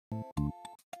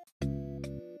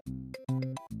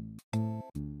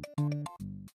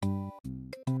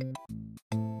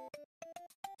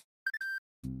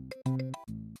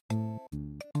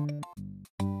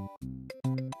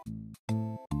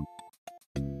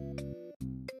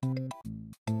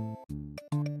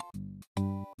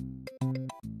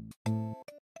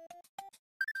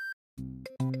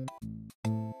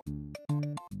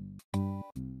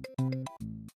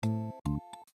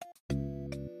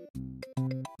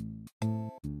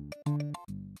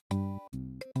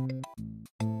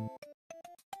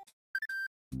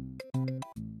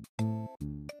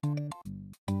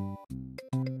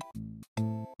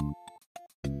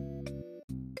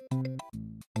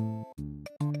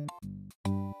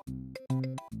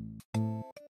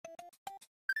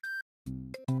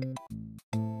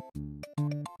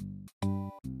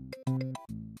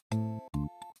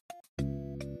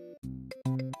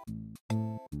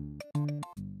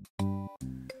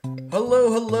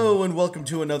Hello, hello, and welcome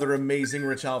to another amazing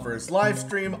Rich Alvarez live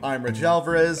stream. I'm Rich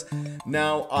Alvarez.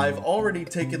 Now, I've already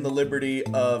taken the liberty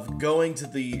of going to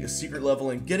the secret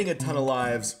level and getting a ton of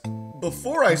lives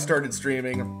before I started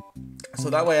streaming, so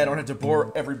that way I don't have to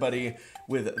bore everybody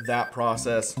with that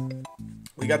process.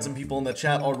 We got some people in the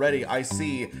chat already. I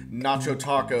see Nacho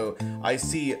Taco. I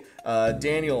see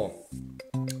Daniel.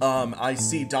 I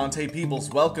see Dante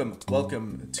Peebles. Welcome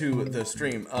to the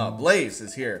stream. Blaze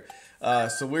is here.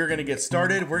 So we're gonna get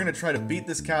started. We're gonna try to beat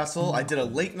this castle. I did a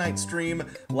late night stream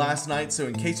last night, so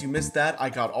in case you missed that,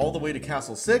 I got all the way to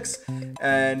Castle 6,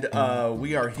 and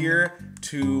we are here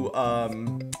to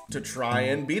try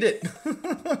and beat it.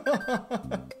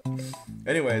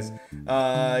 Anyways,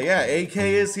 yeah, AK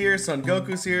is here, Son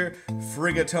Goku's here,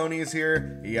 Frigatoni is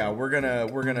here. Yeah, we're gonna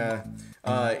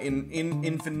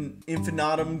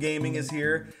Infinitum Gaming is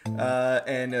here,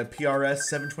 and PRS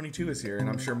 722 is here, and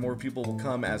I'm sure more people will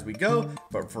come as we go,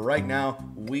 but for right now,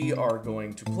 we are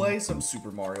going to play some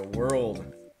Super Mario World.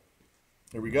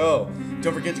 Here we go.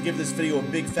 Don't forget to give this video a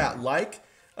big fat like.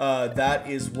 That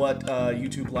is what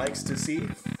YouTube likes to see.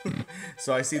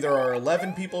 So I see there are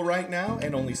 11 people right now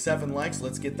and only 7 likes.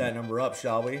 Let's get that number up,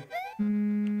 shall we?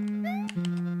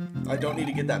 I don't need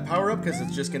to get that power up because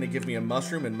it's just going to give me a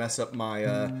mushroom and mess up my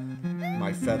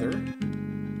my feather.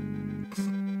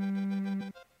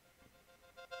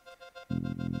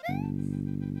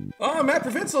 Oh, Matt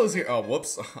Provincial is here. Oh,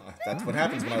 whoops. That's what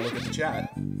happens when I look at the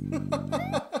chat.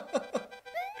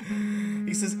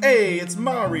 He says, "Hey, it's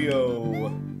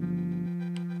Mario."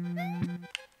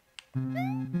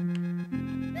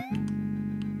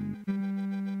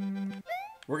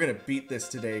 We're gonna beat this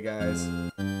today, guys.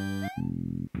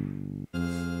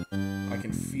 I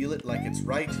can feel it like it's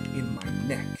right in my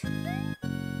neck.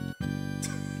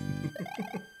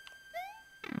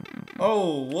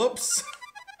 Oh, whoops.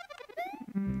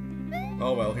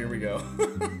 Oh well, here we go.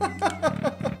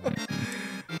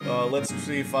 Let's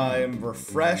see if I'm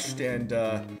refreshed, and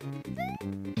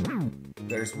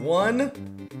there's one.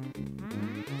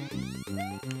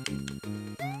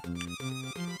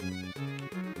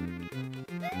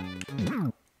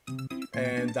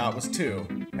 And that was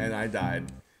 2, and I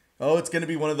died. Oh, it's gonna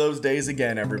be one of those days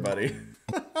again, everybody.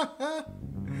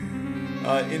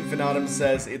 Infinitum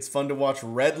says, it's fun to watch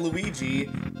Red Luigi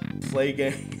play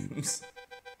games.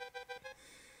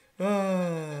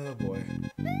 Oh, boy.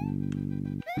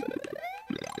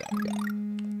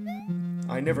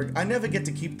 I never get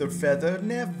to keep the feather,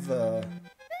 never.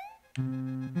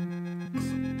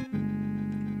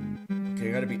 Okay,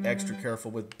 I gotta be extra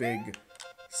careful with big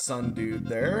sun dude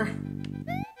there.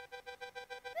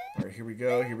 Alright, here we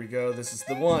go, here we go. This is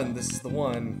the one, this is the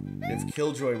one. If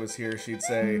Killjoy was here, she'd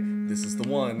say, this is the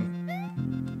one.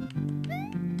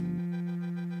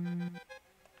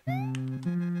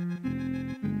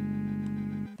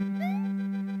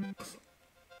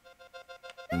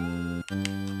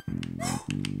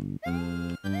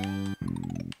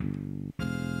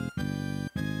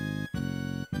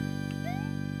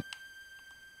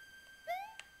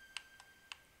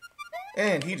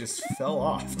 And he just fell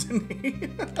off, didn't he?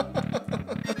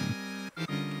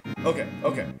 Okay,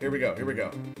 here we go, here we go.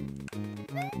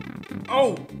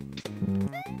 Oh!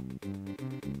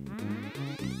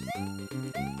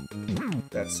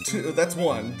 That's 2, that's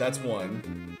 1, that's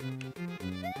 1.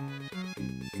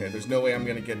 Okay, there's no way I'm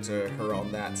gonna get to her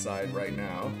on that side right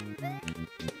now.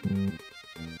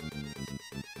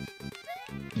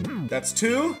 That's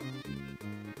 2?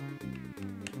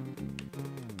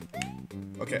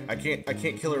 Okay, I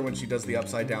can't kill her when she does the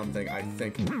upside down thing, I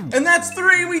think. And that's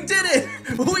 3! We did it!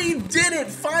 We did it!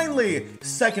 Finally!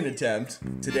 Second attempt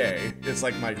today. It's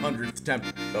like my 100th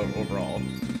attempt overall.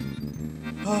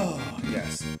 Oh,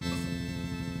 yes.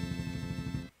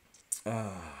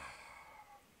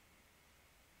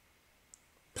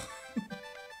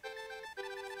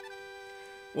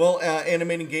 Well,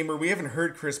 Animating Gamer, we haven't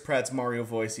heard Chris Pratt's Mario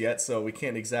voice yet, so we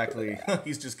can't exactly.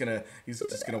 he's just gonna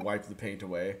wipe the paint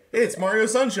away. Hey, it's Mario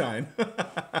Sunshine.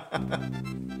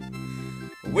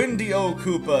 Windy O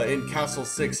Koopa in Castle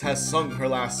 6 has sung her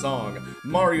last song.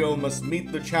 Mario must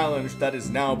meet the challenge that is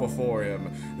now before him.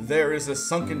 There is a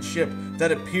sunken ship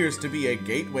that appears to be a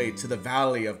gateway to the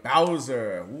Valley of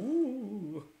Bowser. Ooh.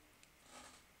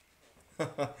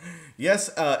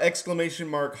 Yes, exclamation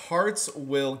mark hearts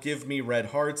will give me red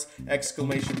hearts.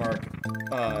 Exclamation mark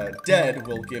dead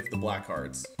will give the black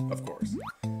hearts, of course.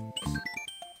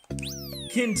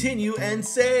 Continue and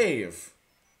save.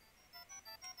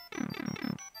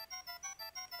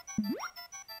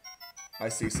 I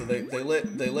see. So they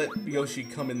let Yoshi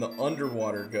come in the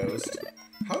underwater ghost.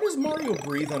 How does Mario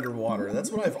breathe underwater? That's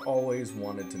what I've always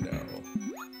wanted to know.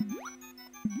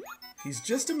 He's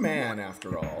just a man,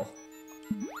 after all.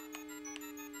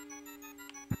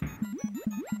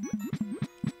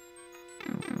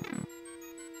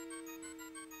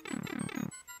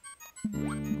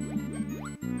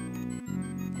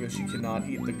 Yoshi cannot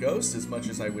eat the ghost as much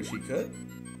as I wish he could.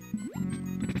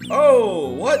 Oh,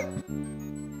 what?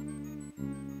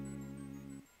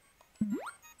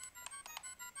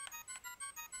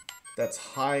 That's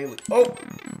highly... Oh!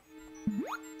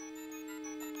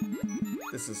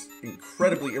 This is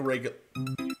incredibly irregular.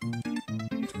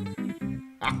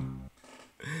 Ah.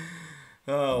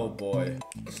 Oh, boy.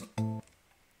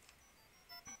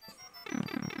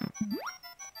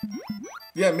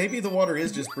 Yeah, maybe the water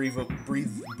is just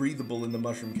breathable in the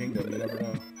Mushroom Kingdom. You never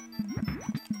know.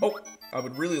 Oh, I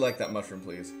would really like that mushroom,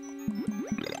 please.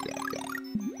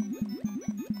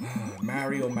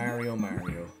 Mario, Mario,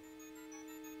 Mario.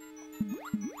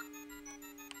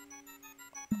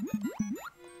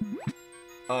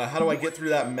 How do I get through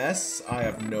that mess? I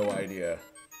have no idea.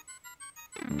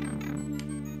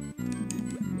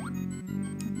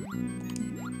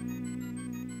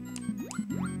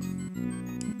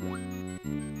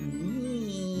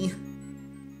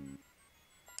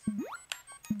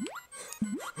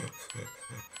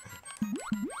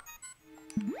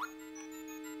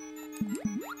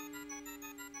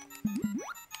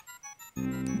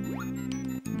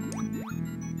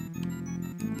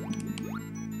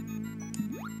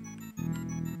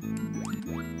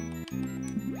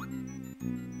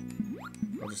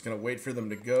 I'm just gonna wait for them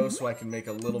to go so I can make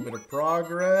a little bit of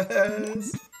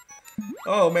progress.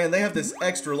 Oh man, they have this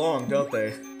extra long, don't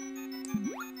they?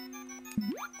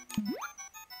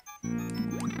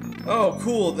 Oh,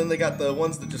 cool. Then they got the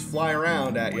ones that just fly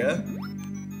around at you.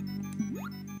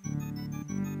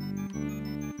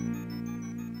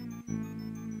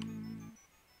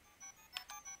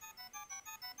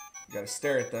 You gotta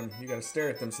stare at them. You gotta stare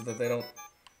at them so that they don't...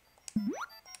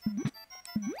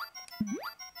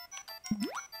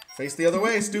 Face the other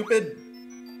way, stupid!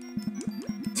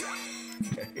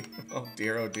 Okay. Oh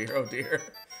dear, oh dear, oh dear.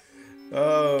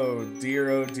 Oh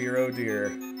dear, oh dear, oh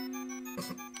dear.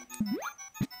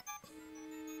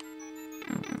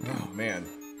 Oh man.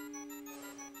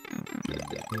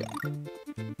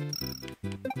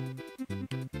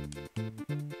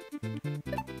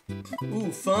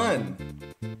 Ooh, fun!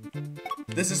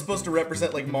 This is supposed to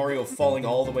represent like Mario falling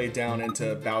all the way down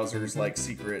into Bowser's like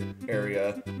secret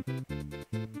area.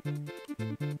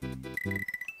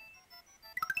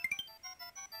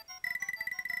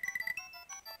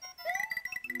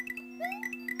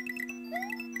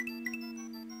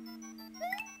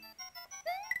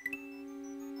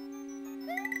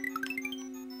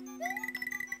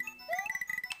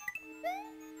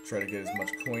 Try to get as much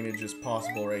coinage as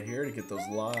possible right here to get those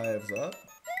lives up.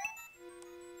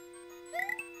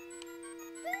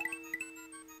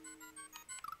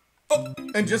 Oh,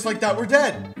 and just like that, we're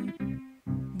dead.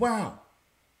 Wow.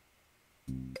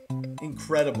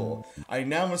 Incredible. I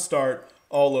now must start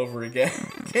all over again.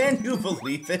 Can you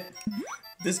believe it?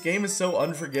 This game is so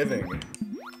unforgiving.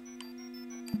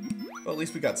 Well, at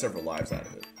least we got several lives out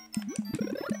of it.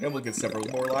 And we'll get several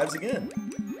more lives again.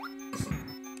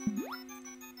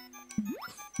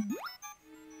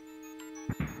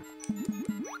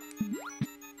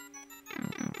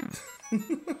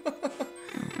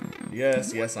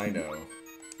 Yes, yes, I know.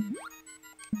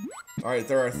 Alright,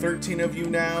 there are 13 of you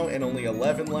now and only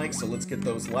 11 likes, so let's get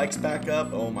those likes back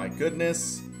up. Oh my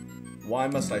goodness. Why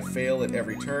must I fail at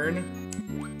every turn?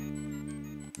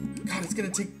 God, it's gonna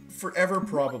take forever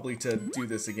probably to do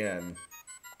this again.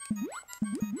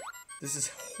 This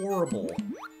is horrible.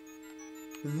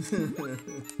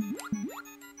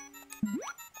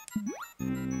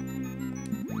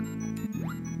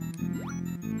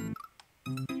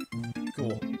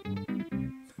 Cool.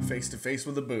 Face to face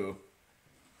with a boo.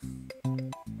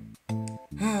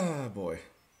 Ah, boy.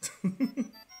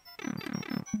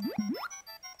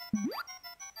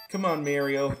 Come on,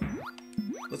 Mario.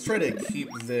 Let's try to keep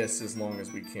this as long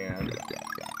as we can.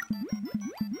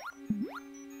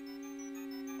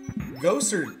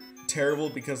 Ghosts are terrible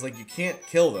because, like, you can't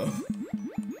kill them.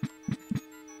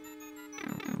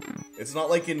 It's not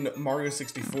like in Mario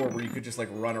 64 where you could just, like,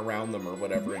 run around them or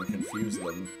whatever and confuse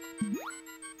them.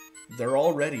 They're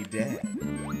already dead.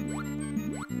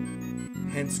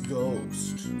 Hence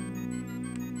Ghost.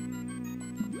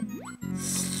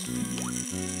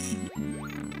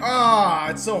 Ah,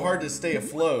 it's so hard to stay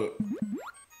afloat.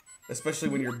 Especially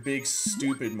when you're big,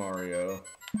 stupid Mario.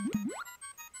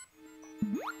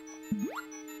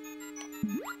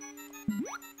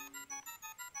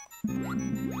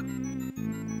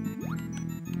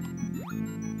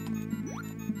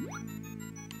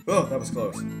 Oh, that was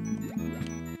close.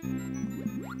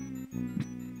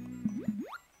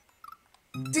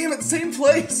 Damn it, same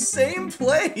place! Same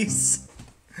place!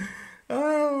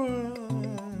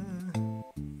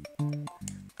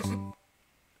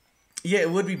 Yeah, it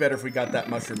would be better if we got that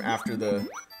mushroom after the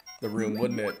room,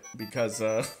 wouldn't it? Because,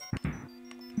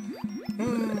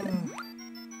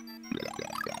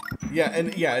 yeah,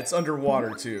 and yeah, it's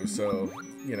underwater too, so,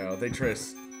 you know, they try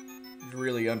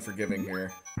really unforgiving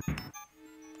here.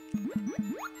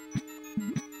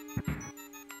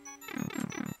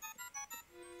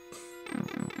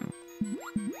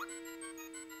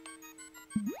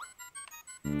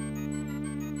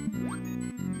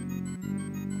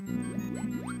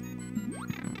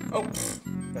 Oh,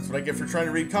 that's what I get for trying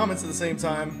to read comments at the same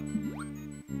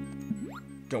time.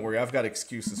 Don't worry, I've got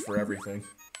excuses for everything.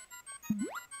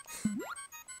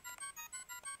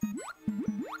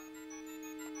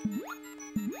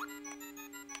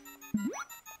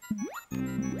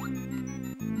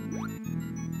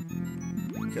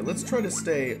 Okay, let's try to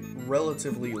stay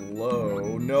relatively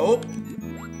low. Nope.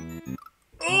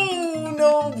 Oh,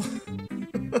 no!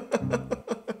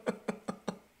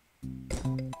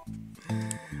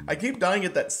 I keep dying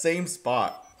at that same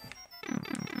spot.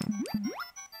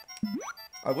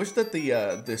 I wish that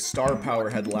the star power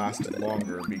had lasted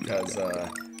longer because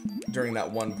during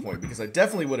that one point, because I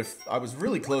definitely would have. I was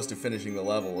really close to finishing the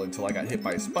level until I got hit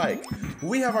by a spike.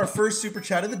 We have our first super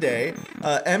chat of the day.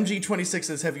 MG26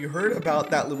 says, "Have you heard about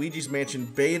that Luigi's Mansion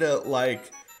beta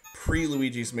like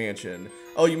pre-Luigi's Mansion?"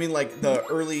 Oh, you mean like the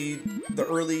early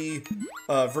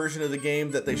version of the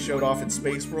game that they showed off in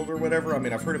Space World or whatever? I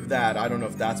mean, I've heard of that. I don't know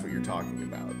if that's what you're talking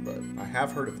about, but I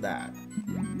have heard of that.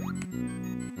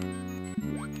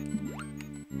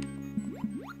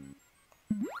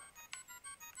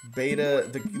 Beta,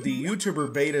 the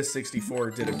YouTuber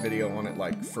Beta64 did a video on it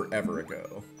like forever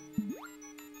ago.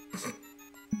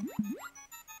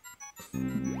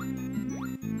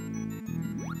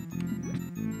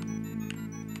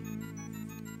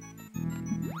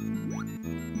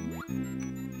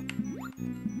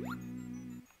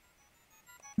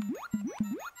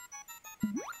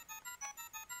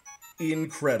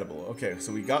 Incredible. Okay,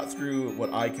 so we got through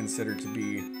what I consider to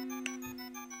be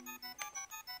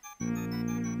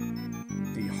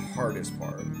the hardest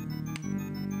part.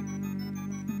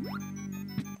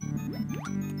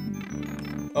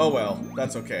 Oh well,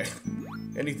 that's okay.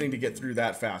 Anything to get through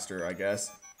that faster, I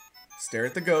guess. Stare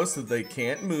at the ghosts so they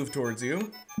can't move towards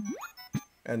you.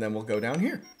 And then we'll go down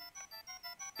here.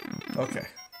 Okay.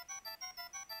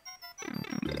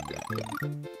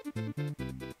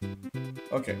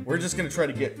 Okay, we're just gonna try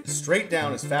to get straight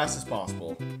down as fast as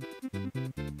possible.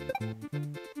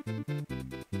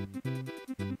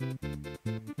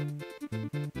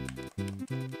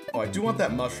 Oh, I do want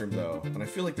that mushroom though, and I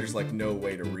feel like there's like no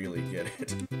way to really get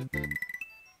it.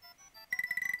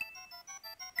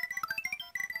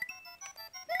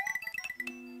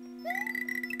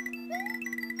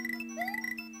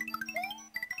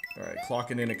 Alright,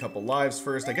 clocking in a couple lives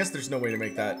first. I guess there's no way to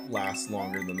make that last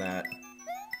longer than that.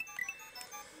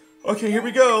 Okay, here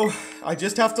we go. I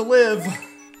just have to live.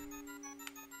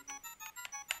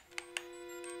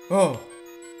 Oh.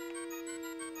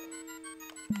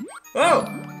 Oh!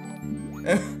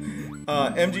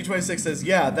 MG26 says,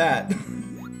 yeah, that.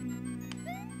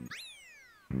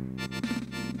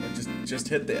 just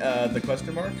hit the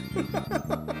question mark.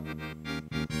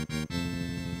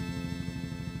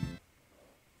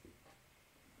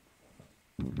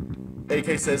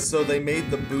 AK says, so they made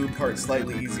the boo part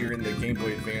slightly easier in the Game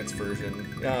Boy Advance version.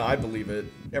 Yeah, I believe it.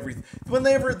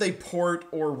 Whenever they port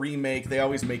or remake, they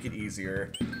always make it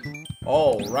easier.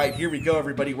 Alright, here we go,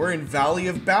 everybody. We're in Valley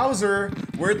of Bowser.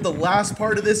 We're at the last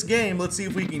part of this game. Let's see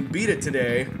if we can beat it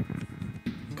today.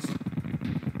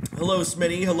 Hello,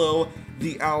 Smitty. Hello,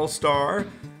 the Owl Star.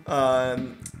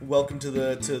 Welcome to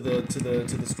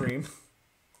the stream.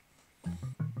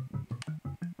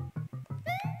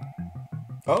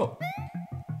 Oh.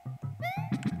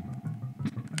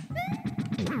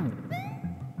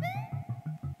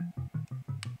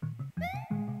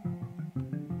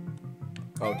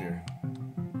 Oh dear.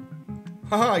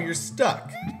 Haha, you're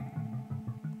stuck.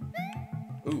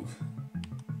 Ooh.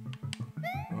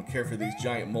 I don't care for these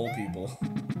giant mole people.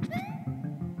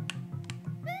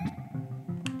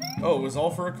 Oh, it was all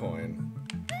for a coin.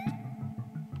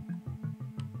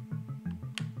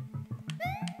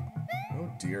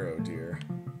 Oh dear, oh dear.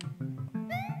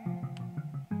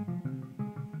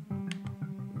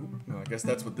 Ooh, well, I guess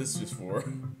that's what this is for.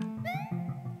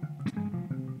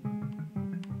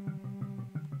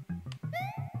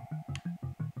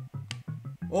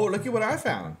 Oh, look at what I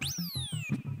found.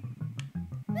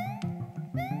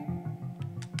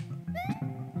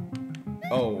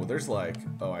 Oh, there's like...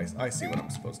 Oh, I see what I'm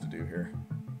supposed to do here.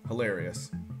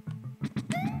 Hilarious.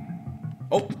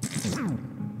 Oh!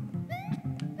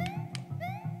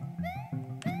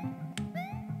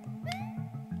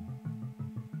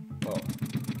 Oh.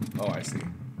 Oh, I see.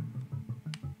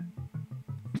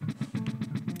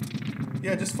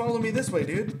 Yeah, just follow me this way,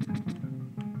 dude.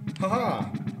 Haha!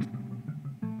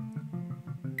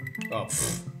 Oh,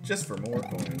 pfft, just for more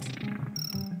coins.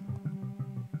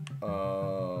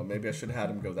 Maybe I should have had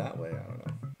him go that way, I don't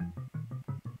know.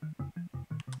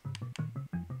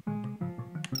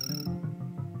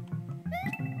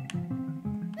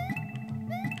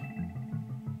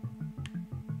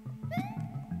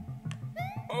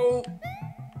 Oh!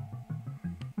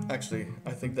 Actually,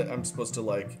 I think that I'm supposed to,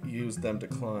 like, use them to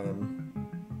climb.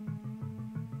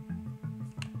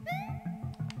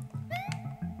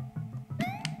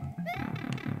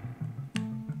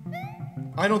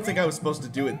 I don't think I was supposed to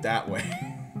do it that way.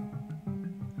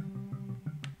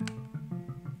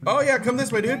 Oh yeah, come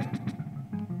this way, dude.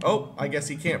 Oh, I guess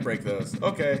he can't break those.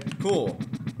 Okay, cool.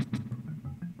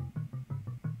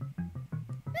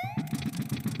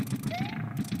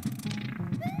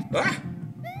 Ah!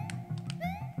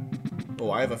 Oh,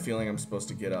 I have a feeling I'm supposed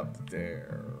to get up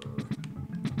there.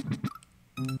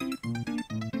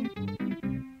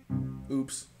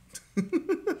 Oops.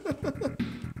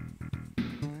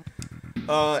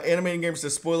 Animating Games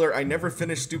says, spoiler, I never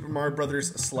finished Super Mario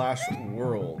Brothers /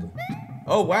 World.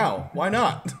 Oh, wow. Why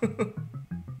not?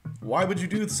 Why would you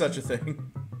do such a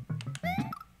thing?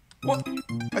 What?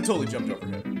 I totally jumped over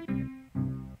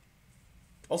him.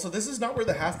 Also, this is not where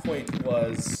the half point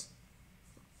was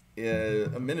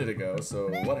a minute ago, so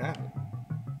what happened?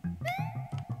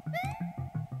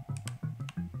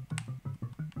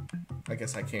 I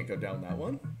guess I can't go down that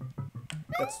one.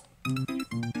 That's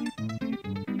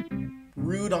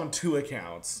rude on 2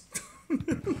 accounts.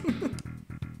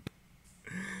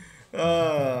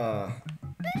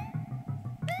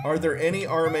 Are there any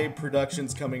RMA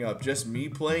productions coming up? Just me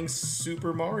playing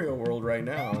Super Mario World right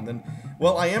now, and then,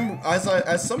 well, I am,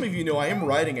 as some of you know, I am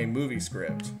writing a movie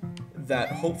script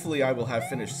that hopefully I will have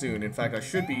finished soon. In fact, I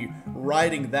should be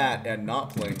writing that and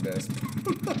not playing this.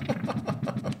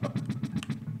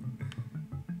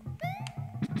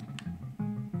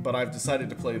 But I've decided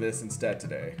to play this instead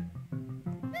today.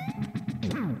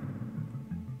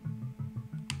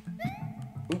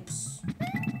 Oops.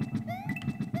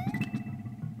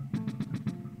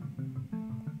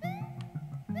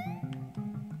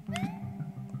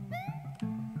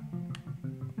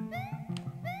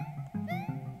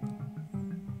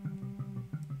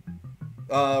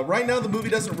 Right now the movie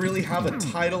doesn't really have a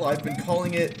title. I've been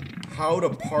calling it How to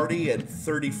Party at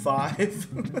 35.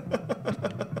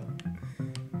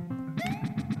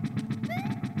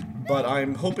 But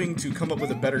I'm hoping to come up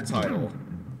with a better title.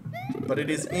 But it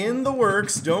is in the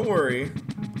works, don't worry.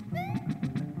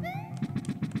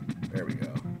 There we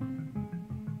go.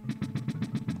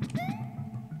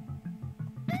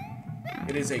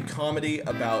 It is a comedy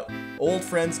about old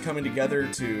friends coming together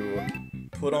to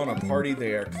put on a party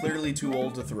they are clearly too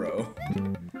old to throw.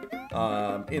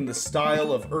 In the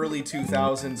style of early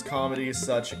 2000s comedies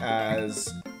such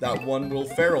as that one Will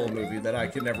Ferrell movie that I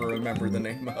can never remember the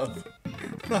name of.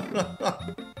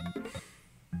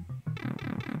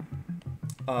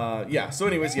 Yeah, so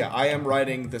anyways, yeah, I am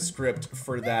writing the script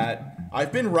for that.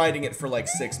 I've been writing it for like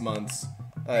 6 months.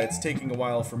 It's taking a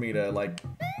while for me to like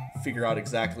figure out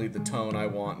exactly the tone I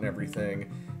want and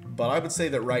everything. But I would say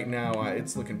that right now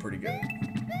it's looking pretty good.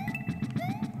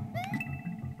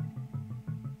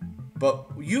 But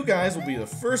you guys will be the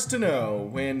first to know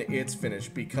when it's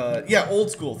finished because, yeah,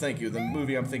 Old School, thank you. The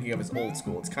movie I'm thinking of is Old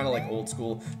School. It's kind of like Old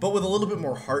School, but with a little bit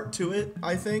more heart to it,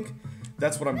 I think.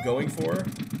 That's what I'm going for.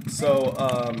 So,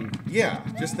 yeah,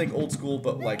 just think Old School,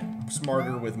 but like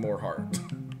smarter with more heart.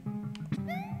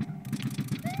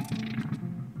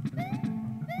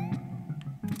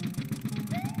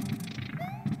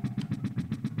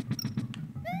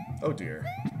 Oh dear.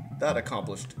 That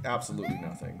accomplished absolutely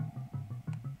nothing.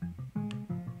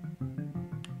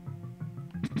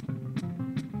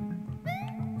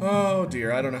 Oh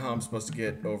dear, I don't know how I'm supposed to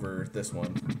get over this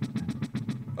one.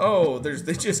 Oh,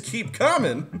 they just keep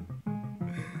coming!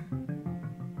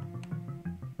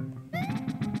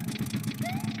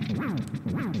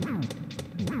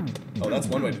 Oh, that's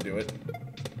one way to do it.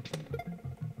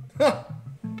 Huh.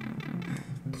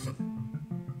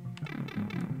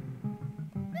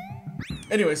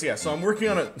 Anyways, yeah, so I'm working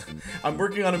on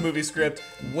a movie script.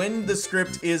 When the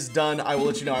script is done, I will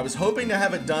let you know. I was hoping to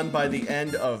have it done by the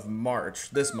end of March,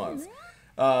 this month.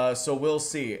 So we'll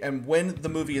see. And when the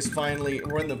movie is finally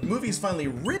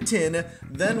written,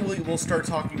 then we'll start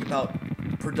talking about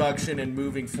production and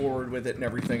moving forward with it and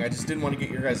everything. I just didn't want to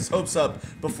get your guys' hopes up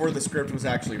before the script was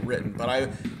actually written.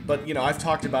 But you know, I've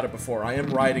talked about it before. I am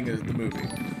writing the movie.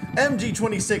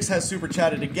 MG26 has super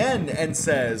chatted again and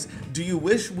says, do you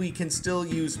wish we can still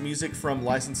use music from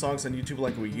licensed songs on YouTube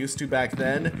like we used to back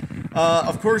then?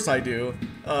 Of course I do.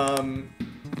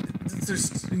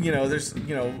 There's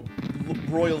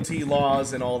royalty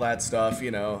laws and all that stuff,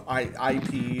 you know,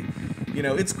 IP, you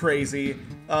know, it's crazy.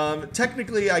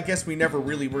 Technically, I guess we never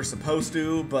really were supposed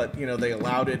to, but, you know, they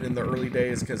allowed it in the early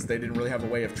days because they didn't really have a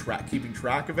way of keeping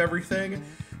track of everything.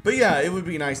 But yeah, it would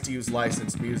be nice to use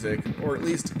licensed music, or at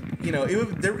least, you know,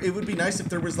 it would be nice if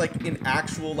there was, like, an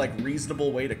actual, like,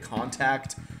 reasonable way to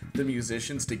contact the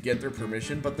musicians to get their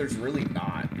permission, but there's really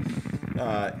not.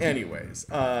 Anyways,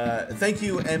 thank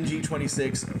you,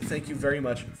 MG26. Thank you very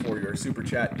much for your super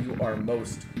chat. You are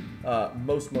most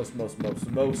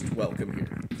welcome here.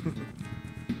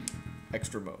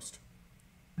 Extra most.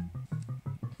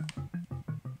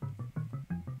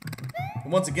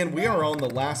 And once again, we are on the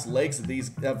last legs of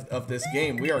this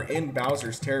game. We are in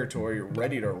Bowser's territory,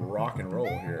 ready to rock and roll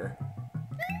here.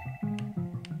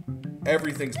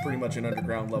 Everything's pretty much an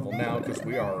underground level now because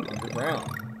we are underground.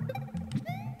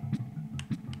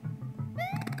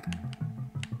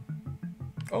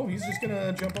 Oh, he's just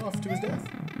gonna jump off to his death.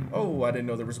 Oh, I didn't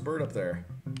know there was a bird up there.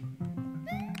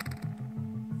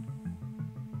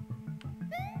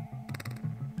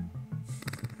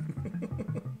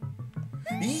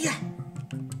 Yeah!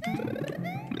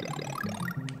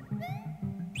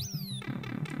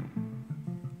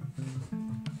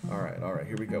 Alright,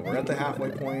 here we go. We're at the halfway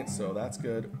point, so that's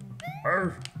good.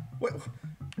 Wait,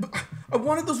 I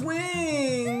wanted those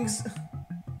wings!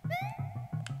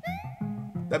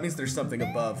 That means there's something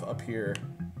above, up here.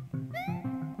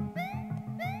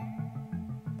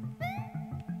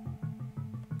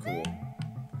 Cool.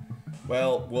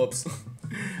 Well, whoops.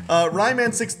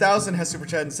 Ryman6000 has super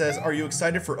chat and says, are you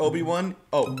excited for Obi-Wan?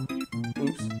 Oh,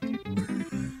 oops.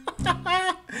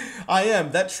 I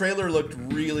am. That trailer looked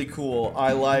really cool.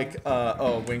 I like,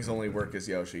 oh, wings only work as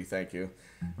Yoshi. Thank you.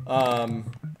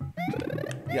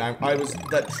 Yeah,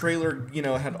 that trailer, you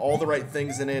know, had all the right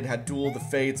things in it. Had Duel of the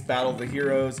Fates, Battle of the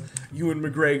Heroes, Ewan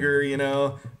McGregor, you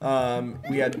know.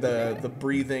 We had the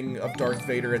breathing of Darth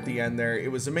Vader at the end there.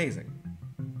 It was amazing.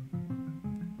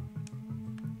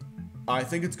 I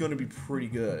think it's going to be pretty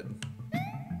good.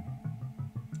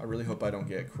 I really hope I don't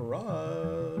get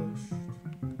crushed.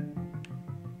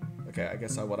 Okay, I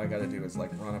guess what I gotta do is,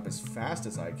 like, run up as fast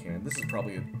as I can. This is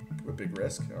probably a big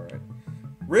risk. Alright.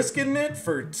 Risking it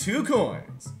for 2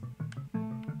 coins.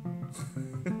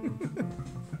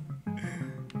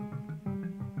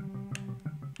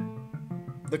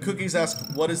 The cookies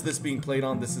ask, what is this being played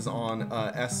on? This is on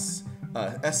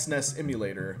SNES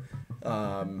emulator.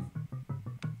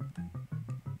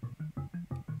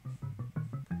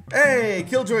 Hey,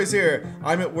 Killjoy's here.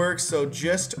 I'm at work, so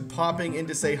just popping in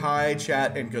to say hi,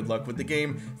 chat, and good luck with the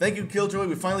game. Thank you, Killjoy.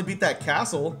 We finally beat that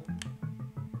castle.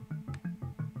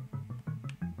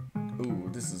 Ooh,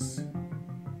 this is...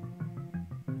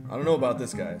 I don't know about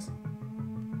this, guys.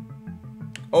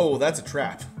 Oh, that's a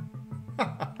trap.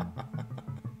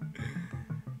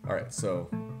 Alright, so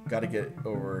gotta get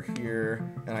over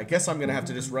here. And I guess I'm gonna have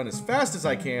to just run as fast as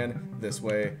I can this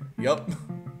way. Yup.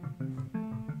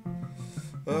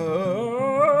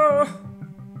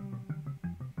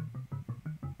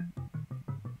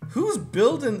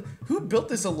 Who built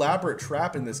this elaborate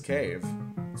trap in this cave?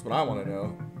 That's what I want to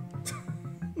know.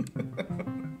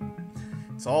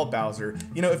 It's all Bowser.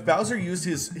 You know, if Bowser used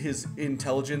his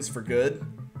intelligence for good,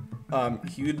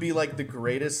 he would be like the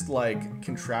greatest, like,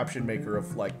 contraption maker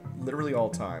of, like, literally all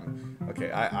time.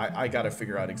 Okay, I gotta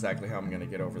figure out exactly how I'm gonna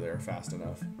get over there fast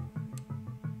enough.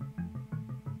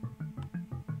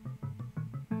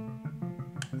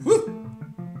 Woo!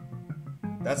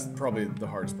 That's probably the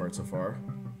hardest part so far.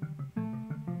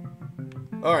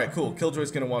 Alright, cool. Killjoy's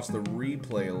gonna watch the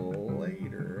replay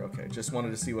later. Okay, just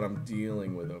wanted to see what I'm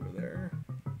dealing with over there.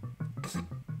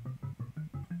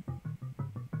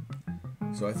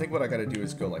 So I think what I gotta do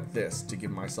is go like this to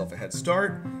give myself a head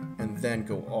start, and then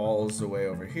go all the way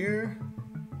over here.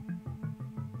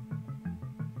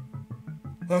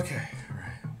 Okay,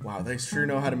 alright. Wow, they sure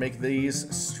know how to make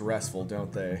these stressful,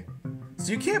 don't they?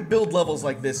 So you can't build levels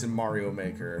like this in Mario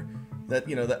Maker. That,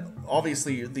 you know, that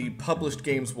obviously the published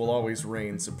games will always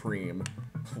reign supreme.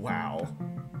 Wow.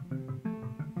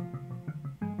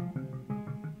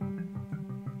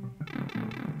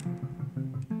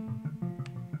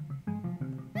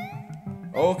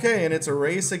 Okay, and it's a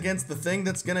race against the thing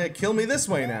that's gonna kill me this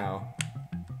way now.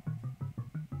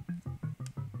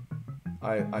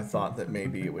 I thought that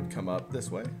maybe it would come up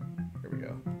this way. Here we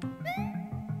go.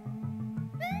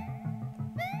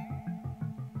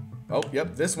 Oh,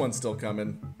 yep, this one's still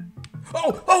coming.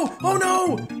 Oh, oh, oh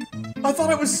no! I thought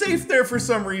I was safe there for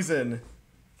some reason.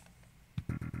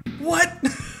 What?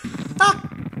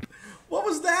 What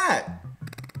was that?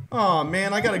 Oh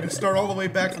man, I gotta go start all the way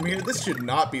back from here. This should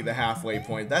not be the halfway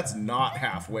point. That's not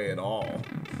halfway at all.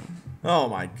 Oh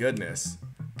my goodness.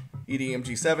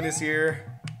 EDMG7 is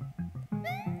here.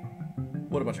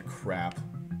 What a bunch of crap.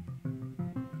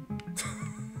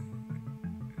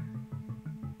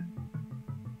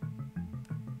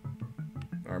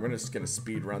 Alright, I'm just gonna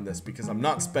speed run this because I'm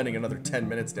not spending another 10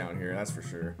 minutes down here, that's for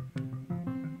sure.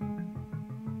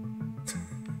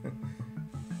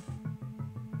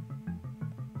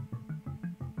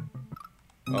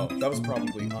 Oh, that was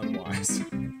probably unwise.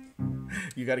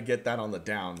 You gotta get that on the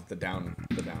down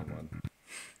one.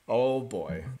 Oh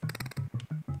boy.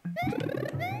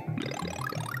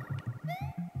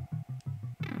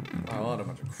 Oh, what a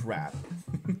bunch of crap.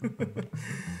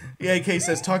 EAK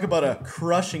says, talk about a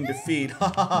crushing defeat.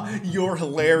 Haha, you're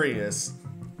hilarious.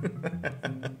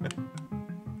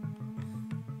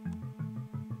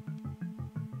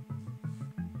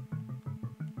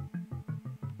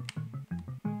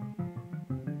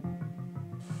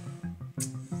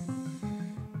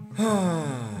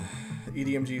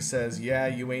 EDMG says, yeah,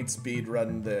 you ain't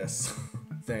speedrunning this.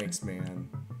 Thanks, man.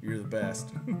 You're the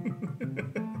best.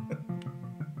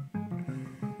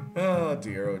 Oh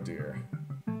dear, oh dear.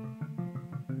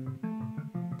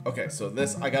 Okay, so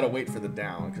this, I gotta wait for the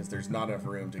down, because there's not enough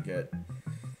room to get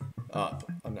up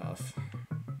enough.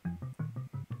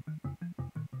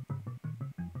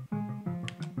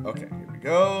 Okay, here we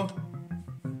go.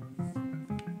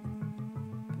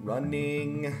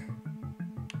 Running.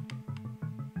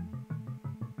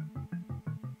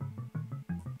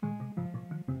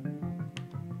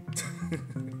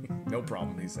 No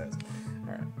problem, he says.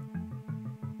 All right.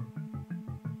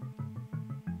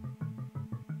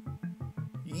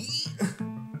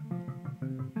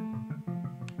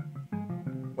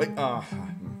 Wait.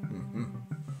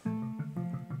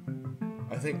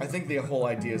 I think the whole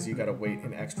idea is you gotta wait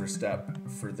an extra step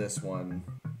for this one.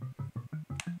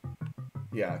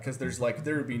 Yeah, because there's like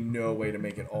there would be no way to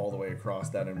make it all the way across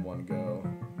that in one go.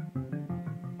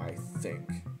 I think.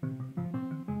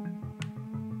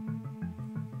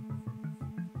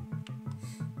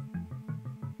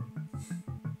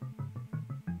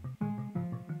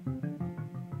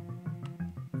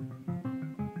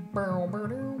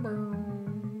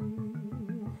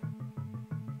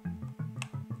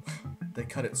 They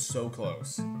cut it so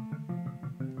close.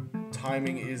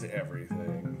 Timing is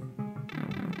everything.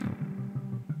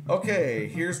 Okay,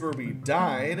 here's where we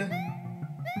died.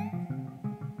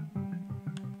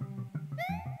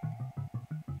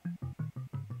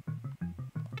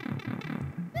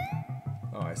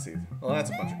 Oh, I see. Well, that's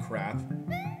a bunch of crap.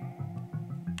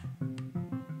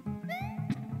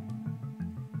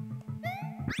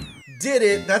 Did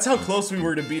it! That's how close we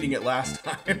were to beating it last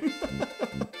time.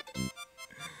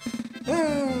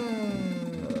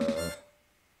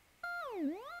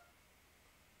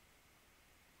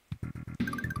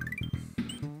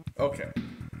 Okay.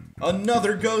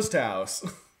 Another ghost house.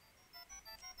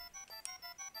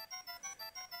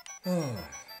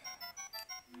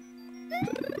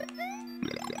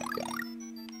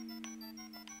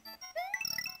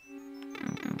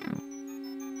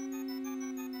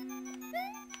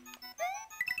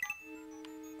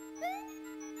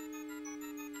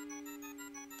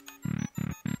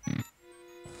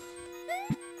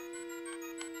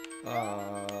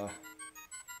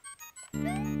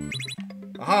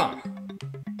 Aha!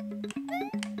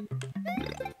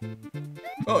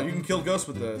 Oh, you can kill ghosts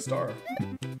with the star.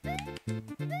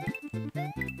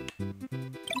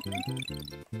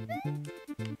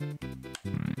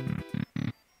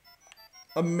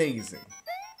 Amazing.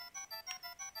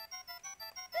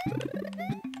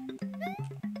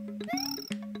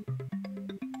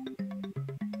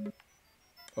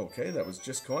 Okay, that was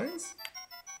just coins?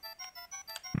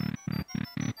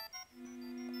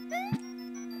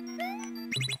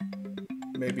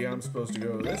 Maybe I'm supposed to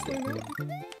go this way now?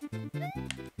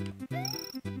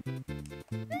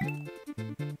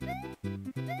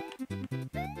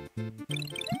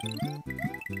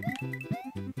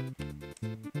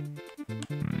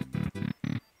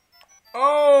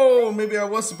 Oh, maybe I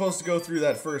was supposed to go through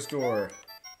that first door.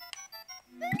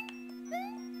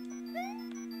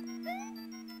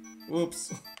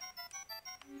 Whoops.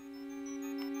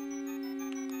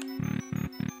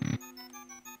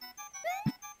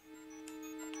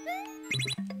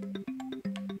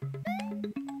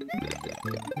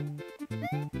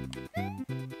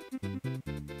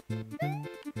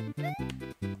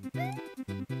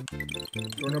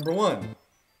 Door number 1.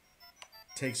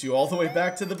 Takes you all the way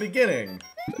back to the beginning.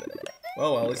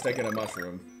 Well, at least I get a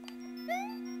mushroom.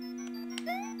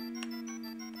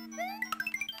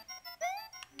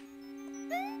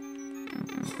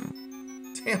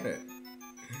 Damn it.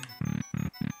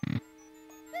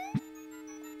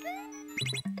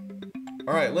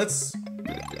 Alright, let's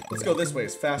go this way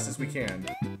as fast as we can.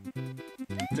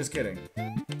 Just kidding.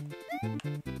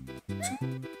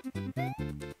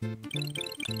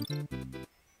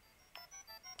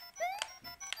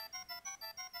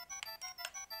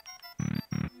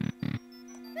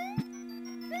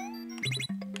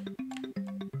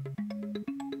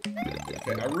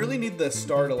 Okay, I really need the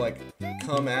star to, like,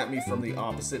 come at me from the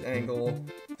opposite angle,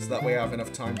 so that way I have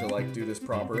enough time to, like, do this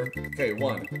proper. Okay,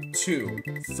 1, 2,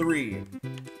 3.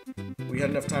 We had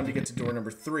enough time to get to door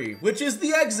number 3, which is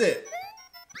the exit!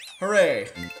 Hooray!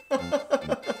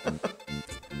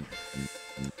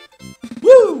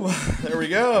 Woo! There we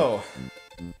go!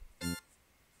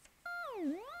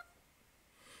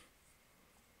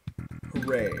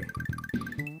 Hooray.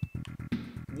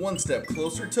 One step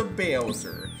closer to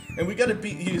Bowser. And we gotta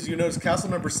beat, as you notice, castle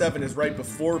number 7 is right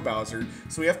before Bowser,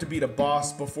 so we have to beat a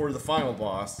boss before the final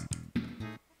boss.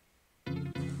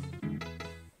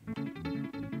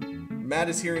 Matt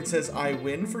is here and says, I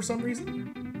win for some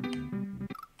reason.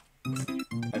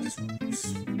 I just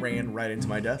ran right into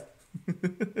my death.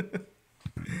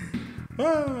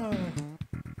 Ah.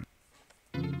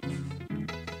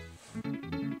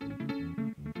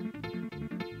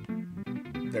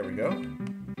 There we go.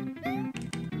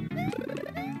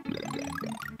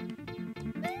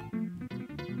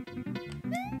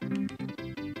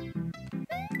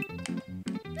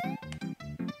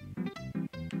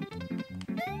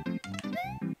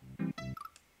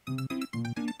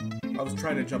 I was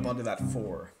trying to jump onto that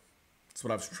 4. That's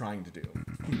what I was trying to do.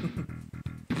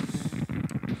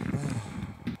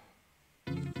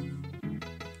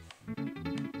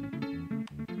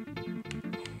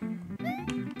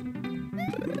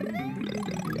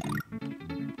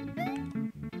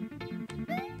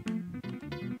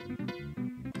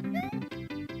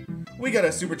 We got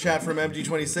a super chat from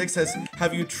MG26 says,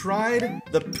 have you tried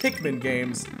the Pikmin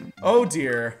games? Oh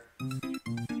dear.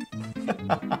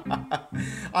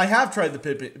 I have tried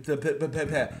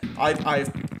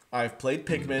I've played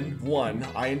Pikmin 1.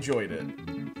 I enjoyed it.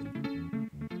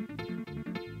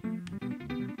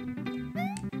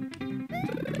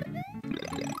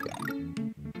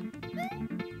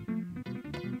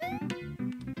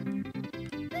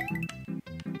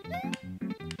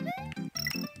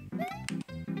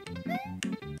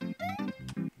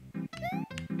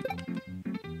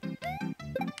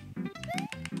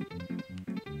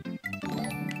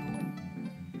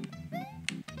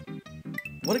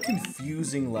 What a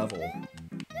confusing level.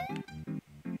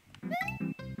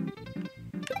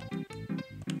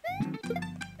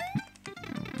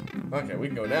 Okay, we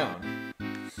can go down.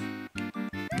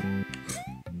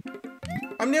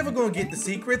 I'm never gonna get the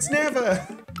secrets, never!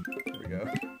 Here we go.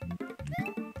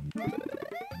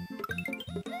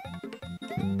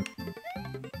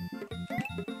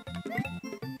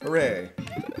 Hooray.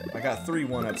 I got 3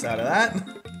 1-ups out of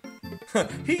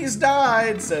that. He's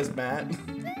died, says Matt.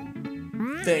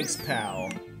 Thanks, pal.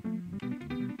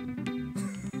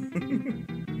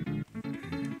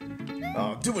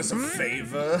 Oh, do us a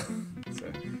favor.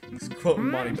 He's quoting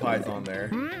Monty Python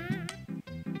there.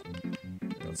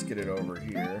 Let's get it over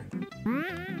here.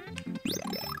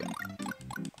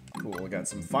 Cool, we got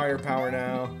some firepower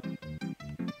now.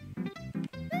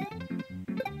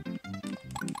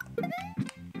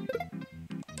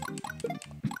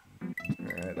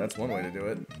 Alright, that's one way to do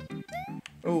it.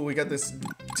 Oh, we got this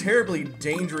terribly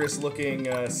dangerous looking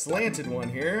slanted one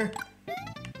here.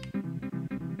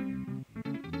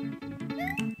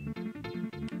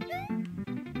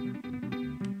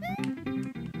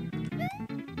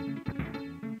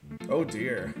 Oh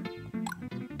dear.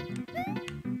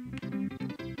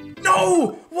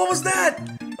 No! What was that?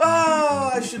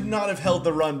 Ah, I should not have held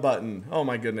the run button. Oh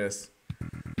my goodness.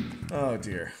 Oh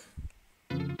dear.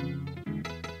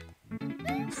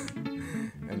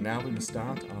 And now we must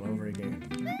start all over again.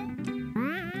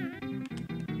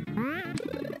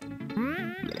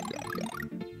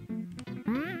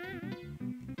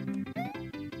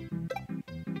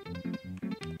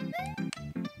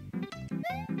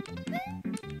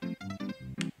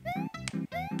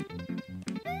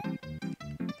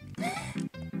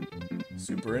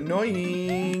 Super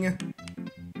annoying.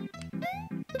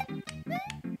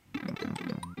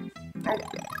 Oh.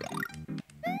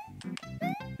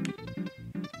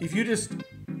 If you just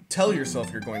tell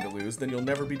yourself you're going to lose, then you'll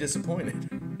never be disappointed.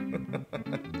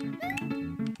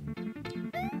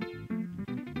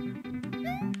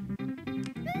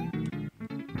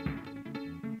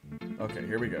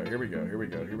 here we go, here we go, here we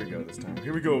go, here we go this time.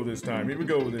 Here we go this time, here we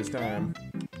go this time.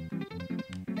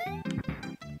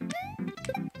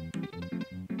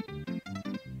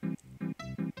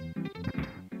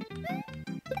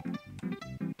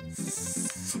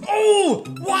 Oh!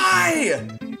 Why?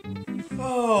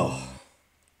 Oh.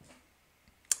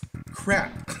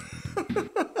 Crap.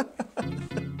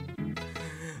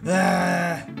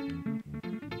 Ah.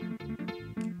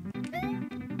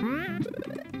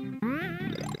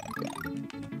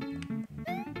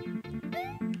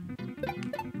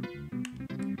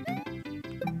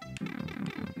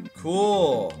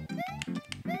 Cool.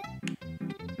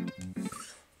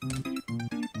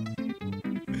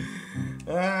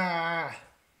 Ah.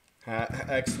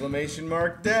 Exclamation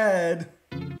mark dead.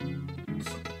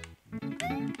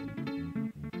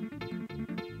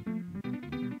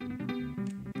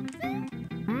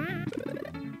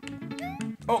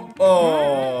 Oh,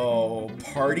 oh,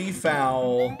 party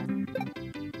foul.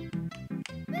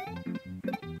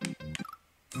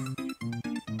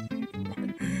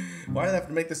 Why do they have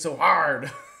to make this so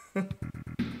hard?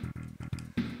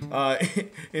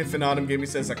 Infinitum Gaming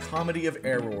says a comedy of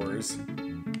errors.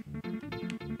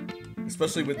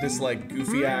 Especially with this, like,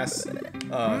 goofy-ass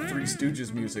Three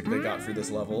Stooges music they got for this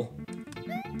level.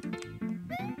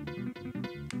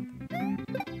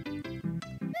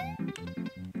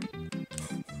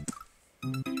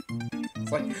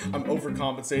 It's like I'm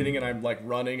overcompensating and I'm, like,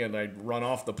 running and I run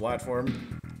off the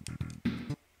platform.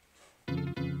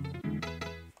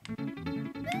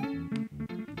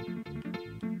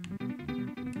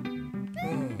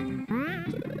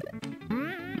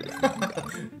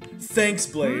 Thanks,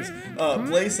 Blaze.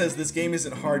 Blaze says this game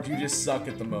isn't hard, you just suck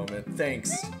at the moment.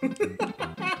 Thanks.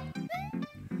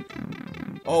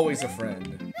 Always a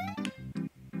friend.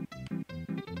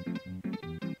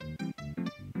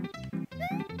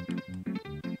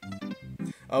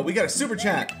 We got a super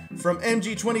chat from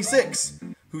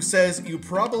MG26, who says you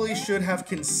probably should have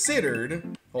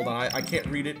considered... Hold on, I can't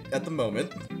read it at the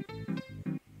moment.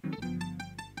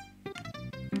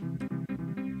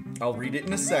 I'll read it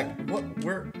in a sec. What?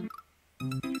 Where?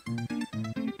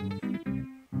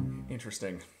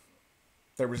 Interesting.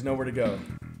 There was nowhere to go.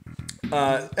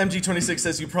 MG26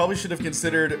 says you probably should have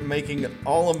considered making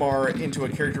Olimar into a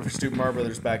character for Super Mario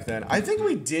Brothers back then. I think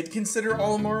we did consider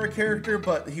Olimar a character,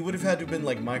 but he would have had to have been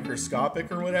like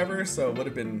microscopic or whatever, so it would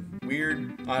have been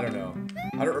weird. I don't know.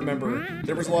 I don't remember.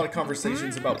 There was a lot of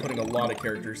conversations about putting a lot of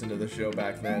characters into the show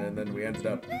back then, and then we ended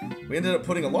up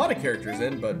putting a lot of characters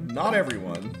in, but not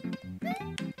everyone.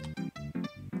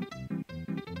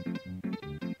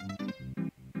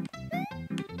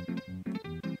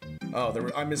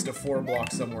 Oh, I missed a 4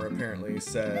 block somewhere, apparently,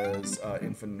 says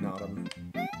Infinitum.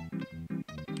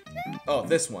 Oh,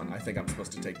 this one. I think I'm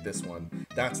supposed to take this one.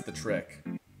 That's the trick.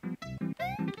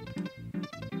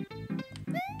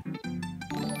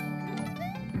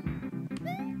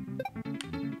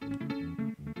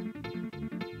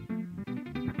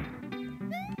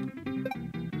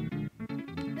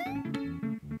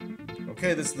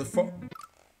 Okay, this is the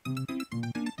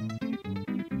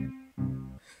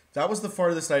That was the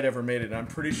farthest I'd ever made it, and I'm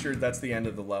pretty sure that's the end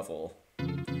of the level.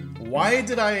 Why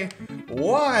did I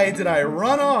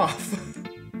run off?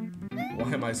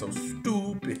 Why am I so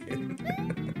stupid?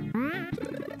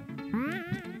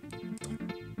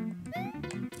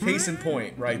 Case in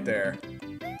point, right there.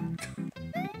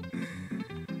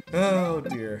 Oh,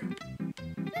 dear.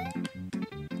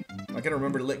 I gotta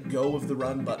remember to let go of the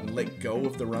run button. Let go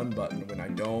of the run button when I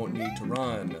don't need to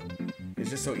run. It's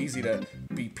just so easy to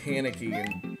be panicky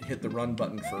and hit the run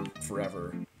button for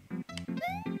forever.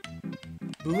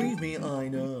 Believe me, I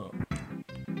know.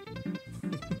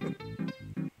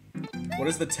 What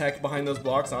is the tech behind those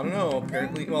blocks? I don't know.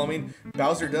 Apparently, well, I mean,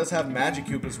 Bowser does have magic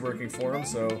Koopas working for him,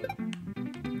 so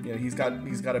yeah, he's got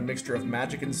a mixture of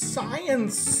magic and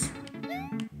science.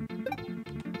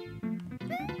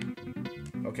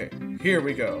 Okay, here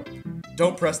we go.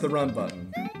 Don't press the run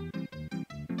button.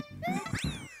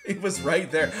 It was right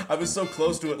there. I was so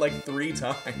close to it like 3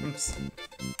 times.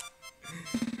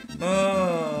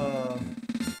 Oh,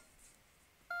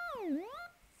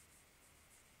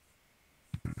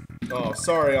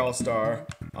 sorry, All-Star.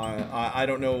 I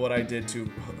don't know what I did to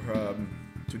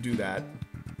do that,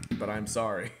 but I'm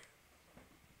sorry.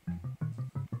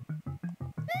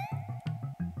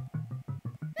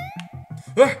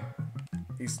 Ah!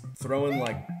 He's throwing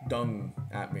like dung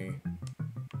at me.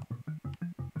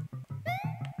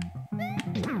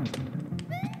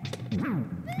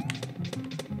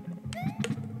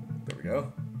 There we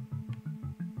go.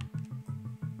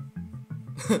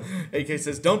 AK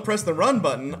says, don't press the run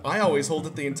button. I always hold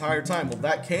it the entire time. Well,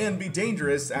 that can be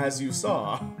dangerous, as you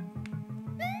saw.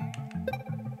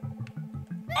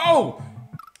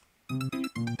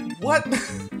 What?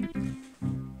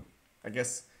 I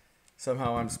guess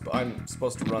somehow I'm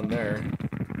supposed to run there.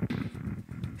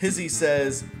 Hizzy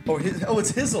says, oh,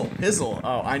 it's Hizzle. Hizzle.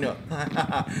 Oh, I know.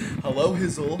 Hello,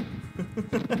 Hizzle.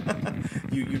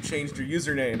 you changed your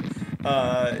username.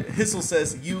 Hizzle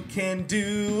says, you can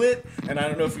do it. And I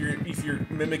don't know if you're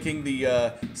mimicking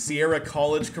the Sierra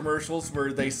College commercials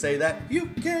where they say that, you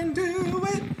can do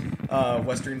it.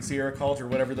 Western Sierra College or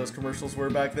whatever those commercials were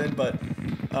back then, but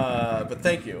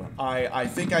thank you. I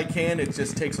think I can. It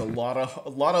just takes a lot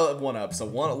of one-ups, a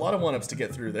lot of one-ups to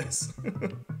get through this.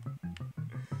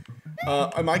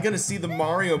 Am I gonna see the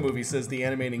Mario movie? Says the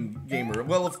animating gamer.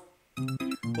 Well, of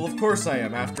course I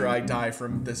am. After I die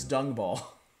from this dung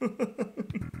ball.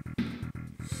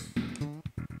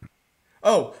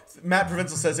 Oh, Matt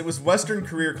Provincial says it was Western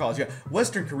Career College. Yeah,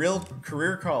 Western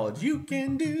Career College. You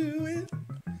can do it.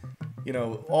 You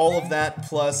know, all of that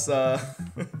plus,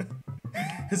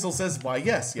 Hizzle says, why,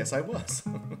 yes, I was.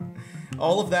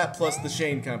 All of that plus the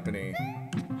Shane Company.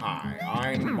 Hi,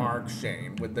 I'm Mark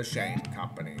Shane with the Shane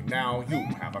Company. Now you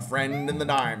have a friend in the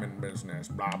diamond business,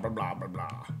 blah, blah, blah, blah,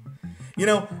 blah. You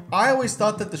know, I always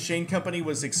thought that the Shane Company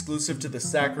was exclusive to the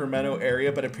Sacramento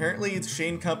area, but apparently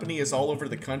Shane Company is all over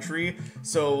the country.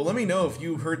 So let me know if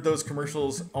you heard those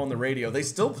commercials on the radio. They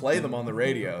still play them on the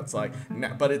radio. It's like,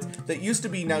 but that used to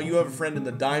be now you have a friend in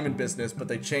the diamond business, but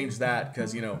they changed that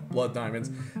because, you know, blood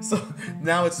diamonds. So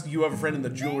now it's you have a friend in the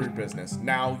jewelry business.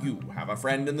 Now you have a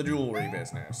friend in the jewelry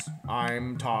business.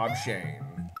 I'm Todd Shane,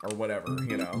 or whatever,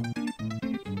 you know.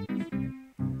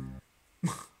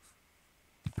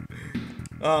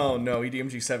 Oh no,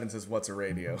 EDMG7 says, what's a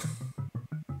radio?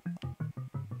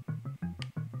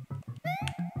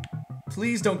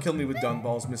 Please don't kill me with dung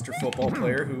balls, Mr. Football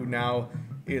Player, who now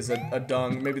is a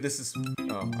dung. Maybe this is,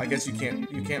 oh, I guess you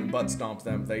can't butt stomp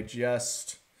them. They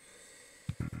just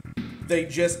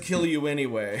kill you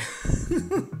anyway.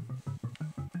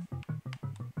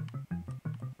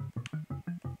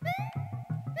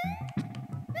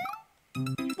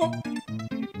 Oh.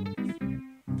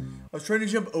 I was trying to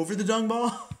jump over the dung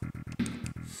ball.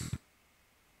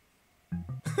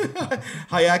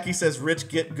 Hayaki says, Rich,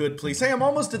 get good, please. Hey, I'm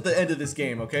almost at the end of this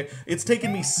game, okay? It's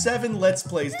taken me 7 Let's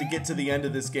Plays to get to the end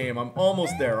of this game. I'm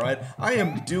almost there, right? I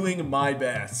am doing my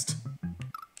best.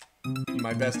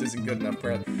 My best isn't good enough,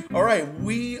 Brad. Alright,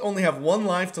 we only have 1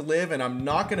 life to live, and I'm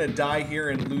not gonna die here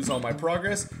and lose all my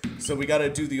progress. So we gotta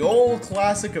do the old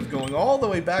classic of going all the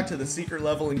way back to the secret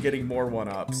level and getting more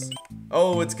 1-ups.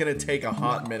 Oh, it's gonna take a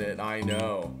hot minute, I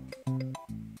know.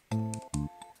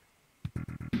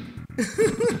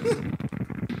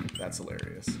 That's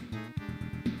hilarious.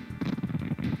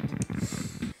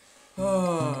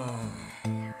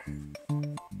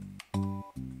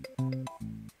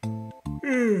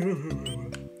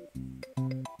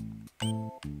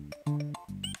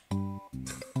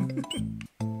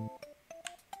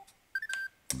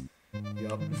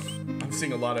 Yep. I'm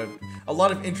seeing a lot of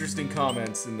interesting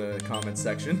comments in the comment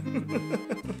section.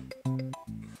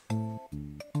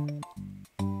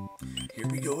 Here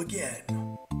we go again.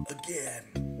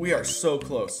 We are so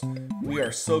close. We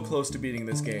are so close to beating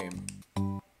this game.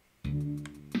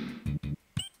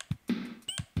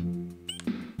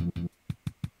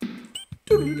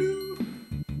 Doodle-doo.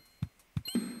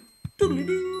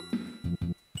 Doodle-doo.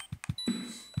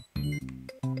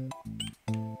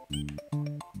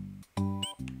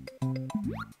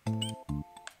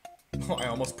 Oh, I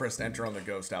almost pressed enter on the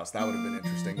ghost house. That would have been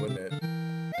interesting, wouldn't it?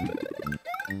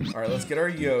 Alright, let's get our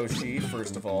Yoshi,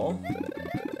 first of all.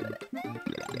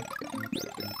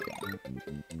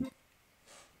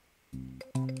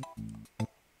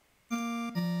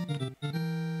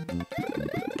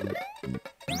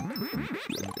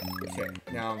 Okay,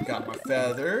 now I've got my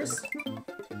feathers.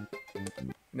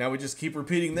 Now we just keep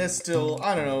repeating this till,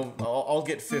 I don't know, I'll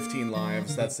get 15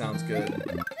 lives. That sounds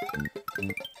good.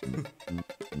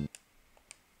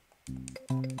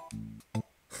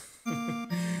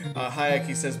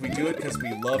 Hayaki says, we do it because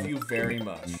we love you very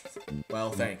much. Well,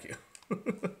 thank you.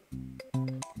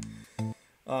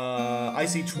 I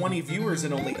see 20 viewers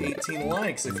and only 18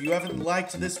 likes. If you haven't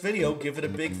liked this video, give it a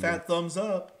big fat thumbs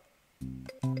up.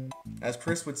 As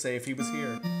Chris would say if he was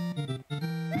here.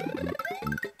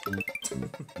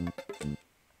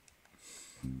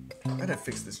 I gotta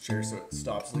fix this chair so it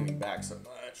stops leaning back so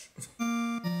much.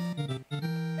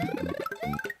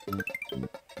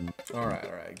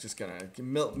 Alright, just gonna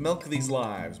milk these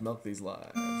lives,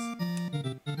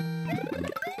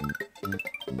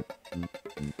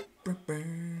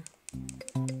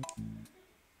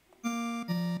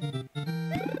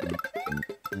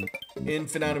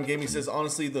 Infinitum Gaming says,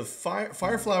 honestly, the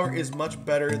Fire Flower is much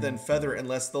better than Feather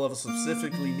unless the level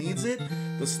specifically needs it.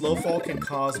 The slow fall can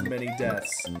cause many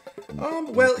deaths.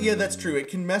 Well, yeah, that's true. It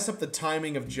can mess up the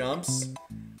timing of jumps,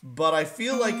 but I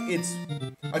feel like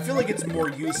it's more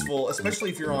useful, especially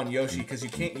if you're on Yoshi, because you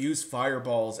can't use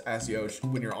fireballs as Yoshi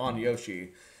when you're on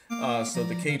Yoshi. So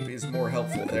the cape is more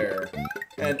helpful there.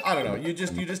 And I don't know, you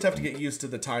just have to get used to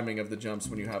the timing of the jumps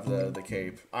when you have the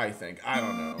cape, I think. I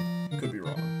don't know. Could be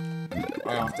wrong.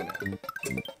 I often am.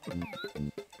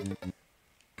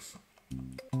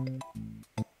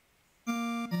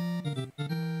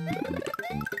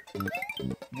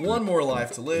 One more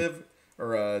life to live,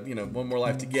 or you know, one more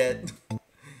life to get.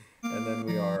 And then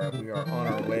we are on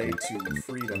our way to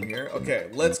freedom here. Okay,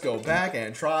 let's go back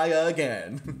and try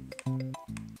again.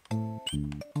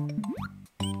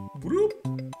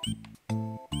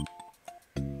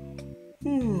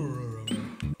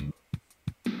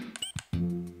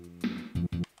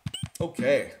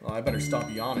 Okay, well, I better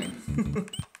stop yawning.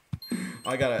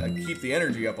 I gotta keep the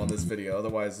energy up on this video,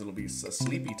 otherwise it'll be a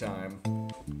sleepy time.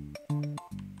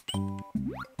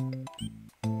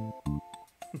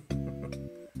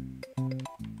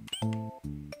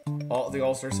 The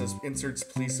All-Star says, inserts,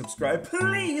 please subscribe.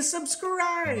 Please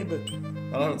subscribe!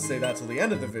 I don't say that till the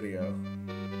end of the video.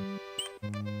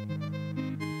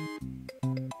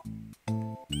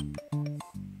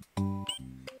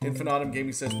 Infinitum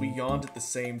Gaming says, we yawned at the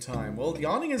same time. Well,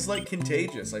 yawning is like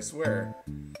contagious, I swear.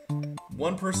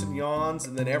 One person yawns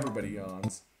and then everybody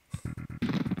yawns.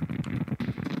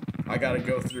 I gotta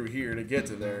go through here to get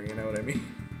to there, you know what I mean?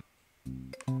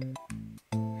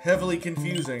 Heavily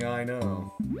confusing, I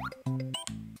know.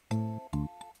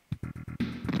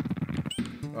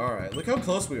 Alright, look how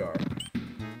close we are.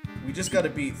 We just gotta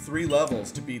beat 3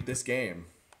 levels to beat this game.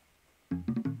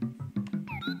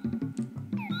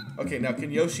 Okay, now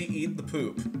can Yoshi eat the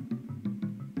poop?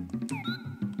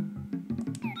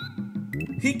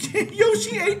 He can't.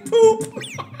 Yoshi ate poop!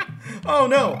 Oh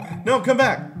no! No, come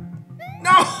back!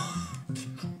 No!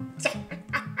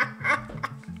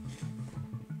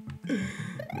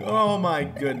 Oh my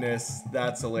goodness,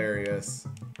 that's hilarious.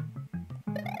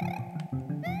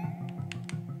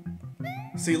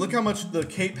 See, look how much the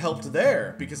cape helped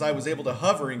there, because I was able to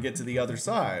hover and get to the other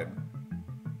side.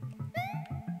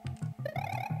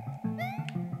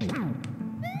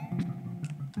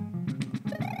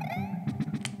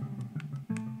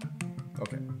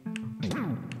 Okay.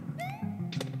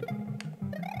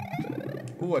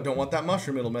 Ooh, I don't want that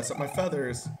mushroom, it'll mess up my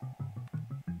feathers.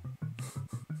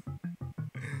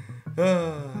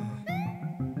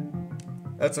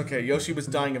 That's okay. Yoshi was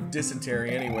dying of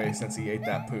dysentery anyway since he ate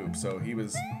that poop, so he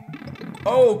was...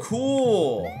 Oh,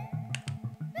 cool!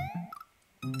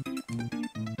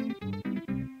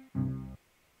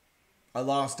 I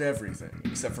lost everything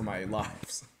except for my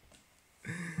lives.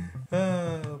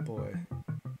 Oh boy.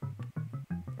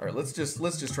 All right, let's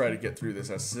just try to get through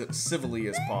this as civilly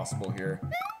as possible here.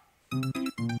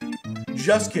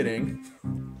 Just kidding.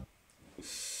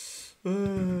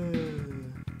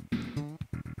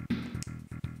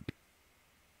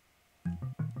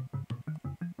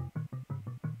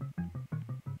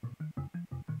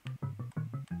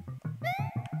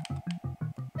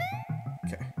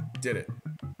 Okay, did it.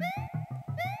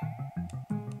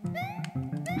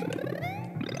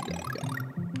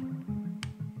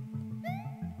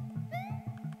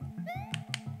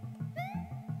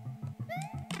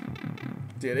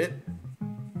 Did it.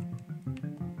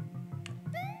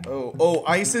 Oh, oh,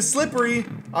 ice is slippery.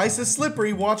 Ice is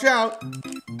slippery, watch out.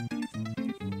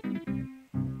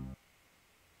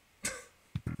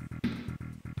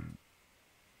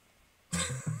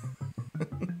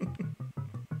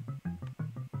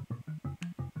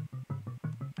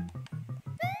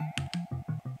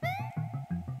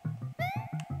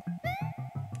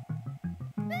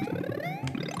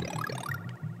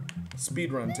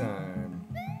 Speedrun time.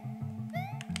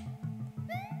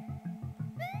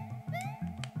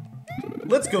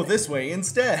 Let's go this way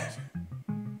instead.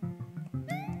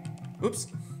 Oops.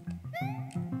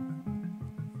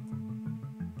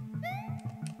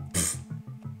 Pfft.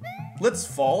 Let's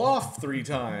fall off 3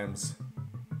 times.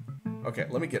 Okay,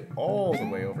 let me get all the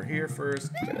way over here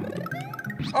first.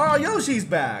 Oh, Yoshi's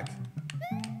back!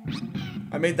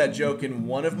 I made that joke in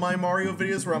one of my Mario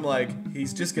videos where I'm like,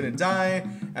 he's just gonna die,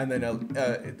 and then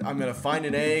I'm gonna find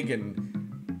an egg,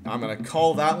 and I'm gonna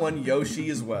call that one Yoshi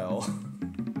as well.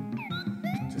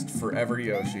 Just forever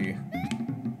Yoshi.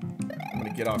 I'm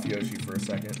gonna get off Yoshi for a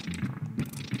second.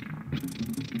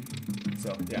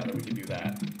 So, yeah, then we can do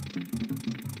that.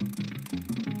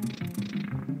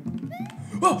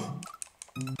 Oh!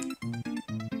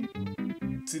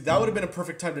 See, that would have been a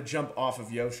perfect time to jump off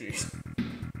of Yoshi.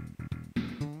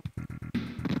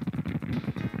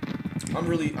 I'm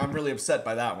really upset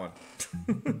by that one.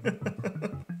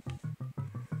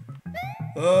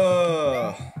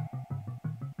 Oh,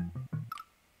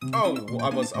 I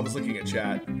was looking at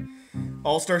chat.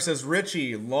 All-Star says,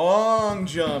 Richie, long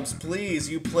jumps, please.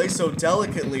 You play so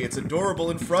delicately. It's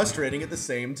adorable and frustrating at the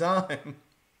same time.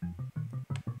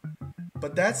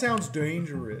 But that sounds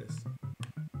dangerous.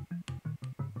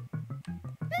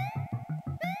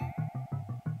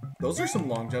 Those are some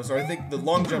long jumps. Or I think the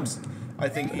long jumps, I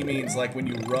think he means like when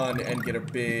you run and get a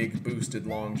big boosted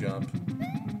long jump.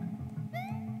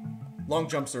 Long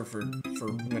jumps are for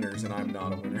winners, and I'm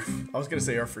not a winner. I was gonna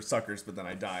say are for suckers, but then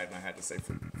I died, and I had to say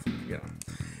for you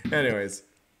know. Anyways.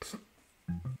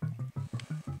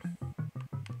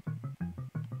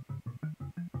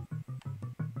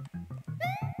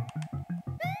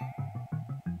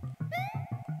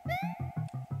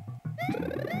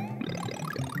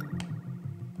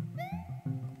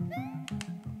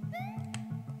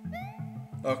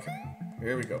 Okay,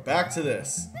 here we go. Back to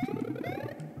this.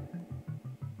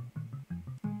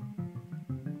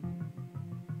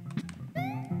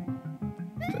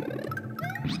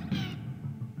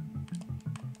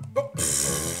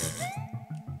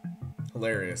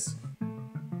 Hilarious.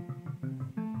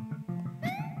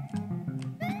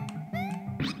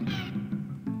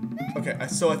 Okay,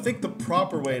 so I think the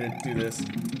proper way to do this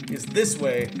is this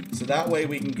way, so that way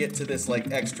we can get to this,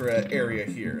 like, extra area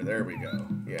here. There we go.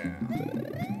 Yeah.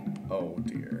 Oh,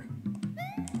 dear.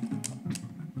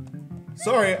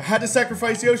 Sorry, I had to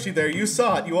sacrifice Yoshi there. You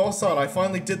saw it. You all saw it. I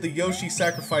finally did the Yoshi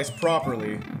sacrifice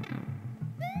properly.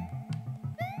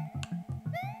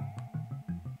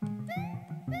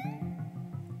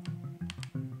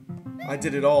 I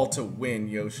did it all to win,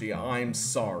 Yoshi. I'm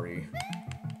sorry.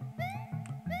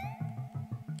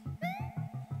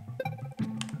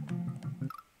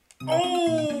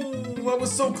 Oh, that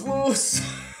was so close.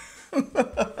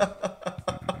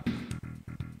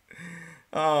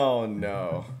 Oh,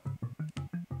 no.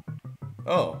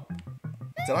 Oh.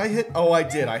 Did I hit? Oh, I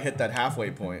did. I hit that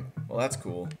halfway point. Well, that's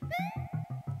cool.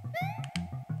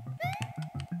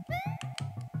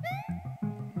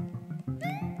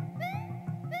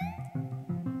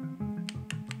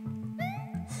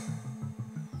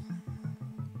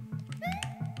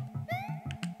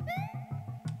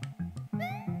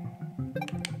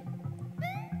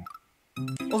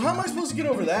 Well, how am I supposed to get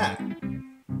over that?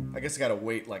 I guess I gotta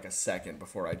wait like a second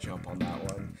before I jump on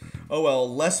that one. Oh well,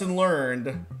 lesson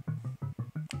learned.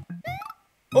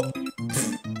 Oh!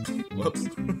 Whoops.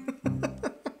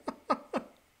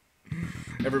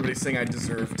 Everybody's saying I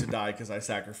deserve to die because I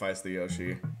sacrificed the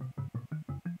Yoshi.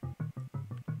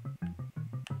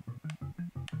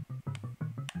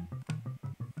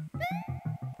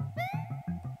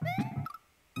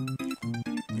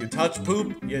 You touch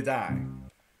poop, you die.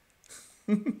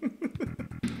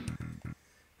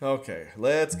 Okay,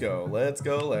 let's go, let's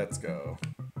go, let's go.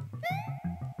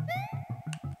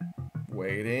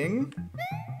 Waiting.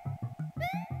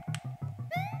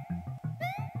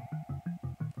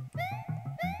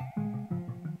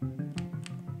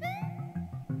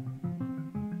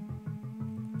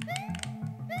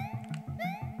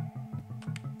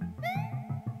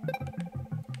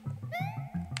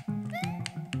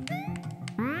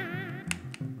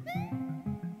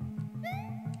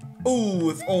 Ooh,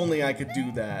 if only I could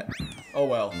do that. Oh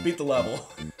well, beat the level.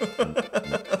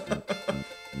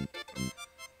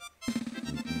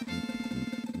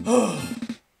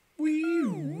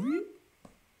 Wee.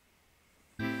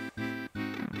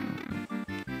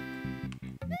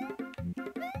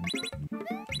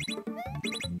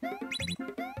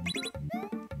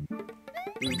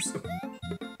 Oops.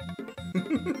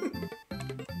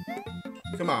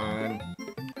 Come on.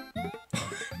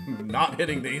 I'm not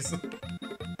hitting these.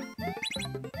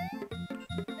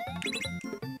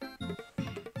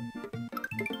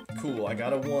 Cool, I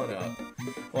got a 1-up.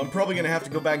 Well, I'm probably gonna have to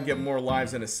go back and get more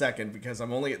lives in a second because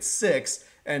I'm only at 6,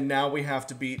 and now we have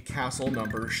to beat castle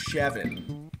number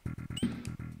 7.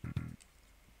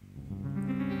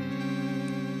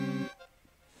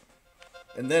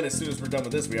 And then as soon as we're done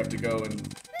with this, we have to go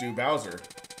and do Bowser.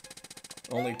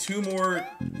 Only 2 more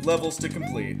levels to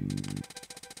complete.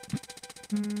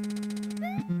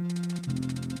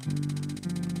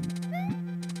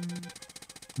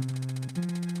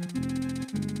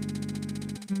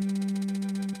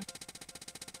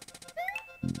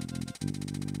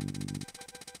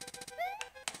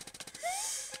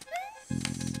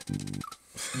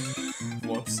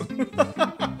 Whoops.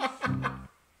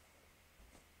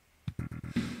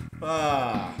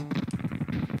 Ah.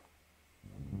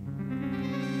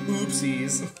 Oops.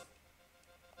 Oopsies.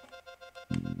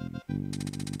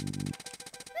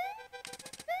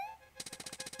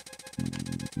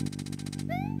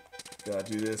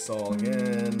 Gotta do this all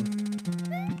again.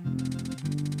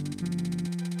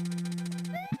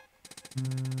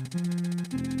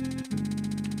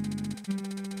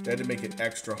 They had to make it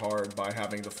extra hard by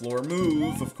having the floor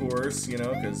move, of course, you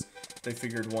know, because they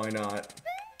figured why not.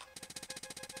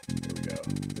 Here we go.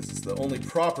 This is the only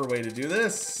proper way to do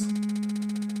this.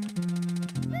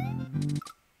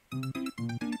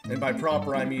 And by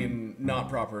proper, I mean not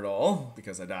proper at all,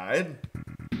 because I died.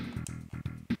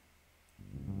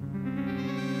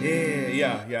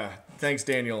 Yeah. Thanks,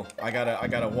 Daniel. I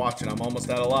gotta watch it. I'm almost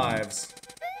out of lives.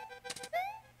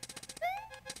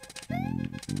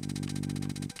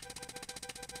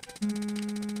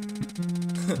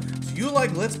 Do you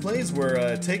like Let's Plays where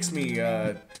it takes me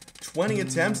 20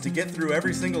 attempts to get through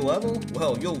every single level?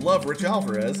 Well, you'll love Rich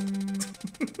Alvarez.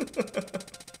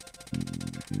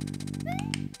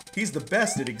 He's the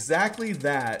best at exactly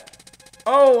that.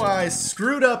 Oh, I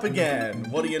screwed up again.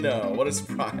 What do you know? What a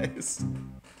surprise.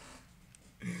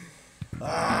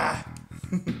 Ah.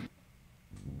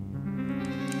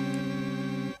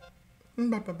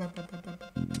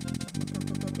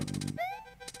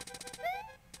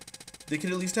 They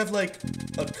could at least have, like,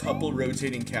 a couple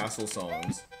rotating castle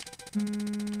songs.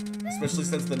 Especially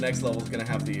since the next level is gonna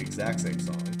have the exact same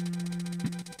song.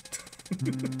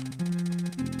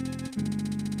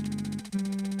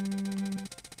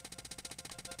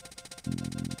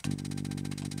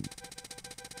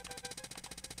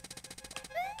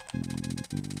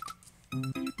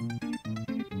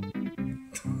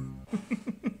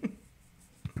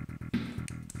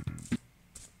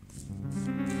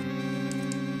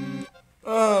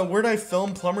 Where'd I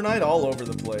film Plumber Night? All over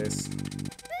the place.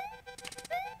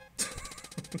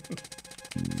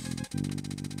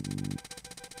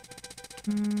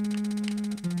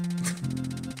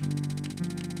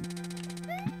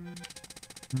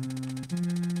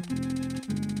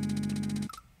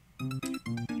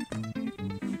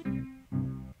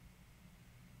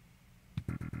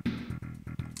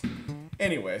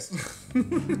 Anyways.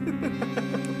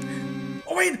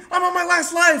 Oh wait, I'm on my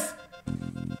last life!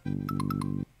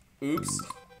 Oops.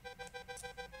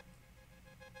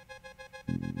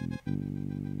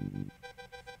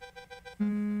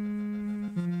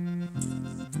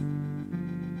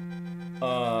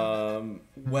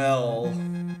 Well,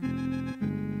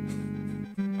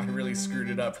 I really screwed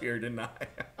it up here, didn't I?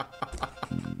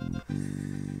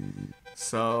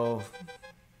 So,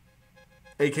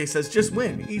 AK says, just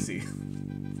win, easy.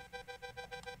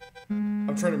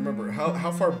 I'm trying to remember,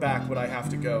 how far back would I have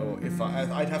to go if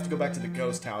I'd have to go back to the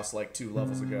ghost house like 2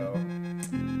 levels ago.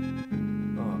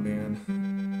 Oh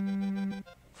man.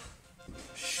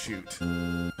 Shoot.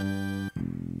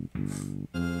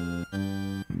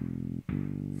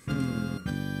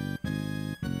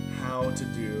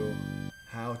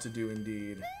 How to do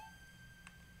indeed.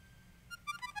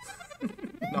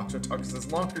 Nacho Talk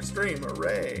says longer stream,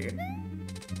 hooray!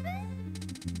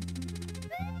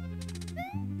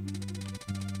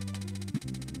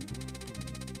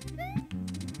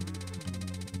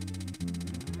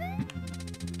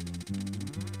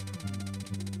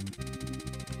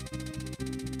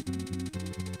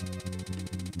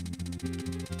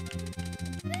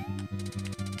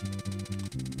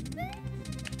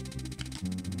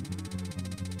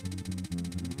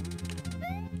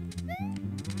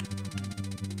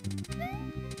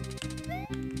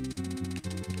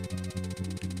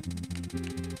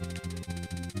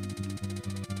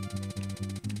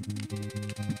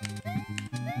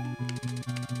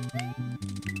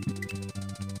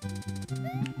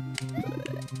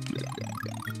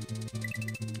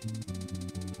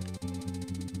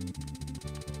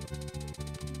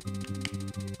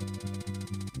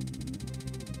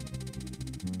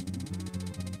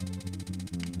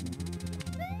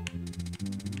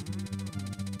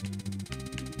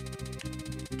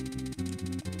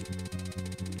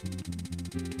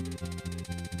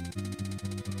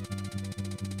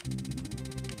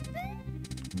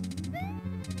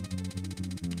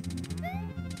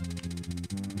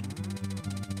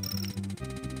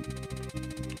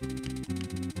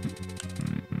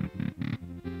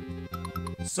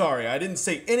 Sorry, I didn't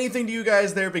say anything to you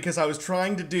guys there because I was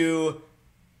trying to do...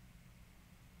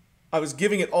 I was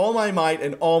giving it all my might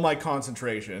and all my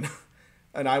concentration.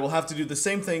 And I will have to do the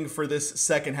same thing for this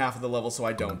second half of the level so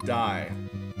I don't die.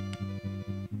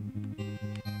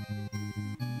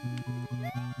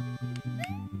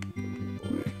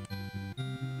 Boy.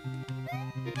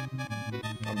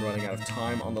 I'm running out of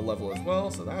time on the level as well,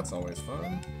 so that's always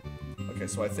fun. Okay,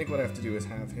 so I think what I have to do is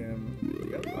have him...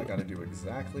 Yep, I gotta do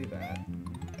exactly that.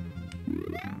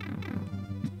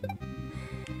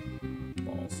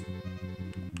 Balls.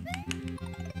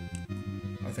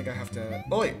 I think I have to...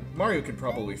 Oh wait, Mario could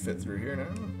probably fit through here now.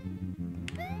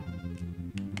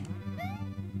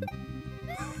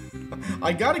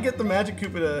 I gotta get the Magic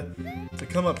Koopa to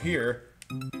come up here.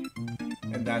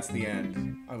 And that's the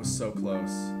end. I was so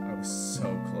close. I was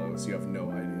so close. You have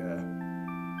no idea.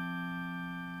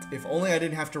 If only I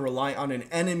didn't have to rely on an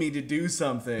enemy to do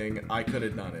something, I could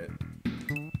have done it.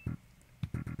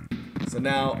 So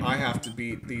now I have to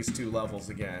beat these 2 levels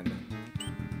again.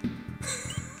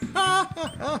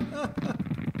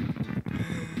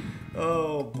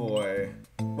 Oh boy.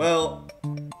 Well,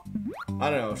 I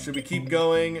don't know. Should we keep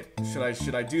going?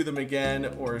 Should I do them again,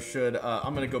 or should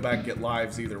I'm gonna go back and get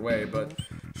lives either way? But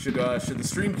should the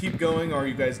stream keep going, or are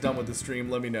you guys done with the stream?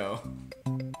 Let me know.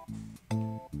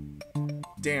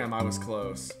 Damn, I was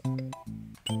close.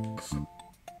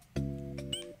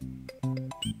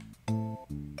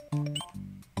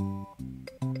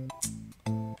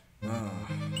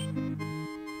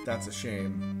 That's a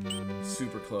shame.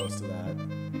 Super close to that.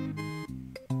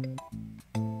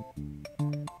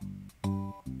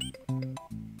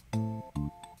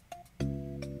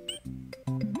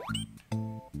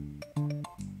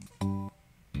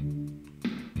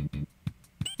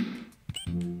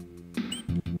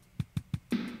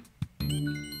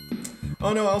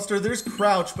 Oh no, Elster, there's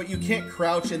crouch, but you can't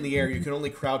crouch in the air. You can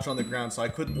only crouch on the ground, so I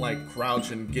couldn't, like,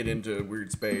 crouch and get into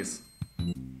weird space.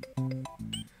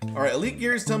 Alright, Elite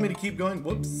Gears tell me to keep going.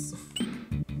 Whoops.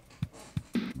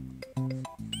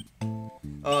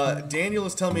 Daniel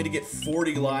is telling me to get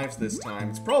 40 lives this time.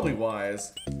 It's probably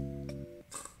wise.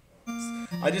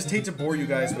 I just hate to bore you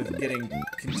guys with getting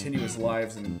continuous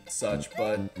lives and such,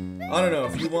 but I don't know.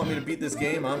 If you want me to beat this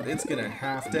game, it's gonna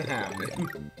have to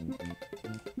happen.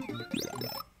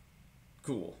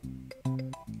 Cool.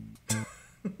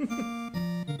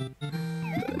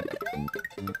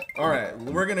 Alright,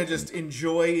 we're gonna just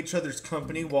enjoy each other's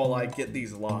company while I get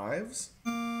these lives.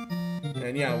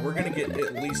 And yeah, we're gonna get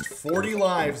at least 40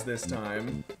 lives this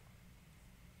time.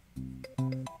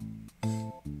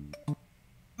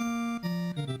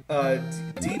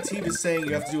 DT was saying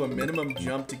you have to do a minimum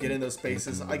jump to get in those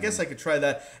spaces. I guess I could try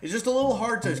that. It's just a little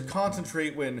hard to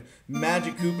concentrate when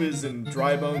Magic Koopas and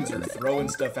Dry Bones are throwing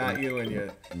stuff at you and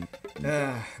you...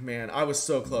 man, I was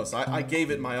so close. I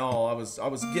gave it my all. I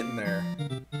was getting there.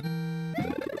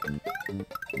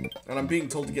 And I'm being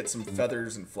told to get some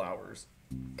feathers and flowers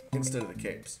instead of the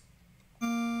capes.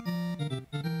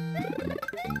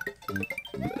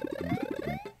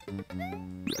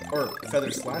 Or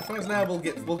feathers slash flowers? Nah,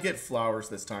 we'll get flowers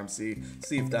this time. See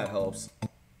if that helps.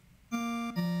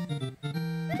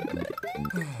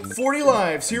 40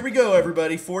 lives. Here we go,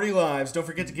 everybody. 40 lives. Don't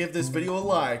forget to give this video a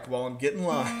like while I'm getting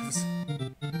lives.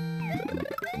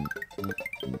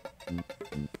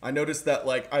 I noticed that,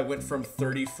 like, I went from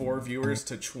 34 viewers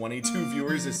to 22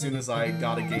 viewers as soon as I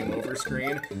got a game over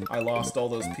screen. I lost all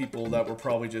those people that were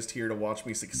probably just here to watch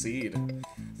me succeed.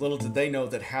 Little did they know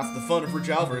that half the fun of Rich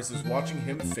Alvarez is watching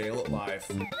him fail at life.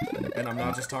 And I'm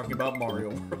not just talking about Mario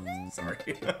World. Sorry.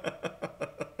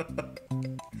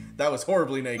 That was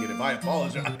horribly negative. I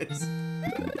apologize.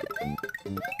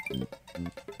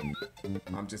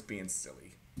 I'm just being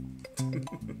silly.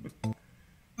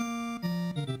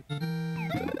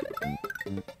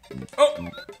 Oh!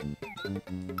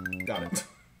 Got it.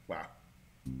 Wow.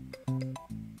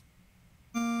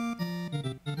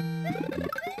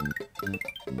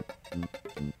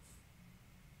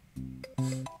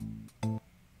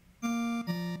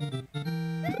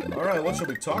 Alright, what shall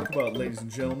we talk about, ladies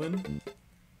and gentlemen?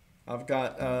 I've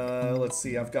got, let's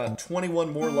see, I've got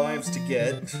 21 more lives to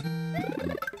get.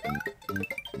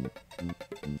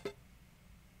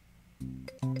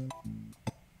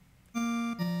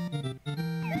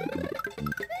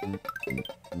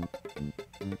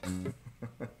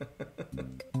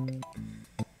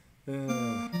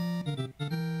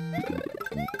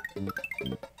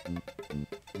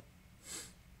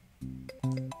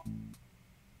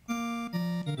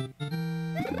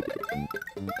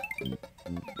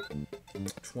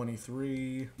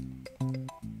 Three.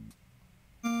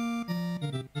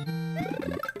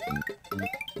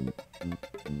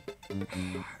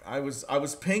 I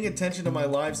was paying attention to my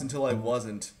lives until I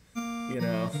wasn't, you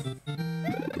know.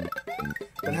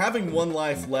 But having one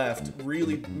life left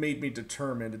really made me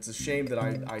determined. It's a shame that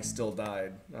I still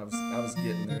died. I was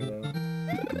getting there though.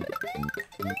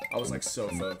 I was like so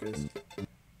focused.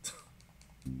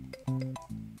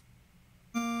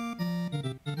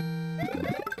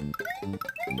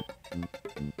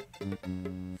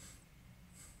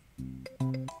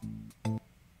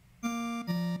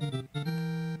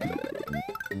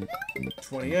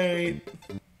 28.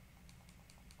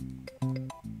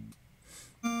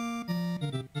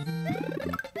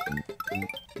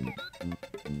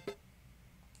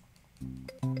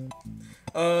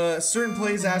 Certain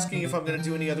plays asking if I'm going to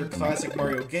do any other classic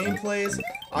Mario gameplays.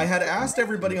 I had asked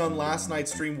everybody on last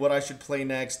night's stream what I should play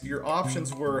next. Your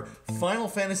options were Final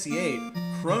Fantasy VIII,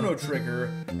 Chrono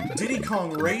Trigger, Diddy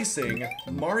Kong Racing,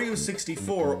 Mario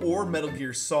 64, or Metal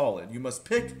Gear Solid. You must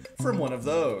pick from one of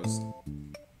those.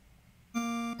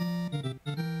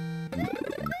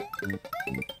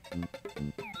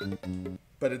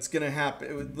 But it's gonna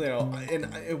happen, you know,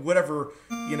 and whatever,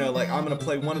 you know, like, I'm gonna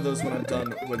play one of those when I'm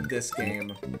done with this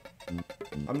game.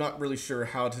 I'm not really sure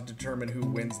how to determine who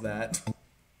wins that.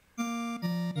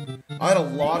 I had a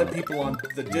lot of people on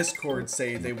the Discord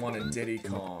say they wanted Diddy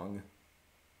Kong.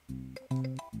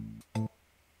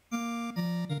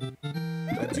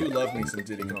 I do love me some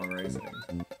Diddy Kong Racing.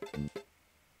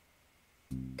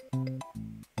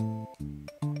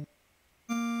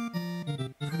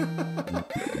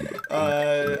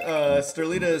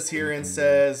 Sterlita is here and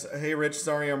says, "Hey Rich,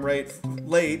 sorry I'm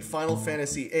late. Final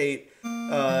Fantasy VIII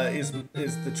is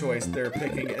the choice they're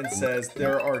picking," and says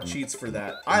there are cheats for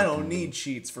that. I don't need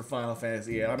cheats for Final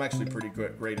Fantasy VIII. I'm actually pretty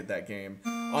great at that game.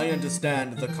 I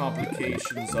understand the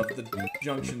complications of the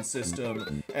junction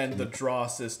system and the draw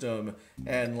system,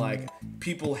 and like,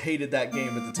 people hated that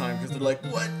game at the time because they're like,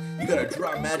 what? You gotta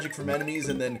draw magic from enemies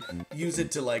and then use it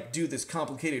to like do this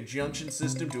complicated junction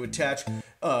system to attach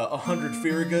 100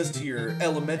 Firigas to your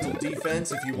elemental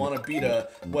defense if you want to beat a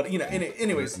what, you know.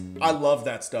 Anyways, I love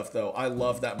that stuff though. I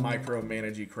love that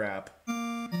micromanagey crap.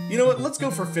 You know what? Let's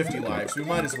go for 50 lives. We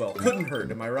might as well. Couldn't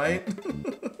hurt, am I right?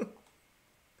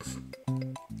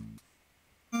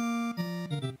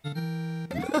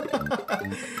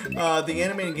 The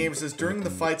animated game says, during the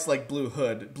fights like Blue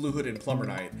Hood and Plumber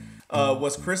Knight,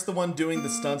 was Chris the one doing the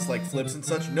stunts like flips and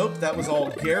such? Nope, that was all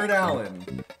Garrett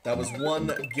Allen. That was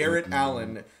one Garrett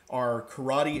Allen, our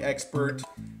karate expert,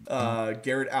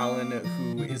 Garrett Allen,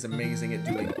 who is amazing at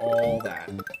doing all that.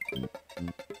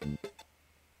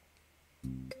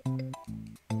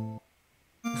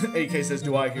 AK says,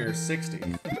 do I hear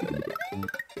 60?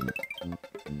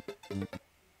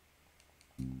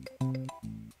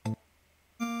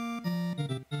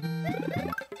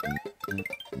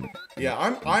 Yeah,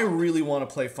 I really want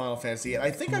to play Final Fantasy VIII.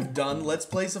 I think I've done Let's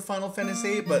Plays of Final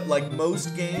Fantasy VIII, but like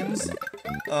most games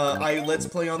I Let's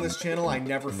Play on this channel, I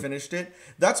never finished it.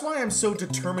 That's why I'm so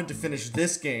determined to finish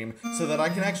this game, so that I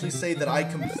can actually say that I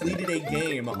completed a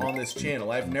game on this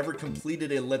channel. I've never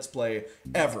completed a Let's Play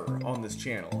ever on this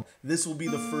channel. This will be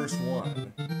the first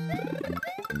one.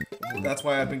 That's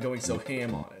why I've been going so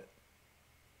ham on it.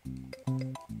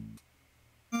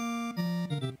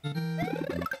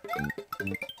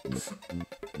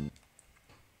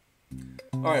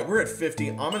 Alright, we're at 50.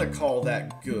 I'm gonna call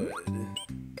that good.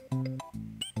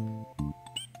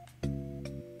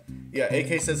 Yeah,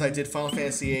 AK says I did Final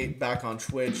Fantasy VIII back on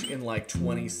Twitch in like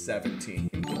 2017.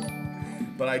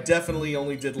 But I definitely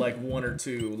only did like 1 or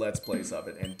 2 Let's Plays of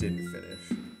it and didn't finish.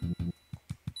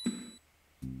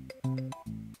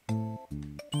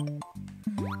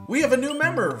 We have a new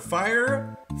member!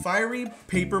 Fiery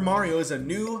Paper Mario is a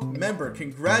new member.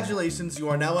 Congratulations, you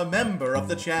are now a member of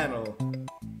the channel.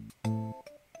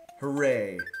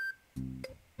 Hooray.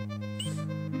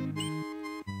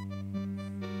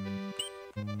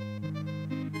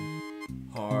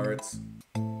 Hearts.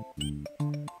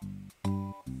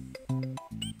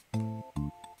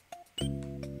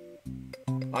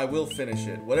 I will finish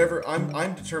it. Whatever,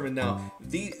 I'm determined now.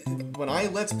 When I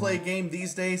Let's Play a game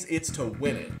these days, it's to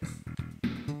win it.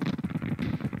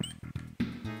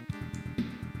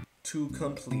 To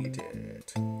complete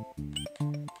it.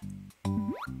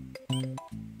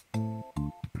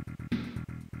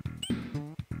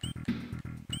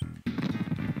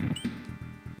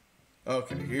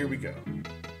 Okay, here we go.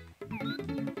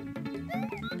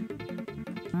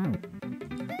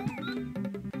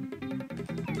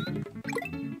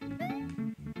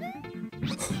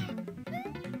 It's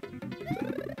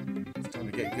time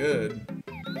to get good.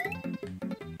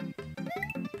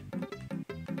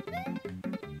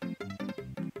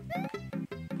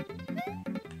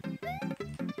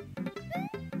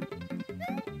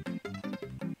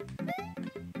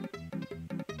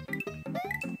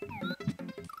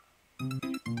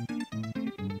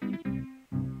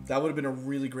 That would have been a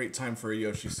really great time for a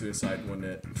Yoshi suicide, wouldn't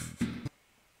it?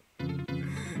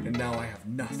 And now I have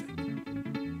nothing.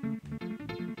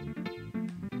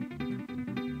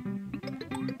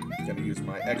 Gotta use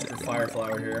my extra fire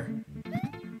flower here.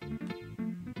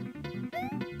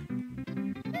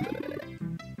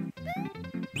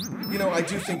 You know, I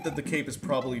do think that the cape is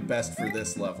probably best for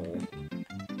this level.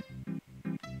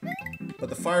 But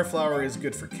the fire flower is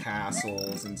good for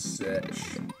castles and such.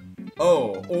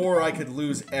 Oh, or I could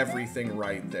lose everything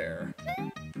right there.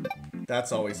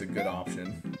 That's always a good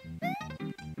option.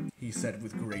 He said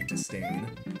with great disdain.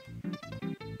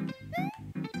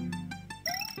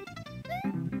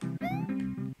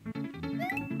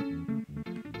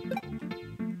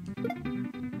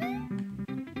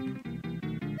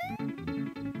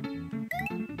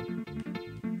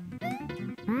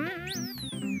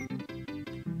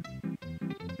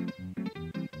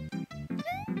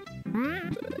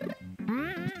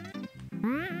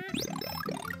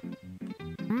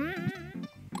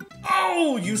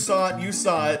 Oh, you saw it, you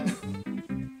saw it.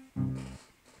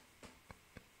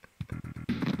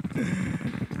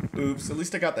 Oops, at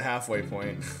least I got the halfway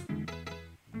point.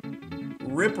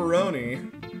 Ripperoni,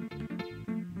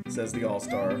 says the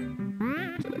All-Star.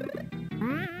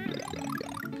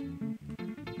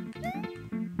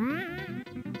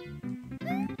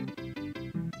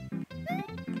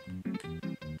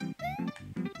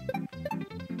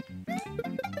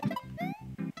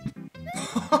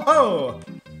 Oh!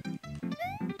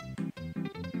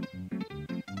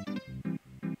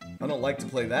 I don't like to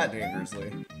play that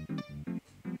dangerously.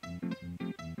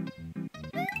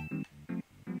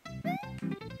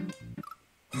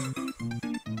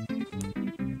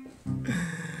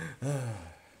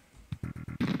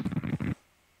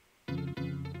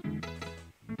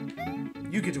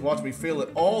 You get to watch me fail at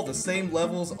all the same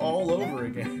levels all over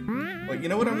again. Well, you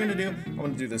know what I'm gonna do? I'm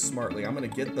gonna do this smartly. I'm gonna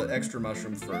get the extra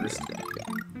mushroom first.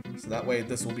 So that way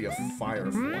this will be a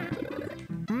fire flower.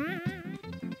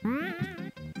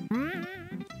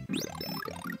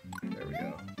 There we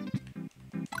go.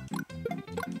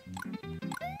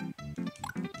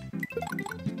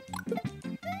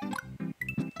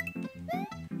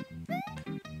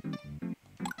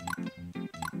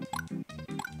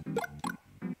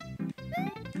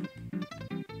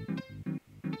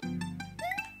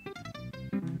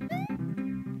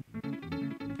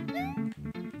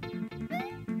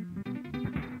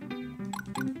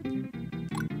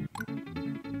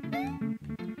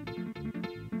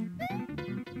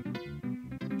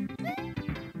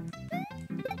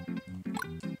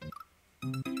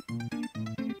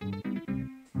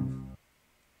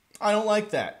 I don't like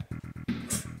that.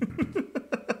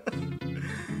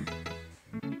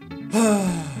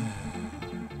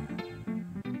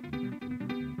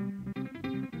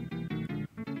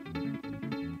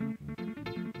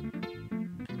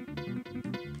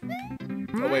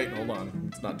 Oh wait, hold on.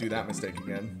 Let's not do that mistake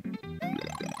again.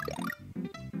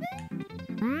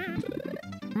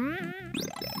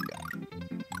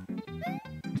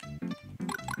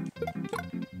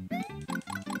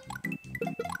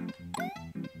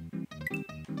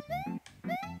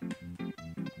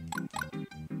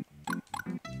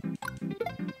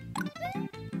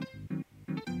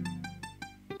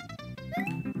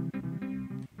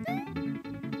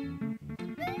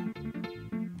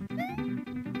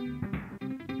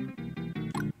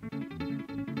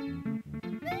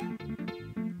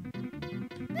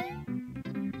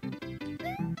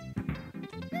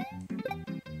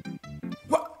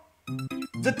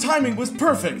 The timing was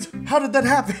perfect! How did that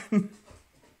happen?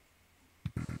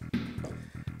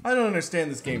 I don't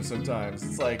understand this game sometimes.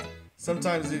 It's like,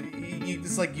 sometimes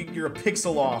it's like you're a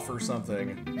pixel off or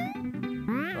something.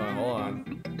 Oh, hold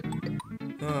on.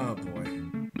 Oh, boy.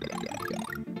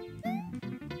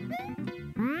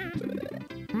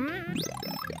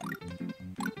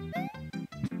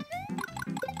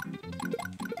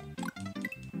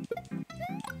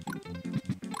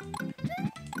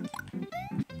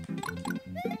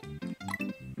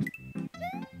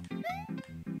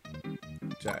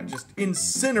 Just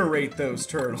incinerate those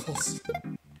turtles.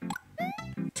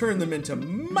 Turn them into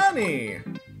money.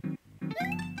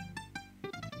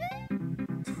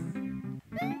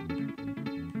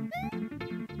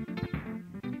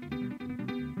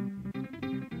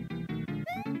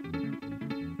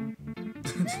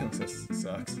 This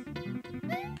sucks.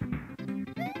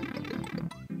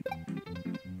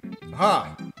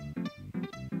 Aha!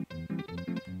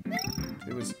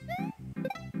 It was...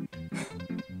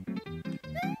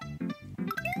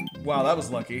 Wow, that was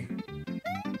lucky.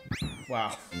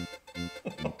 Wow.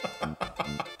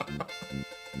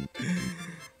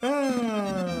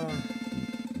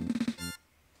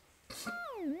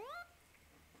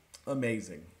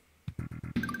 Amazing.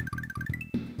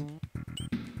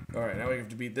 Alright, now we have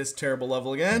to beat this terrible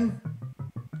level again.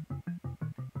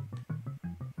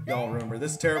 Y'all remember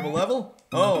this terrible level?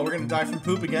 Oh, we're gonna die from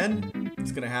poop again?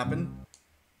 It's gonna happen.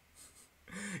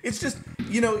 It's just,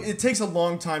 you know, it takes a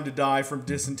long time to die from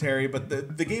dysentery, but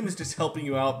the game is just helping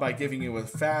you out by giving you a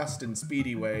fast and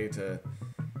speedy way to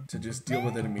just deal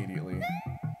with it immediately.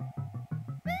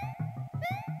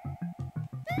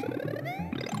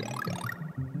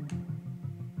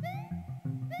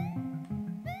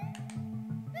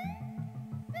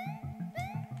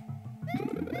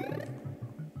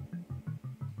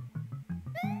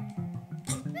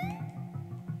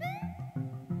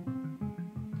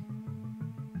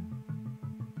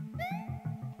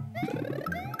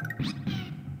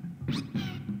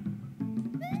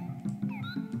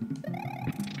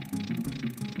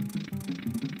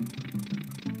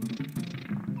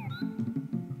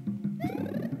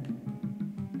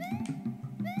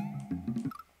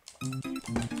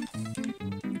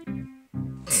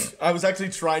 I was actually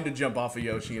trying to jump off of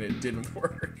Yoshi and it didn't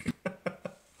work.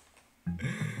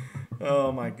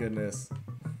 Oh my goodness.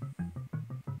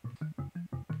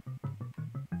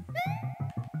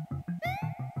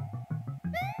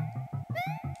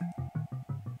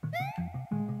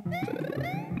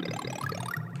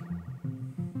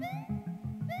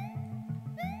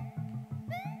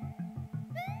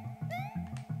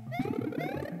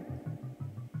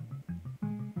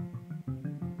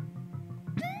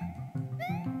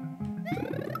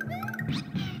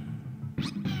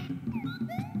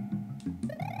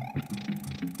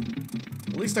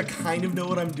 At least I kind of know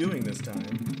what I'm doing this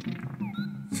time.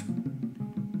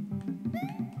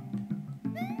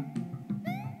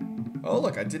 Oh,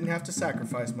 look, I didn't have to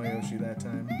sacrifice my Yoshi that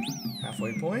time.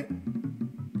 Halfway point?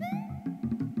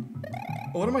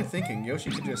 Oh, what am I thinking? Yoshi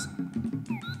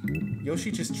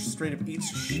just straight up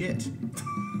eats shit.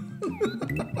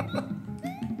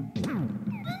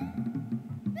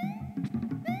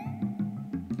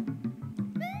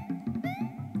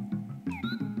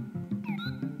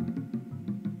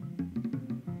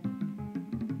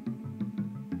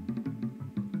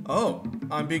 Oh,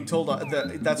 I'm being told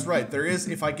that's right. There is,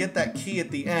 if I get that key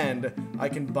at the end, I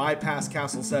can bypass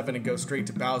Castle 7 and go straight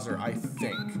to Bowser, I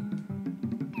think.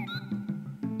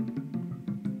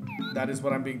 That is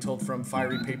what I'm being told from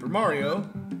Fiery Paper Mario.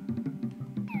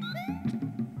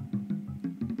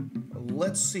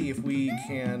 Let's see if we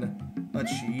can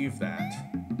achieve that.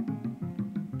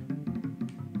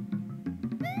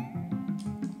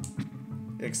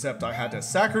 Except I had to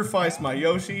sacrifice my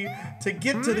Yoshi to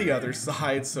get to the other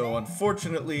side, so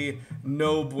unfortunately,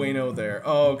 no bueno there.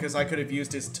 Oh, because I could have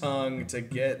used his tongue to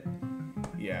get...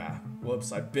 Yeah,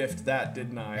 whoops, I biffed that,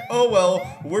 didn't I? Oh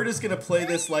well, we're just gonna play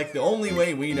this like the only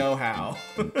way we know how.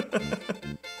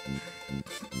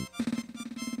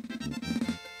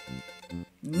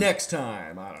 Next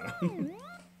time, I don't know.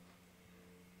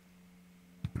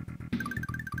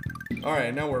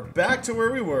 Alright, now we're back to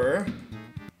where we were.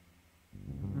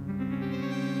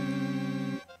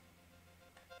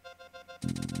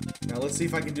 Now let's see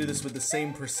if I can do this with the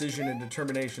same precision and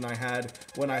determination I had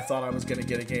when I thought I was going to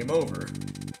get a game over.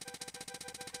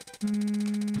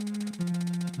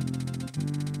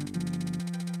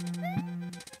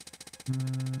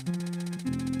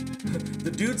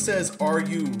 The dude says, "Are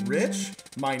you rich?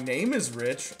 My name is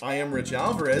Rich. I am Rich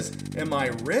Alvarez. Am I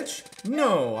rich?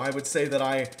 No, I would say that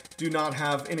I do not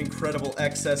have an incredible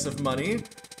excess of money.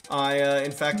 I,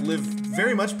 in fact, live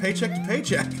very much paycheck to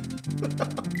paycheck."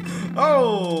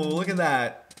 Oh, look at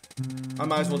that. I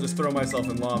might as well just throw myself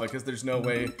in lava because there's no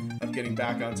way of getting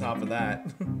back on top of that.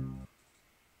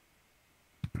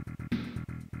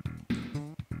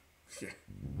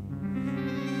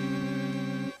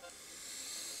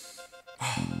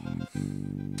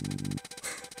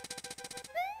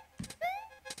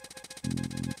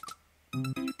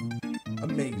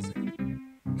 Amazing.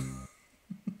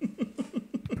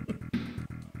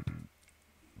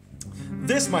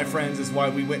 This, my friends, is why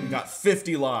we went and got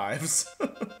 50 lives.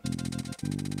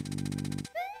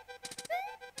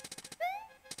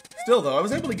 Still, though, I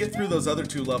was able to get through those other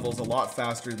two levels a lot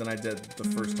faster than I did the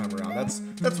first time around.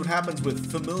 That's what happens with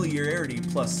familiarity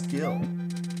plus skill.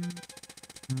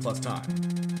 Plus time.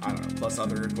 I don't know, plus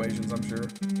other equations, I'm sure.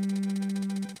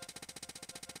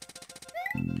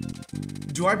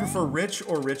 Do I prefer Rich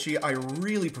or Richie? I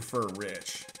really prefer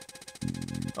Rich.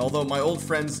 Although my old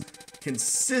friends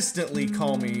consistently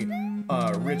call me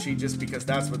Richie just because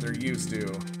that's what they're used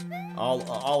to.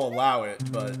 I'll allow it,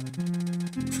 but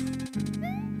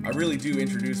I really do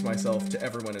introduce myself to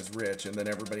everyone as Rich, and then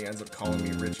everybody ends up calling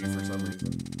me Richie for some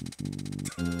reason.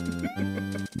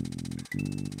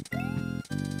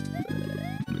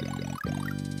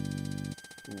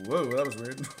 Whoa, that was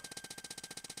weird.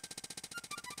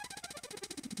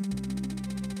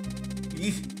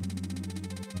 Eek.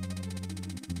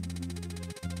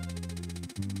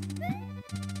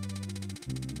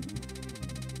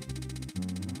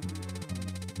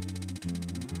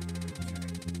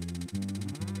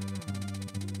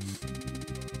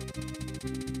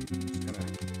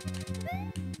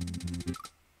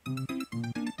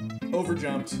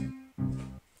 Overjumped.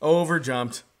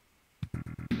 Overjumped.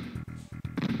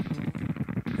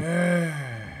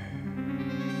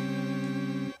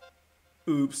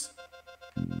 Oops.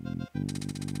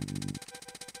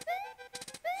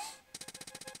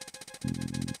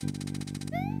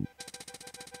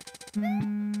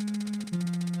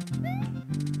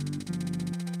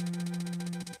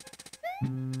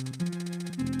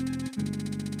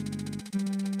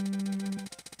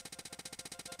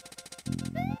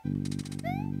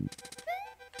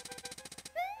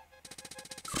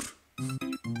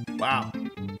 Wow.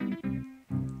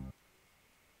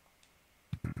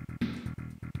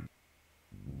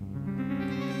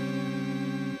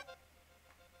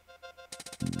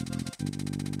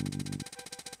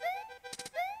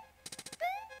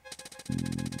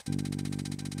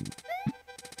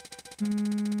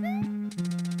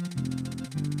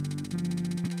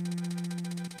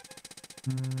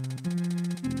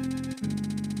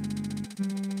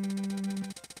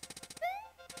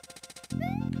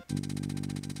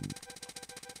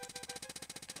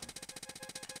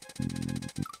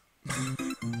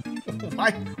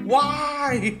 Why?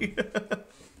 Why?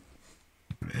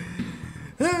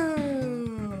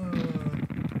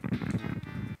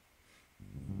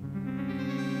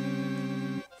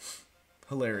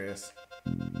 Hilarious.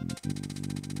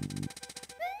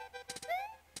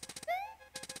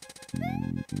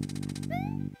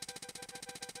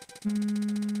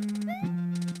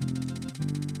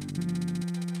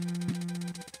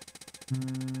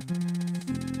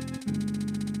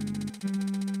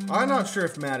 I'm not sure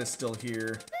if Matt is still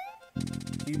here.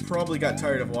 He probably got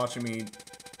tired of watching me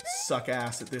suck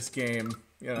ass at this game,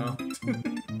 you know?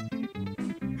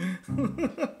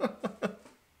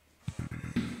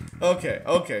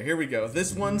 Okay, here we go.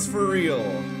 This one's for real.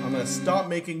 I'm gonna stop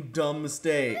making dumb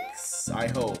mistakes, I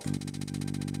hope.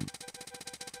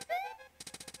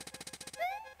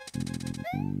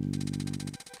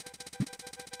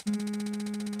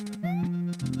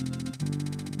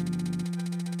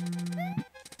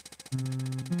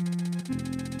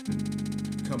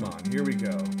 Come on, here we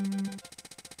go.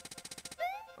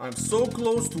 I'm so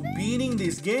close to beating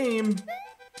this game.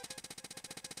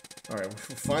 Alright,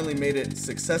 we finally made it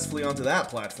successfully onto that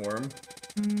platform.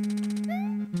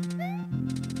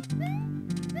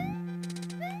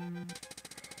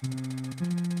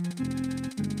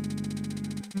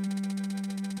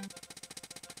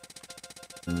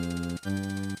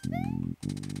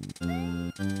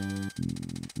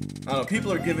 I don't know,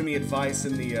 people are giving me advice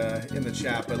in the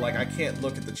chat, but like I can't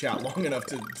look at the chat long enough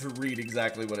to read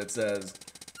exactly what it says.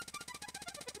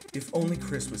 If only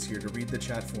Chris was here to read the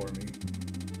chat for me.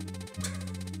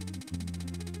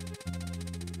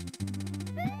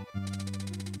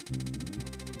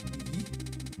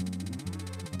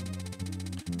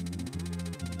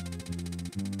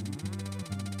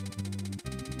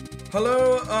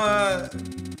 Hello,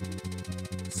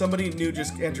 somebody new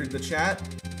just entered the chat.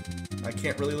 I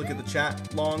can't really look at the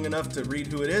chat long enough to read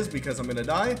who it is because I'm gonna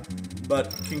die,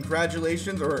 but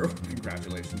congratulations, or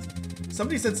congratulations.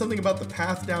 Somebody said something about the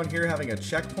path down here having a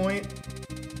checkpoint.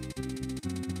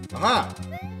 Aha!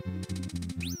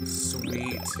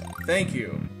 Sweet. Thank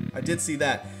you. I did see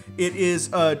that. It is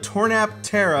Tornap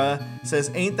Terra says,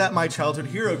 "Ain't that my childhood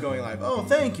hero going live?" Oh,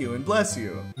 thank you and bless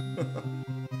you.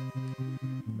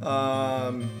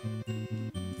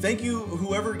 Thank you,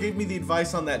 whoever gave me the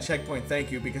advice on that checkpoint,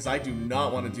 thank you, because I do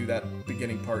not want to do that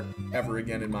beginning part ever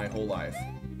again in my whole life.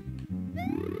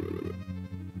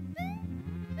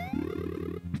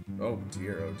 Oh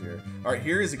dear, oh dear. Alright,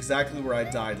 here is exactly where I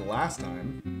died last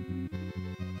time.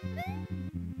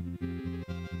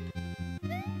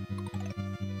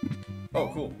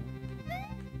 Oh, cool.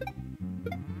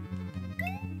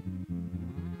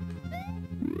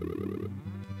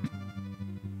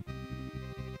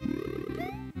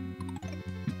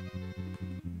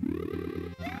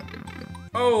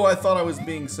 Oh, I thought I was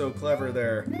being so clever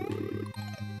there.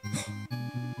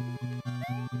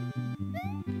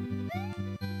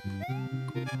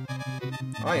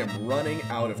 I am running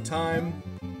out of time.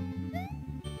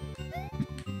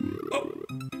 Oh.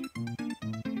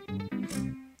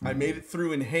 I made it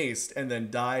through in haste and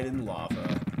then died in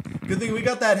lava. Good thing we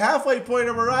got that halfway point,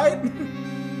 am I right?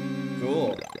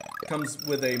 Cool. Comes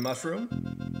with a mushroom.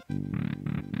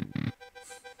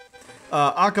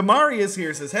 Akamari is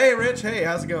here, says, "Hey Rich, hey,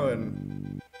 how's it going?"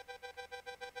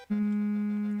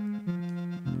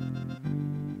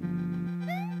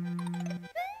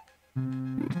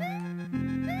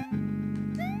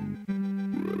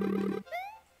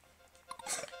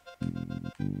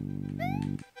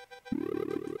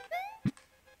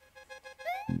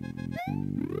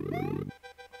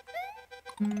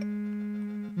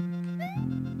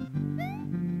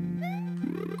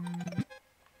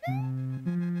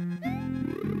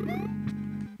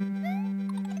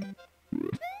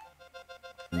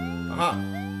 Aha!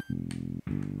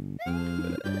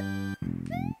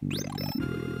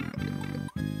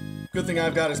 Good thing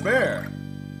I've got a spare.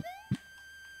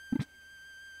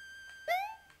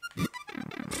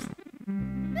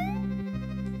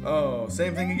 Oh,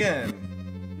 same thing again.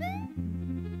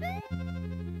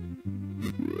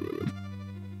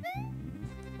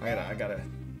 I gotta.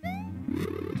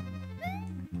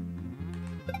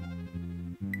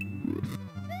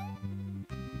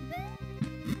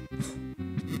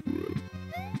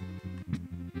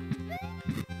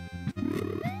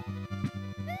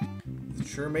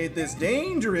 Sure made this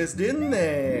dangerous, didn't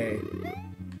they?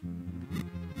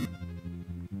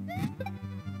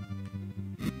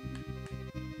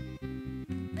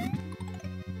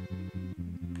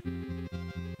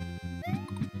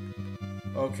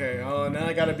 Okay, oh, now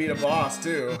I gotta beat a boss,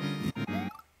 too.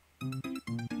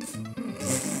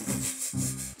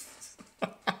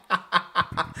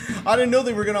 I didn't know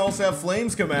they were gonna also have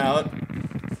flames come out.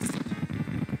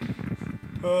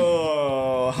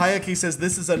 Oh, Hayaki says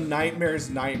this is a nightmare's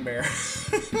nightmare.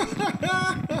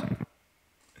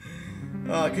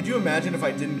 Could you imagine if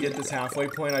I didn't get this halfway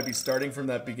point? I'd be starting from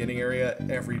that beginning area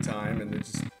every time, and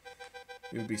it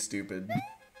would be stupid.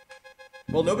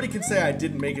 Well, nobody can say I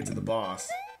didn't make it to the boss.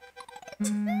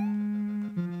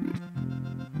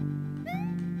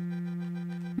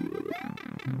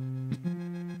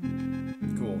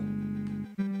 Cool.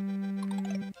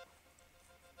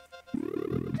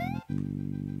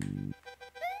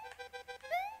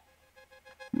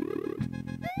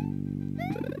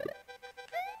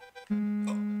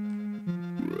 Oh.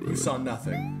 You saw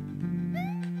nothing.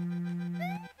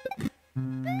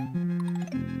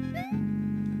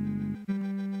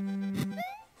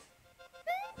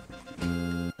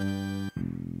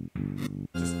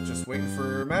 Just waiting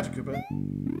for Magic Koopa.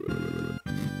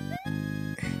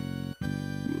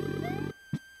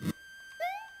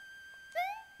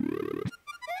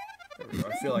 There we go.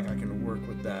 I feel like I can work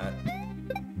with that.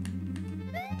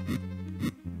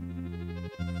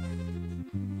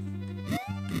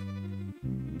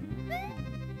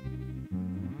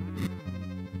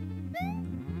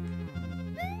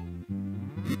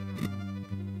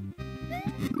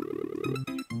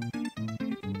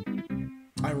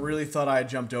 I really thought I had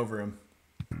jumped over him.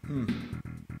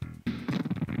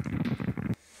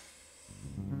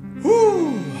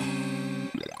 Whew!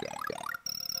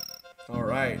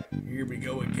 Alright, here we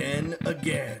go again.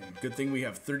 Good thing we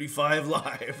have 35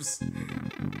 lives.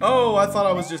 Oh, I thought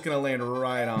I was just gonna land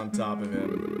right on top of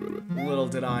him. Little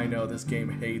did I know this game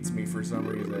hates me for some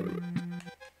reason.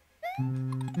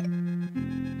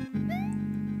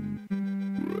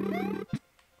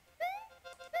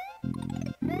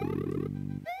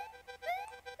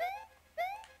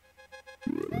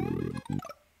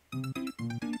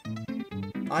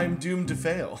 I'm doomed to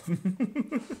fail.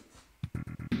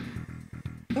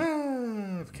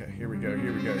 Okay, here we go.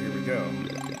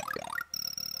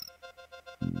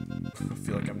 I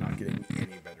feel like I'm not getting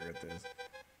any better at this.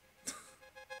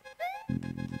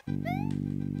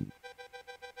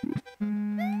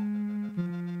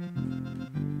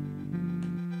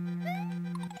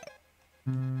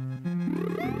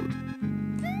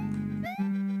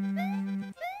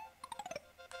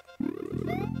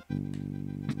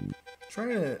 Trying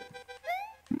to...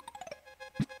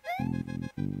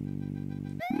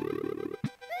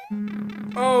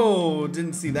 Oh,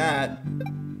 didn't see that.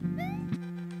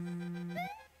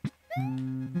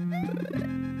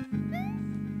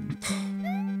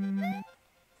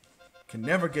 Can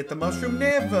never get the mushroom,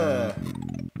 never.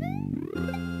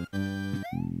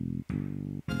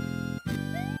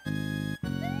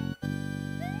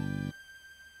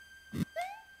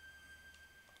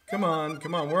 Come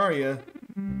on, where are you?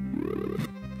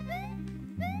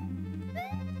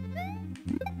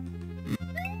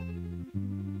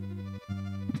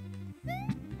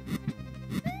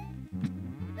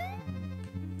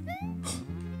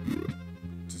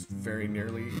 Just very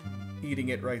nearly eating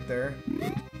it right there.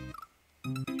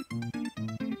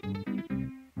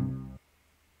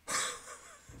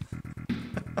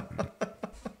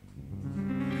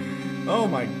 Oh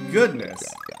my goodness.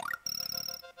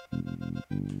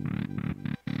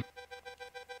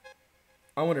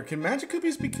 I wonder, can magic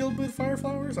cookies be killed with fire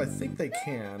flowers? I think they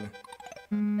can.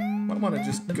 Might want to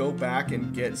just go back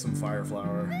and get some fire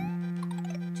flower.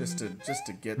 Just to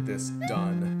get this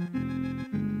done.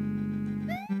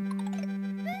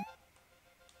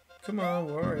 Come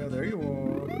on, where are you? There you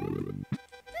are.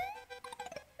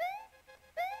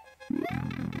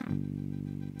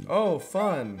 Oh,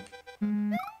 fun.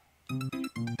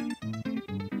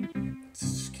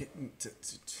 Just getting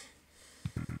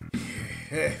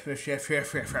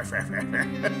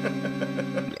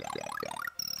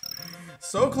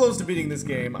so close to beating this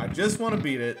game. I just want to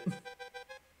beat it.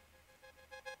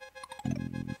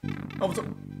 Oh,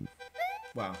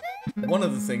 wow. One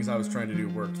of the things I was trying to do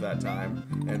worked that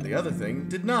time, and the other thing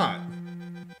did not.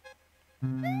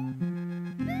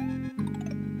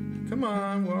 Come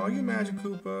on, where are you, Magic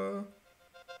Koopa?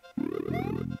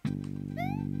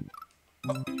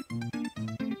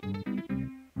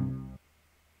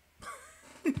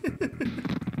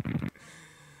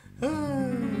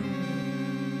 Oh.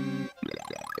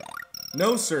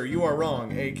 No, sir, you are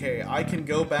wrong, AK. I can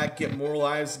go back, get more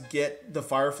lives, get the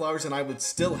fire flowers, and I would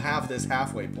still have this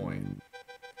halfway point.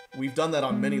 We've done that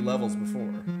on many levels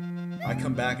before. I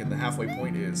come back and the halfway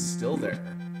point is still there.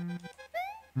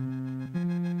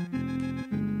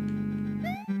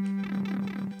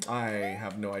 I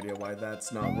have no idea why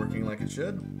that's not working like it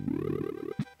should.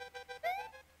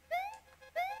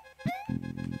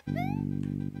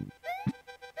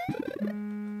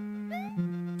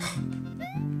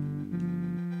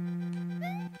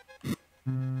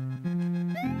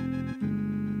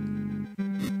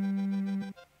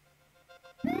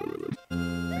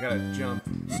 I gotta jump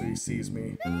so he sees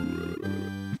me.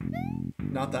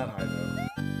 Not that high though.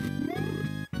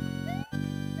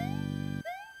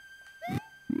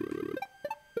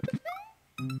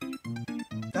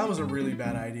 That was a really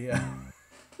bad idea.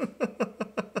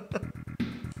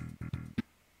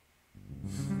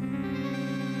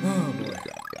 Oh boy.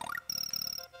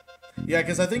 Yeah,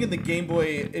 because I think in the Game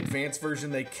Boy Advance version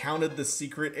they counted the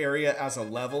secret area as a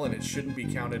level and it shouldn't be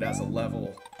counted as a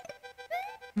level.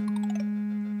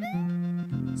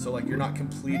 So like you're not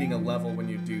completing a level when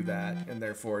you do that, and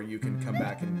therefore you can come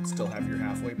back and still have your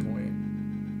halfway point.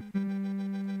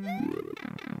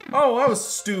 Oh, that was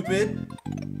stupid!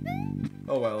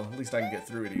 Oh well, at least I can get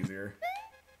through it easier.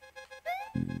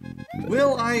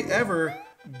 Will I ever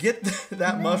get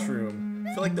that mushroom?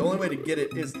 I feel like the only way to get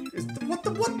it is what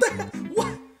the what?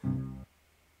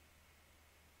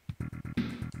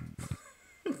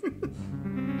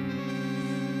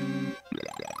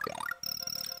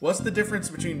 What's the difference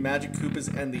between Magic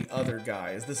Koopas and the other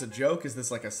guy? Is this a joke? Is this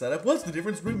like a setup? What's the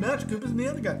difference between Magic Koopas and the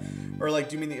other guy? Or like,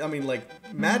 do you mean I mean like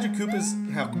Magic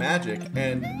Koopas have magic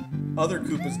and other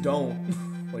Koopas don't?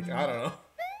 Like, I don't know.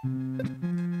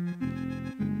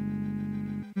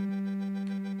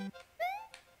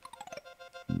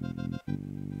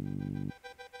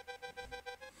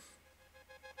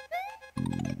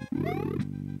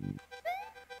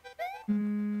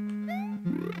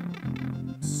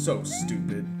 So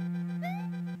stupid.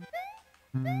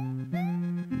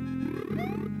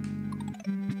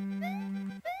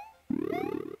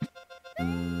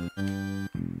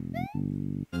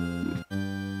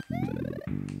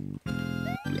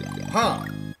 Huh!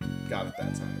 Got it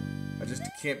that time. I just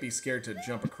can't be scared to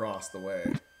jump across the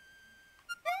way.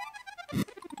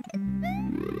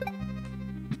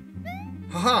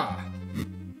 Haha!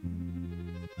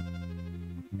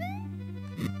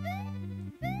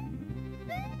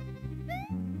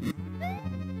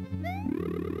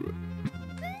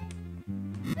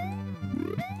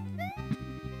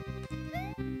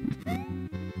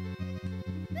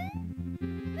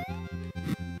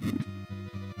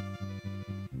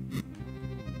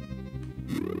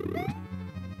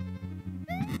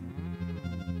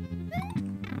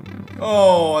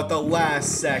 Oh, at the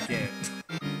last second.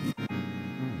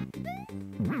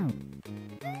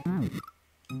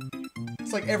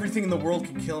 It's like everything in the world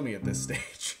can kill me at this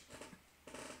stage.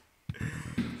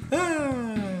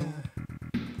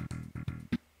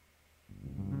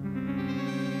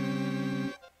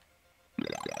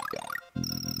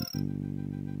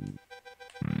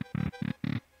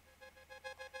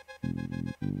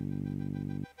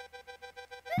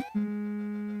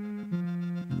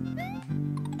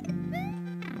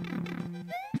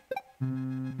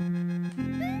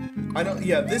 I don't.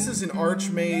 Yeah, this is an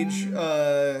Archmage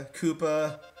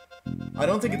Koopa. I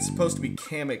don't think it's supposed to be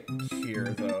Kamek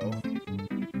here, though.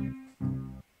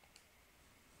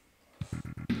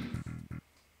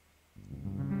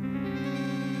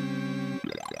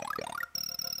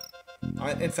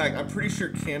 In fact, I'm pretty sure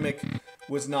Kamek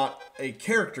was not a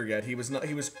character yet. He was not.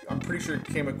 He was. I'm pretty sure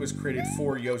Kamek was created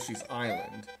for Yoshi's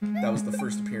Island. That was the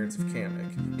first appearance of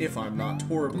Kamek, if I'm not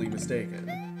horribly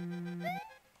mistaken.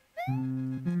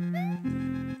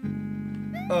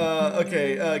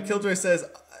 Okay, Killjoy says,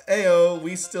 Ayo,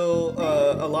 we still,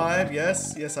 alive?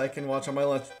 Yes, yes, I can watch on my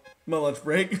lunch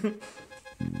break.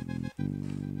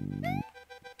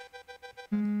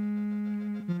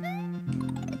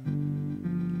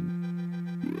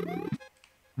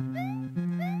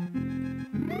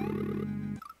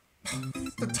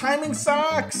 The timing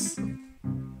sucks! Oh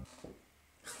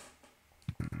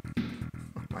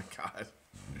my god.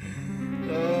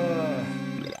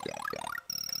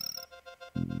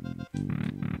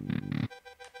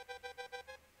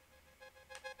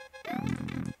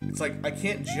 like I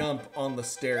can't jump on the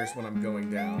stairs when I'm going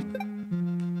down.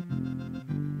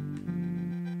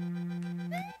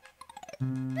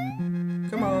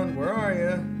 Come on, where are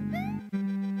you?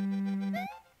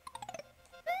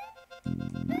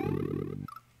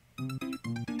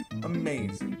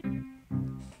 Amazing.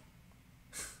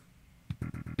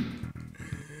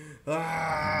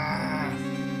 Ah.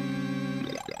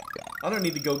 I don't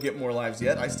need to go get more lives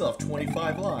yet. I still have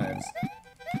 25 lives.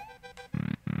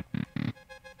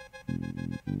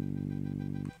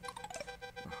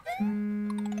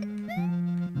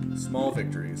 Small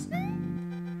victories.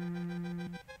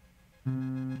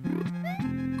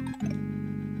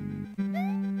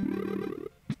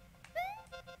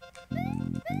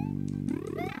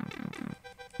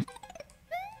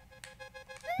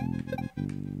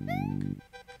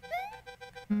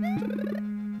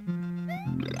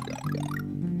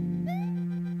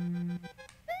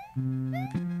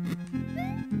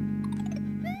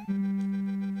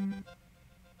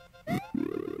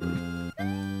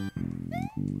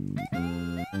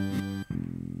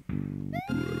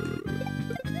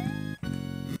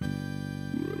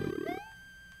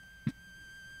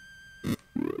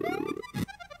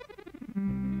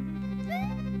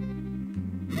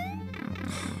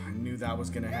 That was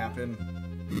gonna happen.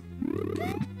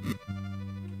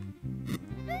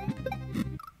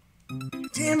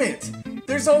 Damn it!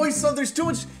 There's always some. There's too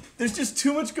much. There's just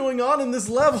too much going on in this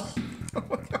level. Oh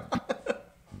my god.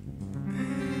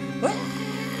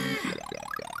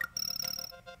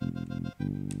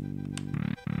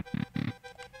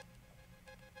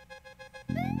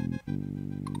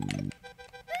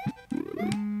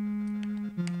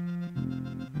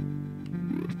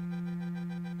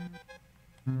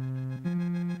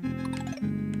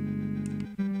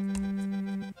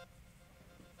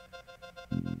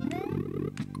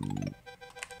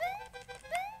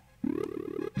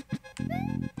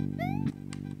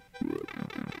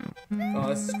 Oh,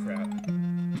 this is crap.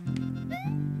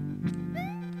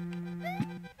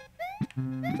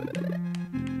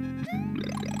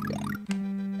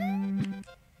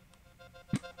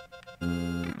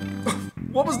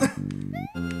 What was that?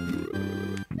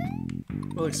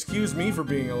 Well, excuse me for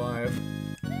being alive.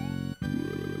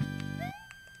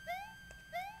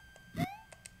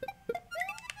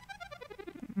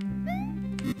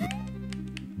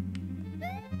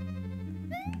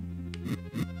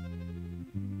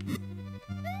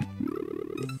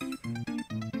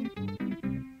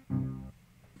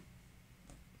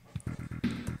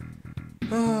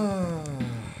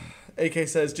 AK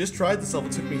says, just tried this level,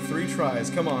 took me 3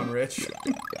 tries. Come on, Rich.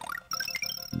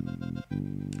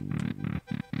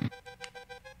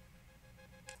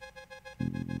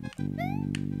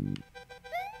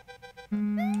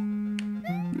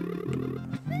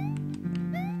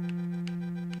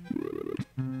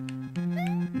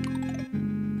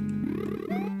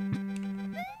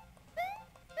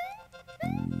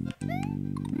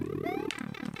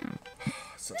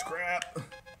 Such crap.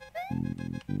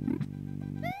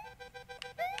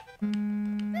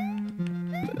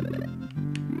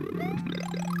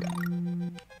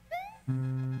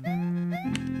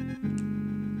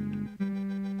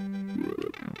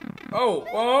 Oh!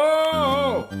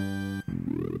 Oh!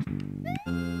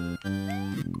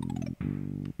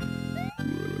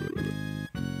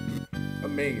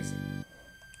 Amazing.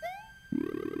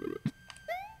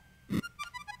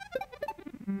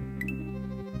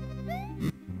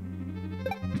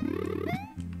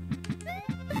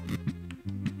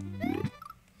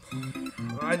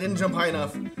 I didn't jump high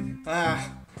enough.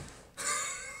 Ah.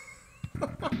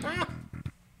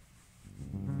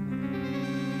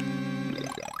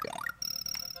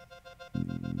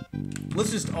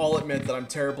 Let's just all admit that I'm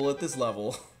terrible at this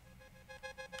level.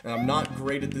 And I'm not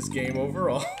great at this game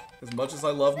overall. As much as I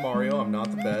love Mario, I'm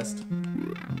not the best.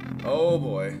 Oh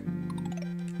boy.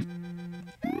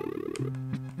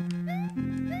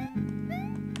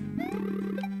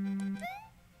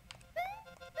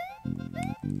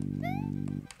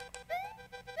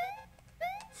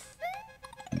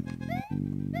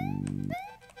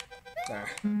 Ah.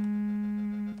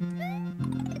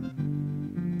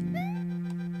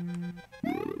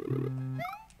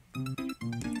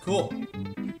 Cool.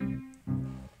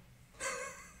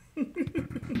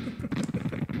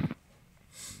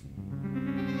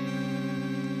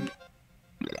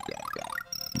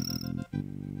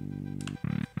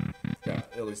 Yeah,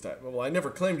 at least well, I never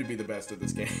claimed to be the best at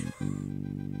this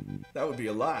game. That would be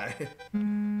a lie.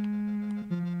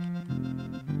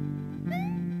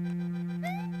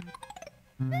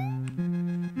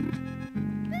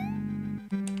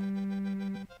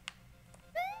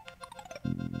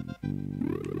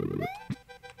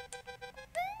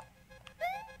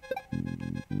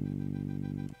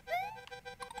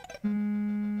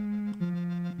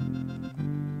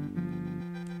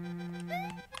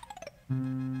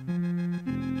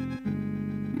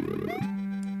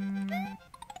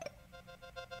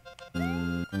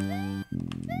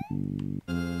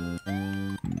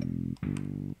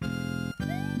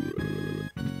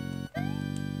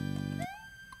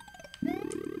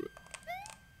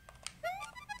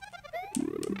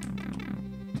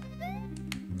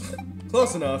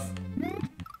 Close enough.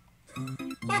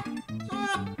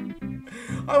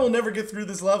 I will never get through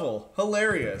this level.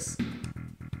 Hilarious.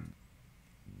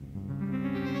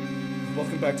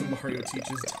 Welcome back to Mario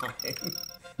Teaches Time.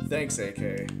 Thanks,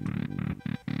 AK.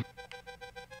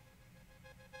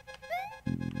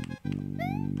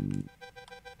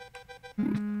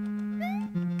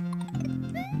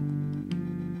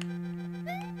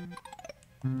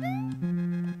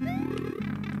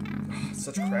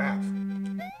 Such crap.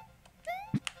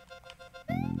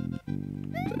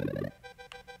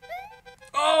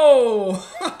 Oh!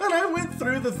 And I went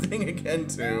through the thing again,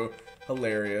 too.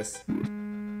 Hilarious.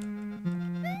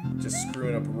 Just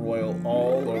screwing up Royal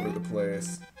all over the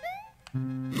place.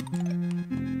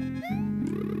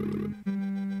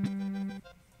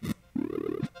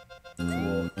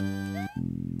 Cool.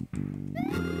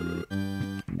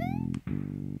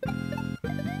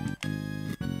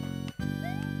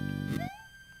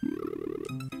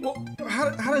 Well,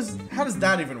 how does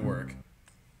that even work?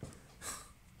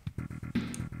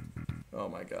 Oh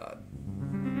my god.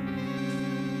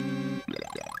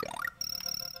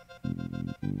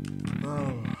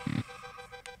 Oh.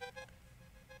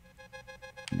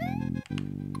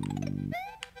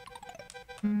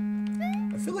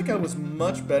 I feel like I was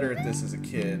much better at this as a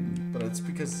kid, but it's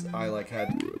because I like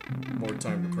had more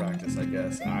time to practice, I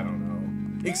guess. I don't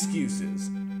know.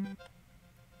 Excuses.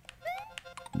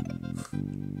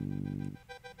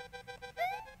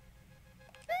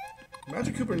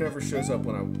 Magic Cooper never shows up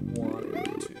when I want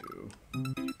him to.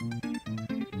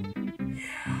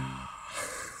 Yeah.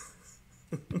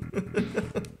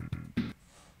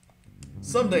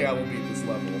 Someday I will beat this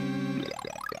level.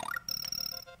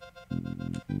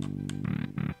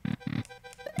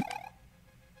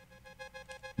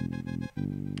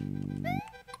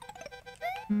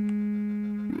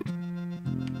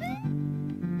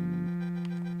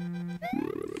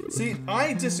 See,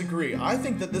 I disagree. I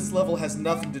think that this level has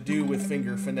nothing to do with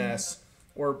finger finesse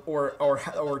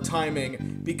or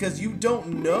timing, because you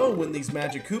don't know when these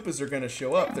Magic Koopas are going to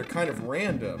show up. They're kind of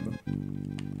random.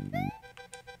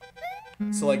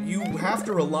 So, like, you have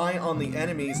to rely on the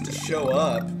enemies to show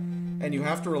up, and you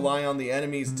have to rely on the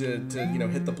enemies to you know,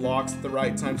 hit the blocks at the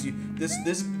right times.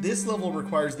 This level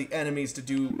requires the enemies to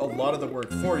do a lot of the work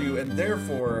for you, and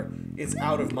therefore, it's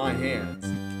out of my hands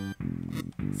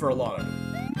for a lot of it.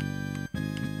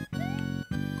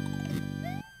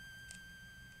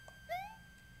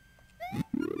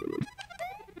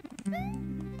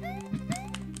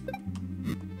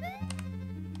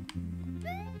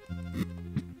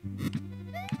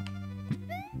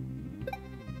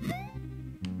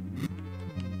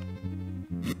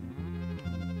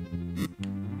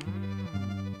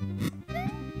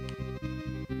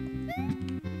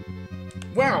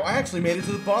 Wow, I actually made it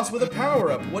to the boss with a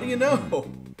power-up. What do you know?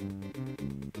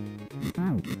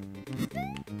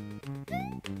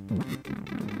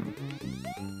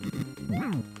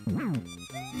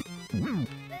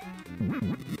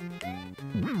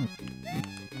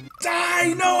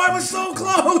 Die! No, I was so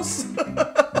close!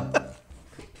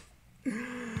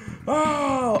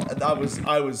 Oh,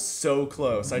 I was so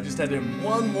close. I just had him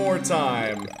one more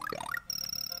time.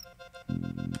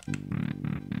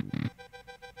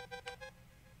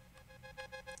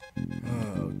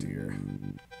 Oh dear.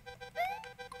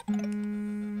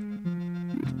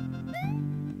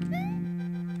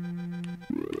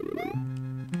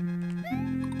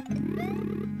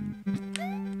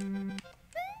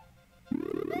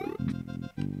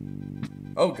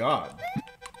 Oh god.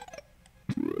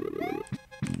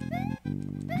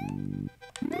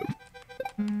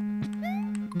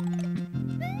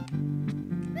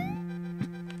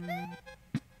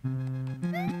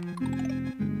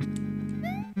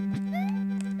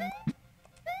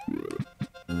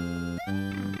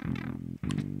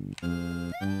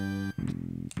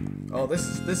 Oh, this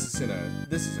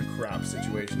is a crap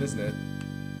situation, isn't it?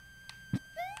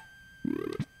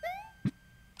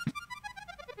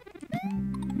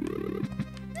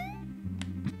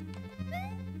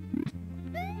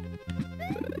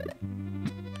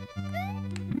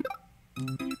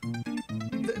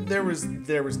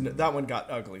 There was no, that one got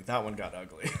ugly. That one got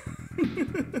ugly.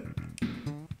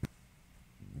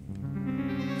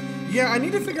 Yeah, I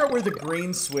need to figure out where the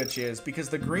green switch is, because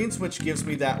the green switch gives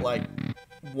me that, like,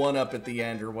 one up at the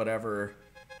end or whatever.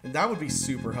 And that would be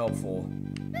super helpful.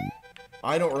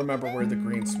 I don't remember where the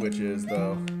green switch is,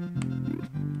 though.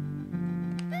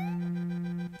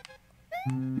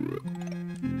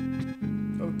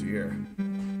 Oh dear.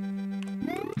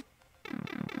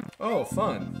 Oh,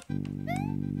 fun.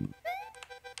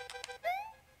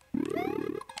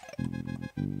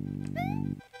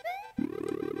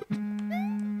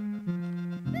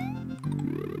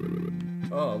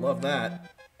 Oh, love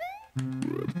that.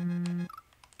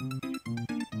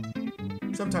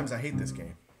 Sometimes I hate this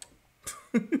game.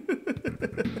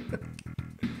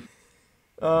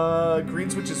 Green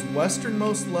Switch is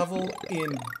westernmost level in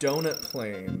Donut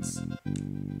Plains.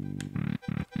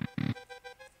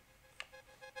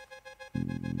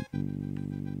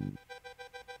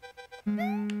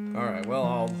 Alright,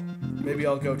 well, maybe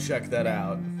I'll go check that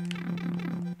out.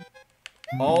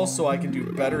 Also, I can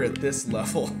do better at this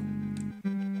level.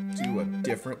 Do a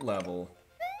different level.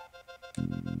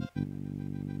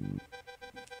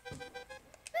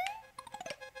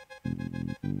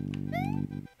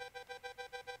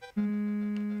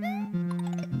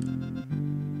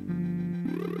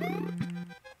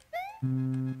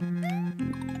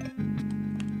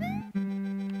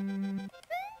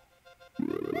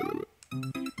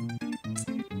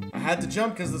 I had to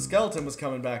jump because the skeleton was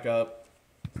coming back up.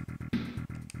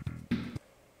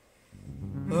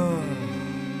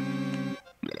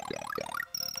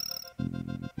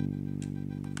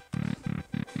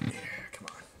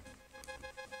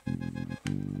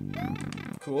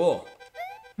 Cool.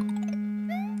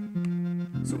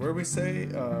 So where we say,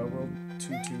 World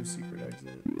 2-2 secret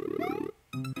exit.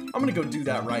 I'm gonna go do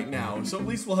that right now, so at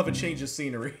least we'll have a change of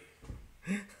scenery.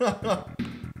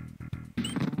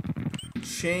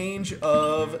 Change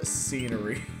of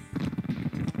scenery.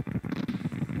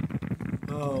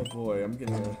 Oh boy, I'm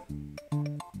gonna...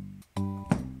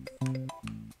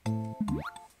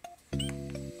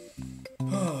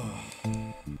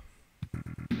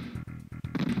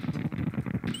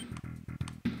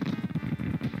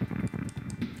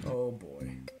 Oh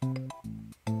boy.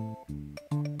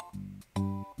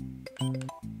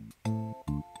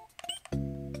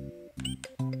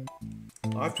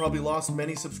 I've probably lost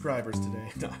many subscribers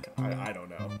today. I don't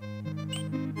know.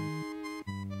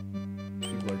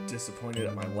 People are disappointed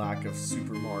at my lack of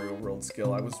Super Mario World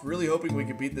skill. I was really hoping we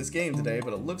could beat this game today,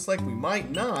 but it looks like we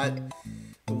might not.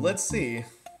 But let's see.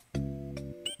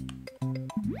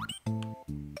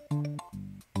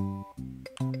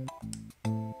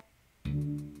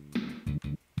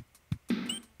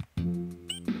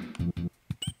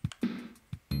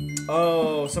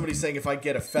 Oh, somebody's saying if I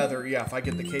get a feather, yeah, if I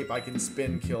get the cape, I can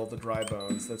spin kill the dry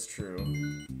bones. That's true.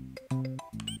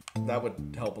 That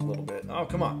would help a little bit. Oh,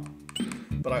 come on.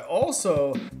 But I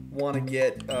also want to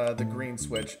get the green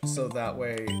switch, so that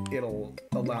way it'll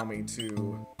allow me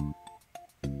to...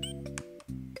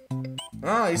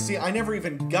 Ah, you see, I never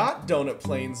even got Donut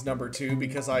Plains number 2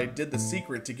 because I did the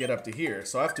secret to get up to here.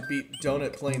 So I have to beat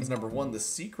Donut Plains number 1 the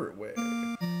secret way.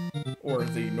 Or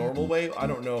the normal way. I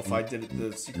don't know if I did it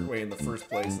the secret way in the first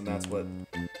place, and that's what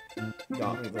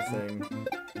got me the thing.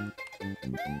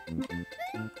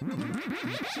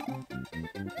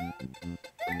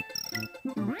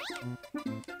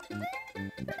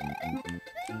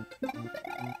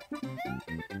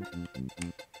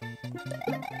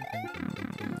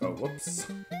 Oh, whoops.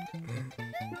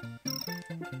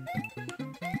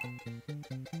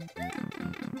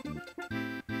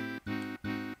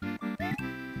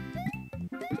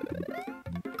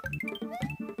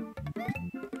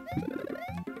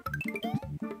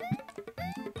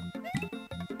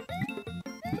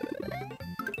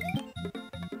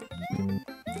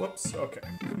 Whoops, okay.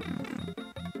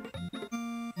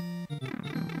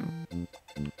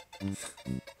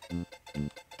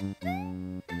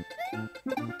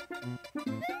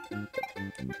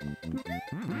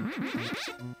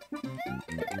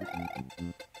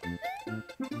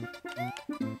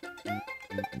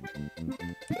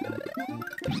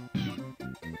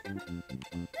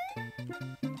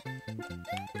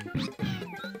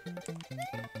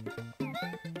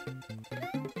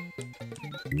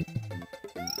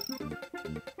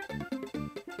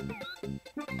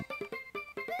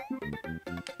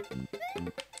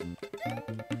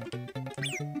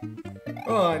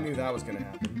 Oh, I knew that was gonna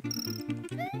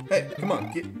happen. Hey, come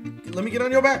on, let me get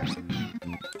on your back.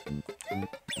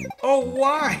 Oh,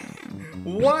 why?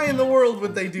 Why in the world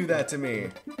would they do that to me?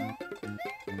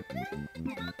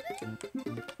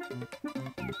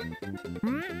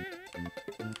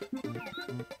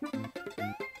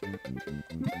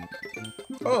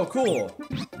 Oh, cool.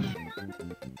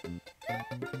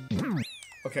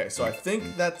 Okay, so I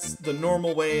think that's the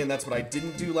normal way, and that's what I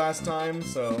didn't do last time,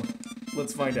 so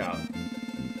let's find out.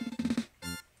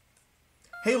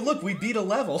 Hey, look, we beat a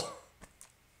level.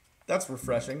 That's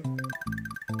refreshing.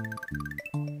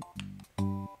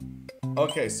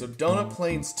 Okay, so Donut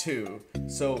Plains 2.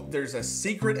 So there's a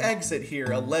secret exit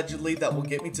here, allegedly, that will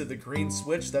get me to the green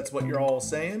switch. That's what you're all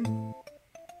saying?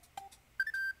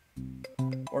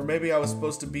 Or maybe I was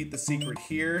supposed to beat the secret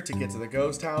here to get to the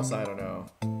ghost house? I don't know.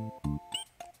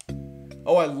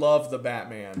 Oh, I love the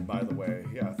Batman, by the way.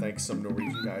 Yeah, thanks some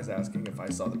Norwegian guys asking if I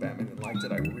saw the Batman and liked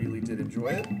it. I really did enjoy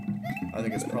it. I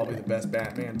think it's probably the best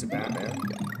Batman to Batman.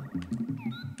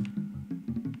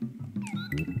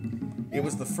 It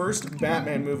was the first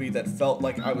Batman movie that felt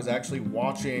like I was actually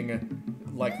watching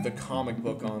like the comic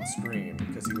book on screen,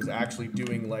 because he was actually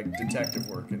doing like detective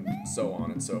work and so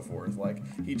on and so forth. Like,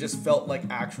 he just felt like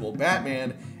actual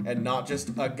Batman and not just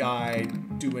a guy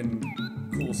doing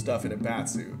cool stuff in a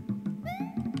batsuit.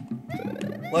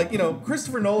 Like, you know,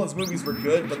 Christopher Nolan's movies were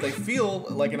good, but they feel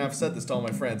like, and I've said this to all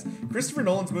my friends, Christopher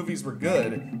Nolan's movies were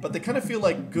good, but they kind of feel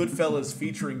like Goodfellas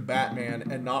featuring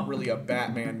Batman and not really a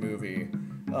Batman movie.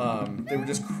 They were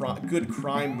just good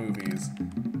crime movies.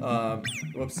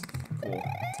 Whoops. Cool.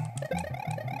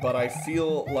 But I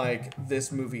feel like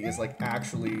this movie is like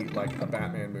actually like a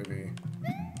Batman movie.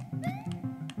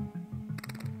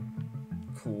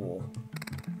 Cool.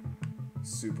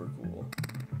 Super cool.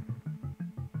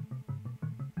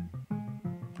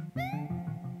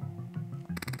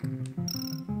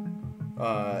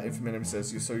 Infaminim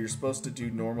says, so you're supposed to do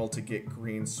normal to get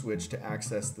green, switch to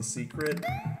access the secret?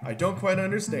 I don't quite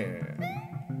understand,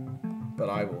 but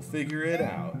I will figure it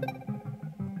out.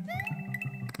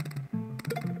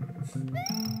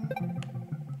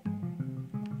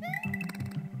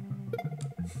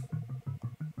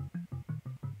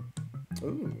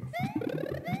 Ooh.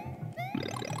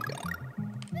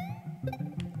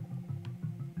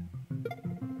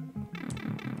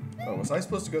 Oh, was I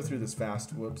supposed to go through this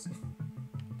fast? Whoops.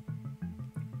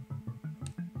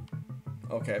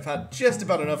 Okay, I've had just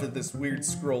about enough of this weird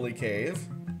scrolly cave.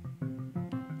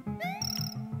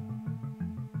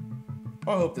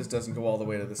 I hope this doesn't go all the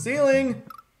way to the ceiling.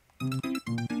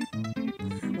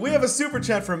 We have a super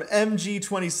chat from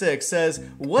MG26, says,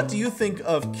 what do you think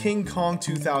of King Kong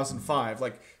 2005?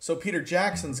 Like, so Peter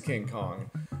Jackson's King Kong.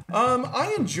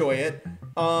 I enjoy it.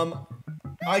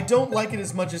 I don't like it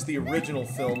as much as the original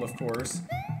film, of course.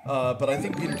 But I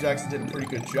think Peter Jackson did a pretty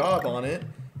good job on it.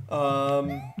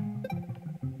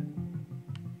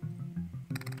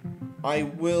 I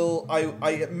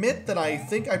admit that I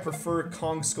think I prefer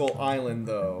Kong Skull Island,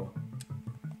 though.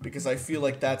 Because I feel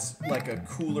like that's like a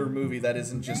cooler movie that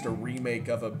isn't just a remake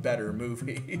of a better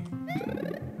movie.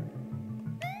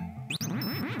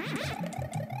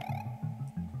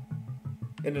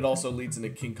 And it also leads into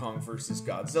King Kong versus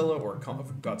Godzilla, or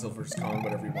Godzilla versus Kong,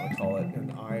 whatever you want to call it,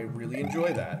 and I really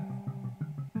enjoy that.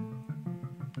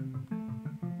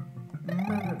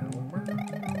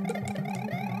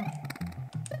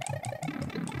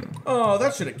 Oh,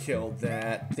 that should have killed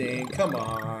that thing. Come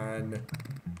on.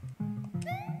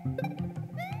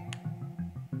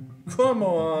 Come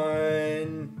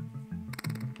on.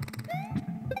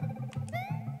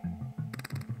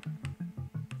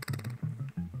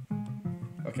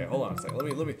 Okay, hold on a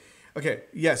second. Let me. Okay,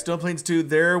 yes, Stone Plains 2,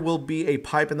 there will be a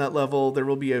pipe in that level. There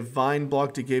will be a vine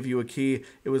block to give you a key.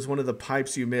 It was one of the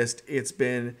pipes you missed. It's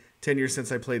been 10 years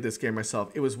since I played this game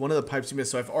myself. It was one of the pipes you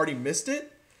missed, so I've already missed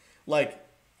it? Like,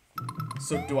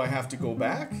 so do I have to go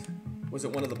back? Was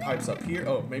it one of the pipes up here?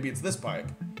 Oh, maybe it's this pipe.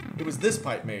 It was this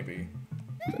pipe, maybe.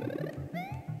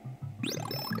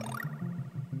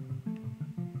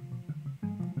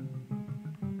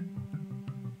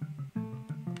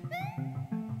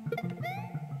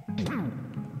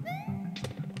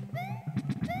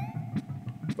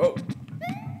 Oh.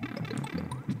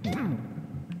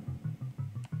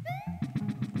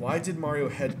 Why did Mario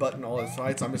headbutt in all his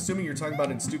fights? I'm assuming you're talking about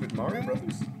in Stupid Mario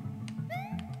Brothers?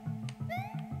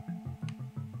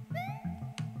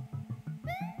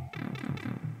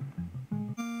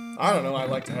 I don't know, I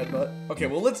like to headbutt. Okay,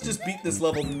 well, let's just beat this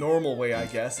level the normal way, I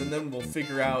guess, and then we'll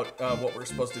figure out what we're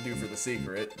supposed to do for the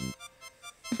secret.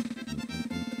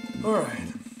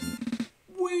 Alright.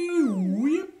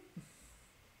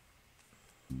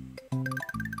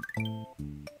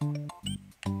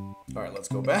 Alright, let's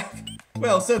go back.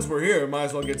 Well, since we're here, might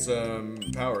as well get some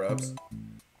power-ups.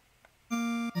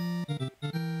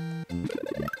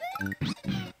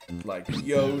 Like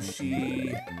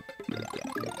Yoshi,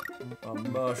 a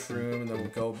mushroom, and then we'll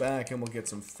go back and we'll get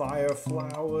some fire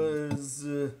flowers.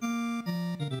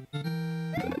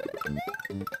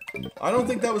 I don't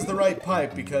think that was the right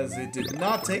pipe because it did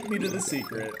not take me to the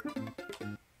secret.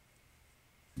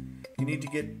 You need to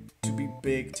get to be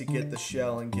big to get the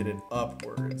shell and get it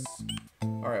upwards.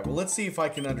 Alright, well, let's see if I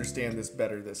can understand this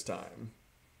better this time.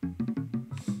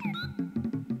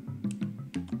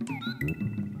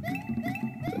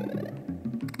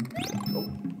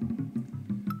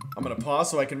 I'm gonna pause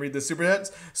so I can read the super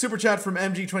chat. Super chat from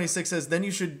MG26 says, then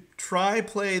you should try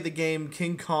play the game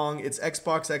King Kong. It's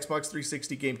Xbox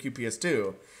 360, GameCube,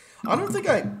 PS2. I don't think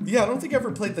I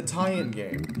ever played the tie-in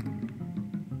game.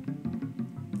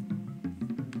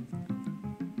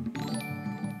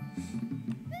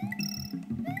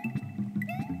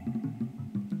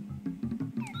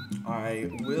 I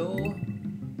will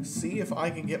see if I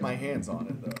can get my hands on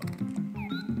it, though.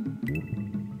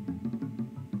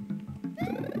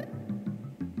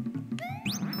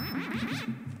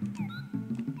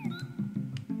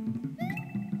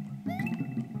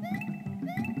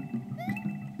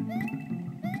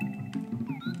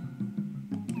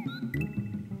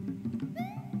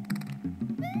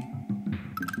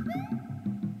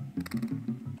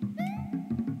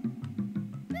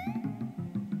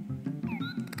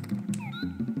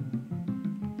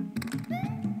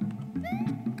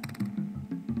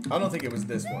 I don't think it was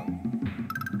this one.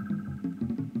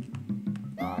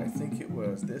 I think it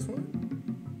was this one.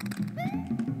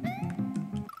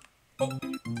 Oh,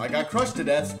 I got crushed to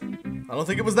death. I don't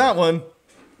think it was that one.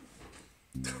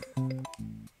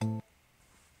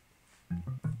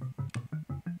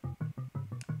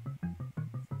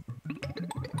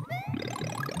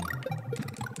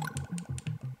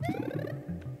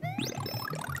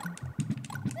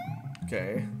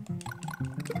 Okay.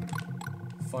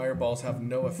 Fireballs have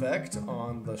no effect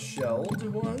on the shelled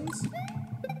ones.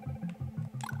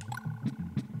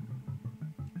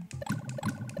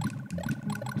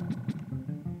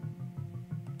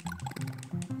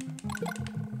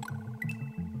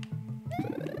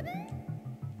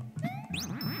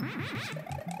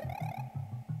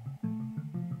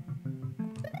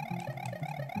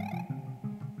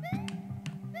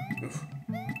 Oof.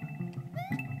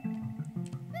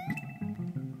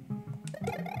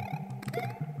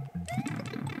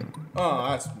 Oh,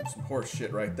 that's some horse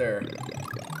shit right there.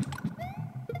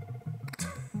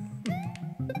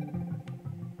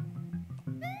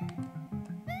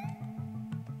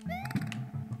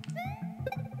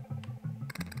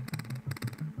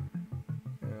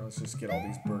 Yeah, let's just get all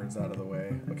these birds out of the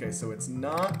way. Okay, so it's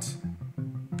not...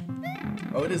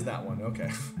 Oh, it is that one.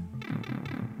 Okay.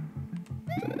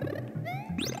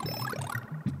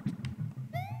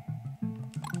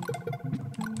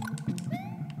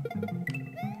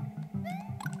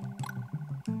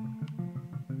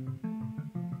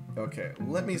 Okay,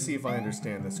 let me see if I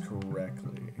understand this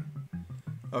correctly.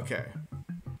 Okay.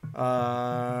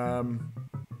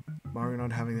 Mario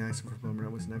not having the accent for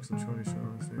moment was an excellent choice.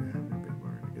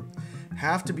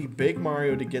 Have to be Big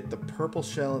Mario to get the purple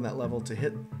shell in that level to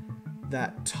hit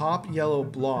that top yellow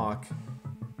block,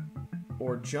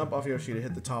 or jump off Yoshi to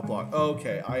hit the top block.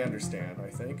 Okay, I understand, I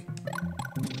think.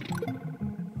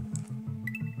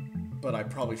 But I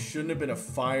probably shouldn't have been a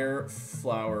Fire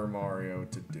Flower Mario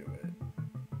to do it.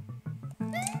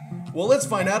 Well, let's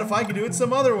find out if I can do it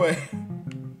some other way.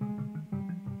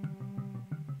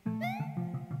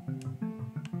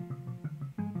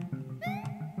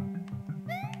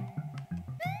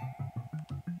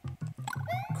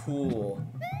 Cool.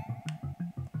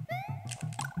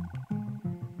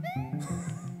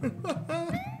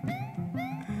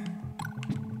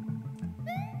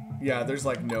 Yeah, there's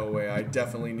like no way. I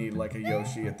definitely need like a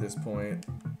Yoshi at this point.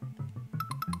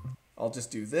 I'll just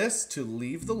do this to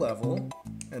leave the level,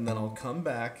 and then I'll come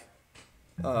back.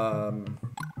 And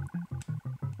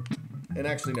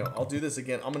actually, no, I'll do this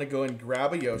again. I'm gonna go and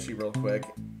grab a Yoshi real quick.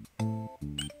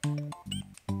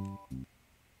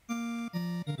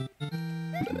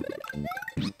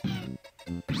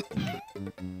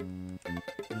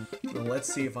 Well,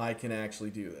 let's see if I can actually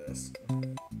do this.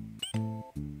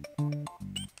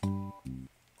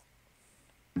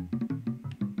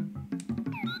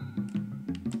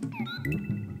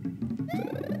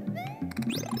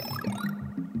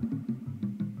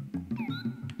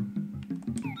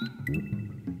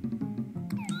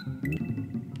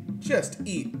 Just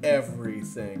eat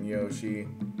everything, Yoshi.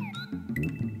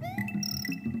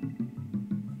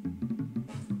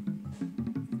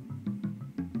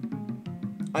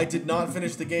 I did not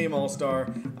finish the game,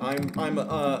 All-Star. I'm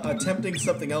attempting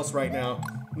something else right now.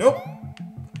 Nope.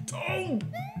 Oh!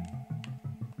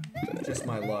 Just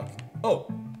my luck. Oh.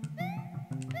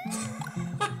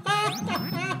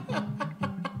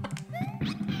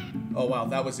 Oh wow,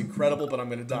 that was incredible, but I'm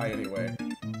gonna die anyway.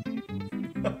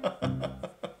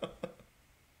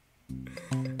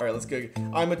 Alright, let's go.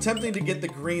 I'm attempting to get the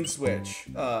green switch.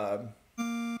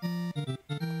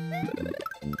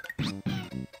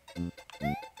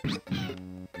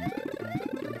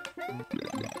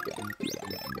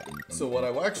 So what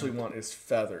I actually want is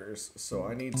feathers, so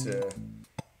I need to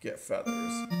get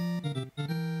feathers.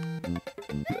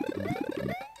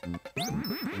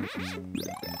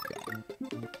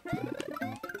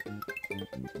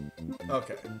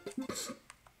 Okay.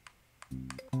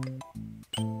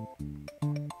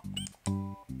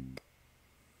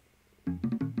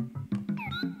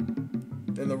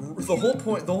 the whole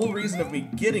point, the whole reason of me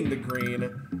getting the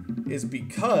green is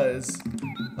because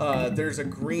there's a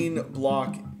green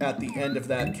block at the end of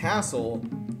that castle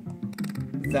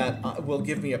that will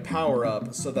give me a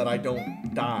power-up so that I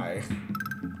don't die.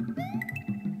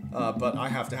 But I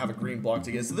have to have a green block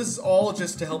to get. So this is all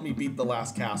just to help me beat the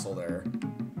last castle there.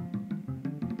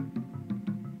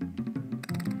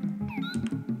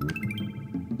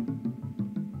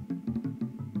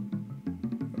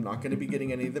 I'm not going to be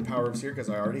getting any of the power-ups here because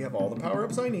I already have all the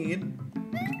power-ups I need.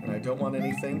 And I don't want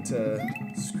anything to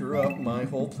screw up my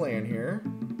whole plan here.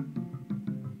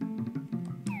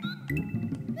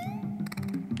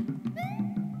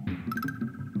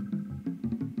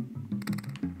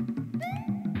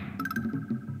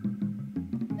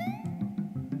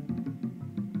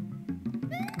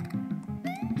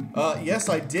 Yes,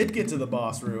 I did get to the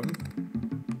boss room.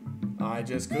 I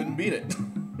just couldn't beat it.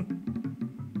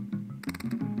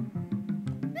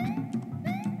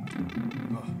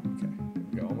 Oh, okay.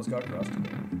 Here we go. Almost got crushed.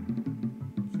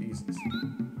 Jesus.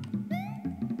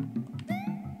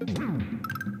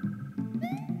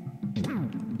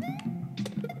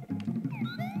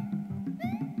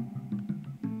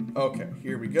 Okay,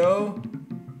 here we go.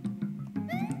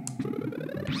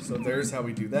 So there's how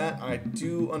we do that. I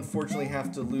do unfortunately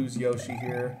have to lose Yoshi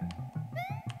here.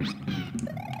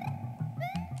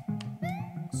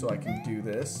 So I can do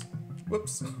this.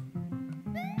 Whoops.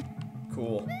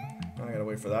 Cool. Now I gotta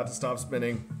wait for that to stop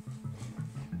spinning.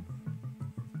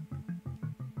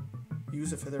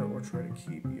 Use a feather or try to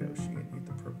keep Yoshi and eat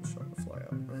the purple shot to fly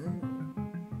out.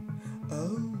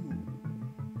 Oh.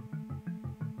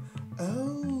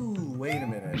 Oh, wait a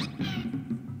minute.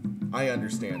 I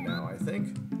understand now, I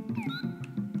think.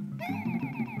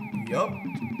 Yup.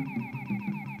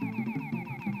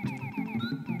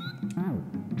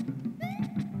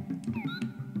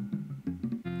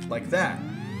 Like that.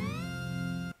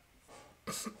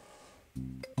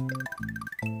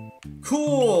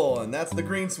 Cool! And that's the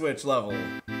green switch level.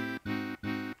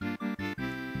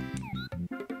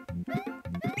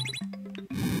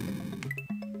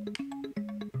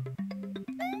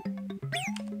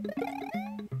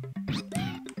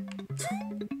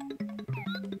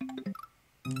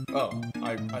 Oh,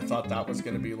 I thought that was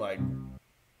gonna be like...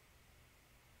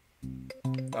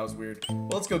 That was weird. Well,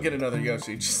 let's go get another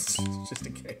Yoshi, just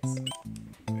in case.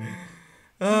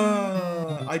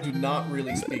 I do not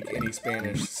really speak any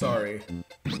Spanish, sorry.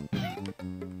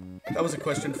 That was a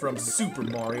question from Super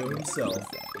Mario himself.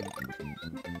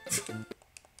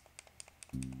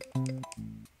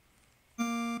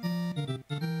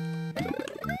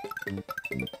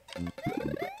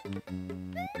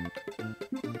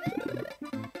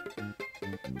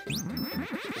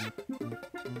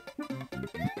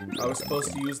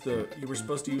 You were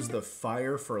supposed to use the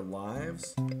fire for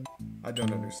lives? I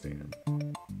don't understand.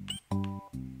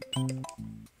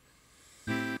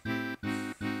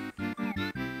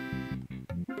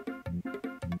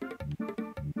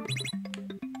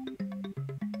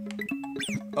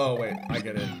 Oh wait, I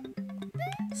get it.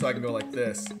 So I can go like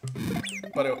this.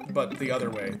 But the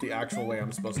other way, the actual way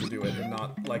I'm supposed to do it, and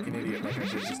not like an idiot like I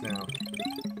did just now.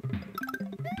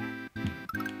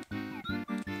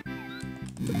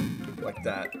 Like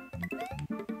that.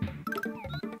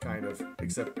 Kind of,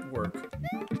 except work.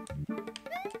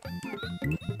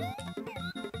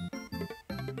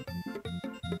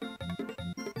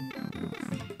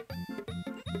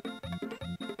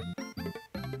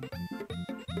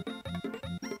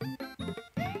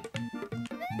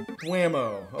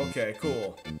 Whammo. Okay,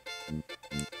 cool.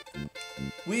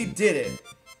 We did it.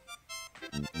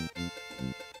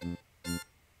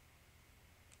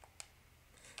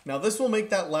 Now this will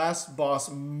make that last boss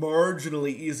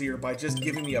marginally easier by just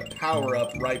giving me a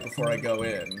power-up right before I go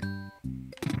in.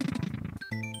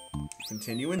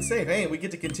 Continue and save. Hey, we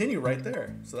get to continue right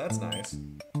there, so that's nice.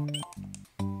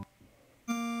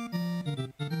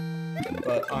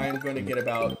 But I'm going to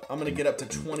get up to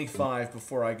 25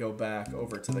 before I go back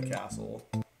over to the castle.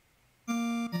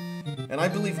 And I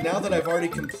believe now that I've already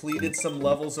completed some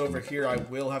levels over here, I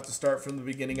will have to start from the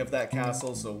beginning of that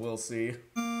castle, so we'll see.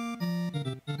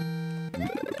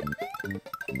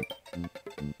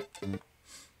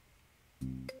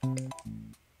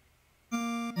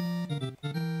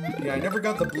 Yeah, I never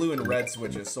got the blue and red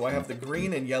switches, so I have the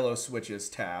green and yellow switches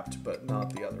tapped, but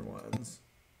not the other ones.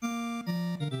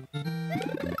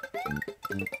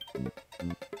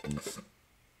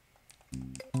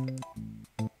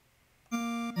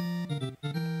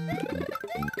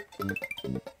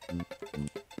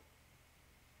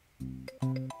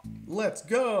 Let's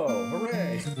go!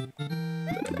 Hooray!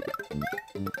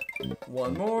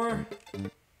 One more.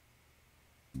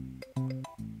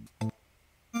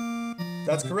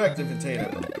 that's correct,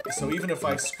 Infantata. So even if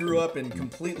I screw up and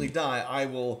completely die, I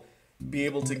will be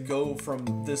able to go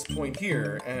from this point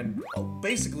here and I'll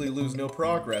basically lose no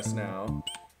progress now.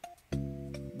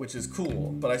 Which is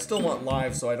cool, but I still want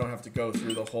live so I don't have to go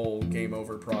through the whole game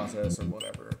over process or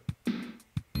whatever.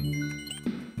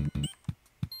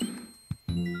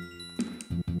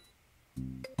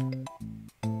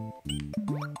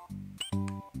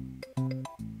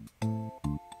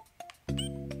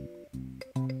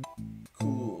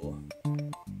 Cool.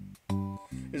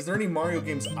 Is there any Mario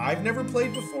games I've never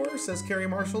played before, says Carrie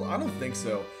Marshall? I don't think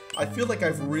so. I feel like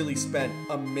I've really spent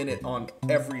a minute on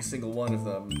every single one of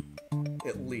them.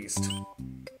 At least.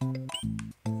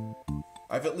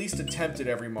 I've at least attempted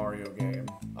every Mario game.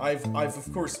 I've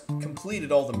of course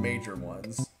completed all the major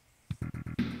ones.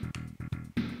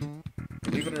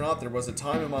 Believe it or not, there was a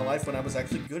time in my life when I was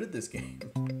actually good at this game.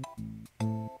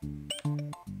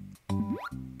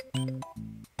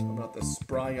 I'm not the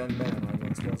spry young man I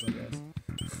once was, I guess.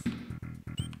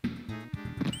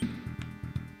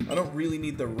 I don't really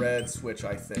need the red switch,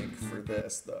 I think, for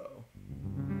this, though.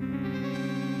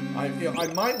 I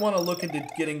might want to look into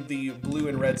getting the blue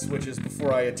and red switches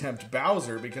before I attempt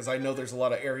Bowser, because I know there's a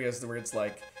lot of areas where it's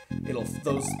like,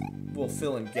 those will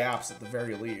fill in gaps at the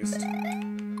very least.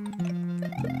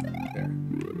 There.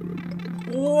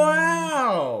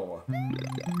 Wow!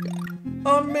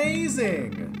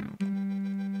 Amazing!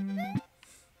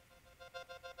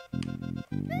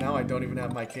 Now I don't even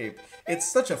have my cape. It's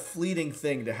such a fleeting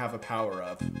thing to have a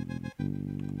power-up.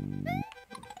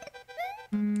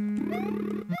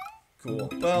 Cool.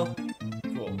 Well,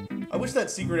 cool. I wish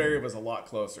that secret area was a lot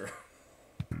closer.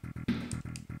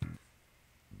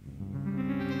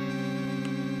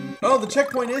 Oh, the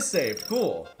checkpoint is saved.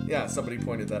 Cool. Yeah, somebody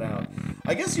pointed that out.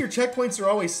 I guess your checkpoints are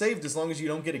always saved as long as you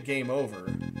don't get a game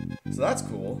over. So that's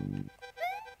cool.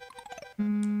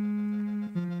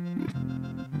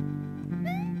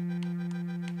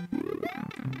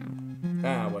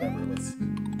 Ah, whatever. Let's...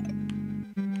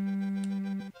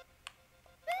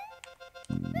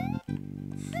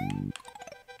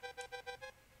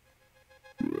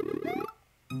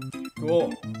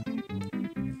 Cool.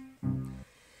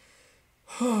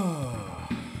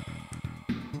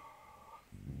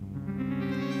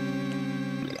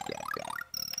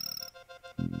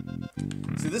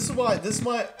 See, this is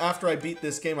why after I beat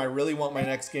this game, I really want my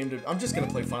next game to... I'm just going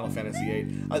to play Final Fantasy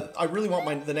VIII. I really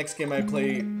want the next game I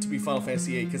play to be Final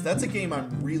Fantasy VIII, because that's a game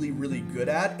I'm really, really good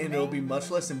at, and it'll be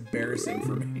much less embarrassing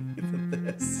for me than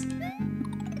this.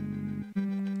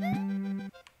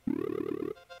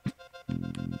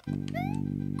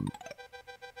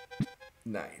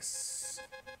 Nice.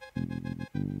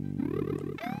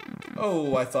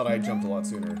 Oh, I thought I jumped a lot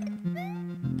sooner.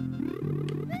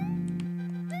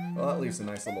 Well, that leaves a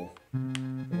nice little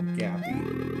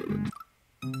gappy.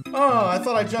 Oh, I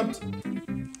thought I jumped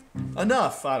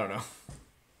enough. I don't know.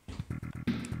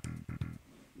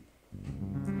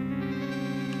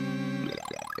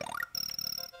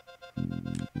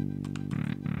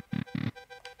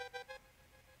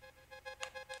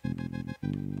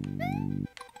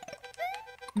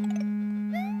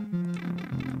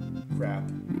 Crap.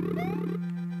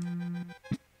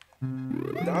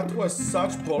 That was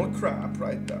such bull crap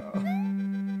right there.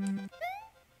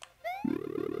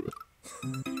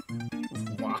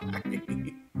 Why? I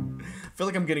feel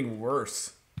like I'm getting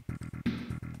worse.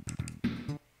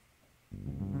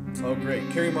 Oh great,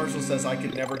 Carrie Marshall says I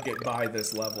could never get by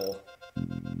this level.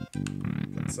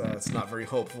 That's not very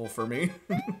hopeful for me.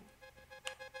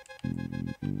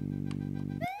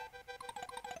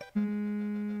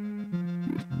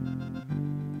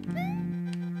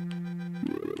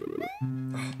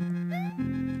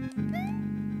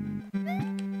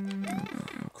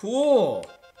 Cool.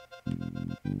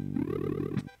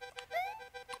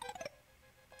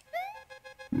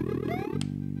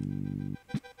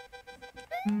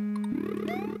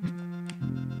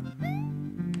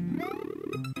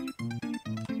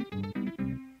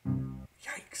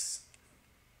 Yikes.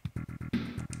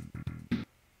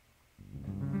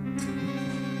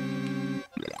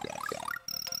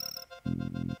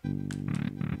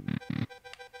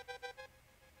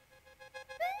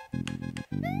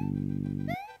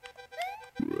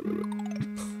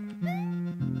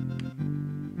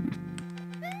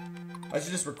 I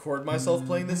should just record myself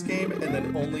playing this game and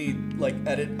then only, like,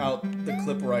 edit out the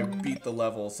clip where I beat the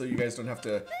level so you guys don't have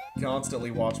to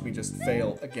constantly watch me just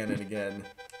fail again and again.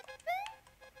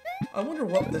 I wonder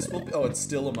what this will be. Oh, it's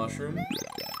still a mushroom?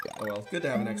 Oh well, good to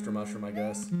have an extra mushroom, I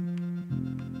guess.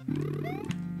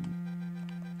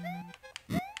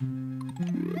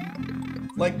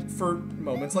 Like, for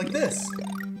moments like this.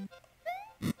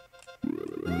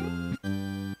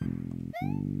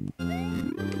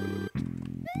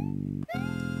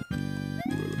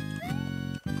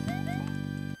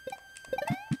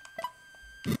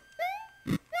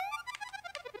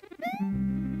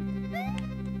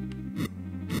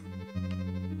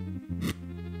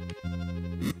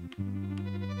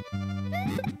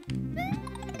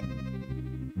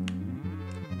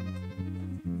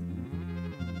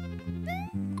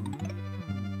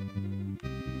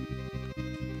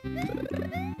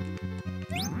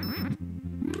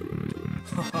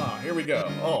 here we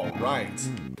go. All right.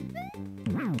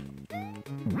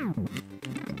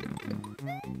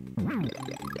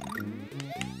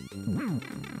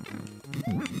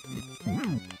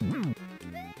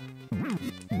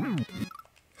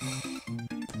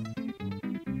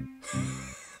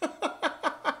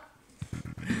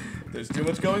 There's too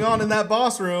much going on in that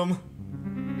boss room.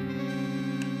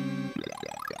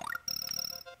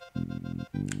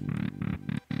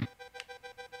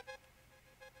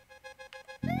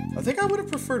 I think I would have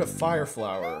preferred a fire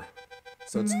flower.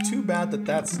 So it's too bad that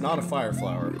that's not a fire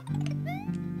flower.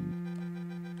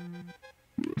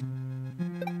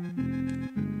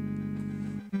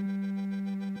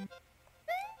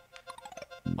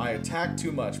 I attack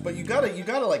too much, but you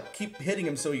gotta like keep hitting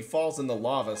him so he falls in the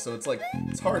lava, so it's like,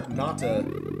 it's hard not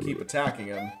to keep attacking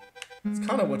him. It's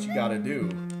kind of what you gotta do.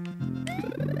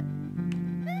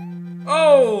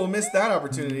 Oh, missed that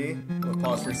opportunity. We'll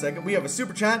pause for a second. We have a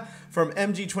super chat from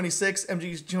MG26.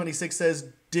 MG26 says,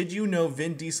 did you know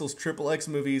Vin Diesel's XXX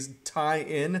movies tie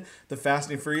in the Fast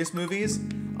and Furious movies?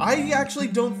 I actually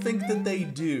don't think that they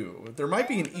do. There might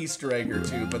be an Easter egg or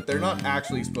two, but they're not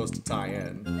actually supposed to tie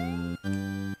in.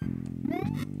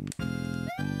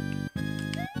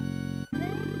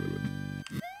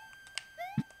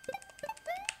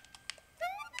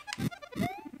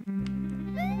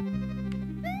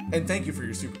 And thank you for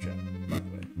your super chat, by the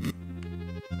way.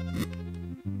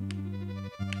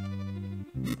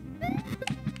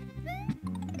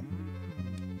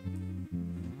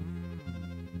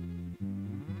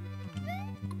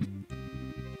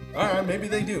 Alright, maybe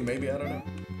they do. Maybe, I don't know.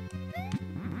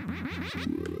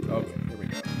 Okay, here we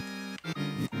go.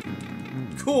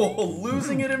 Cool,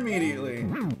 losing it immediately.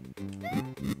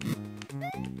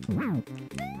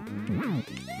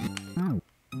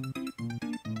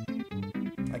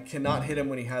 Cannot hit him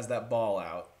when he has that ball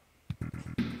out.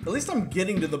 At least I'm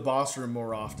getting to the boss room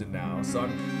more often now, so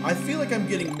I feel like I'm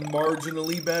getting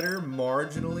marginally better,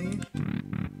 marginally.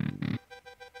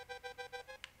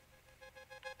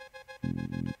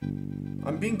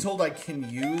 I'm being told I can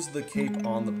use the cape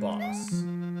on the boss.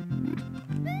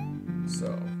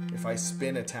 So, if I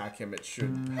spin attack him, it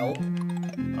should help.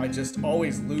 I just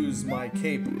always lose my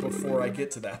cape before I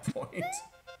get to that point.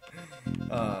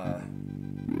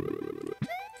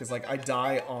 Because, like, I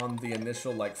die on the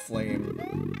initial, like, flame.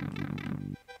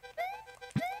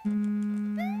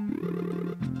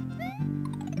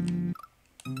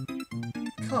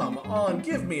 Come on,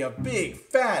 give me a big,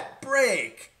 fat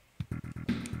break!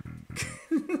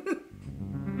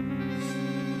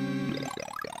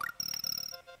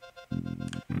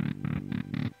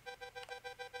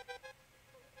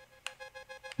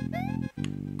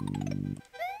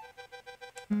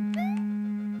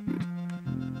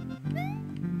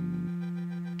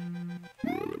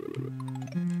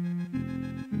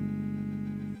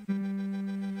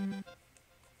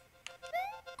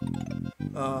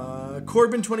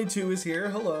 Corbin22 is here.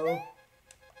 Hello.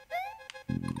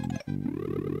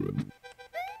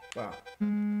 Wow. I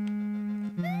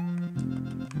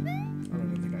don't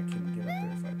even think I can get up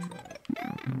there if I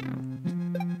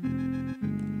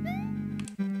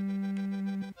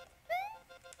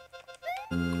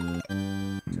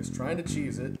try. Just trying to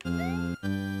cheese it.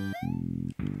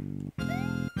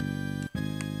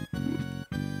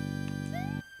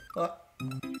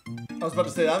 I was about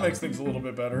to say, that makes things a little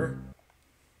bit better.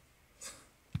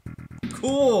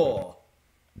 Cool!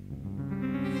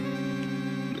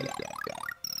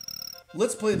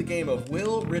 Let's play the game of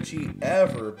will Richie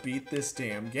ever beat this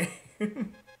damn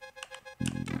game?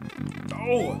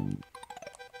 Oh!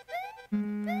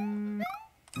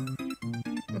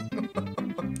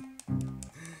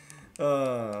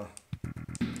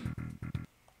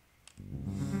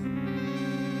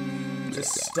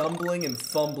 Just stumbling and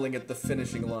fumbling at the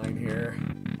finishing line here.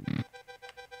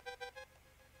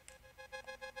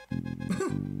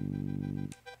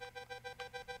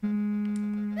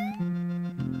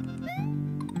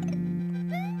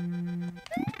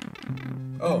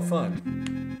 Oh, fun.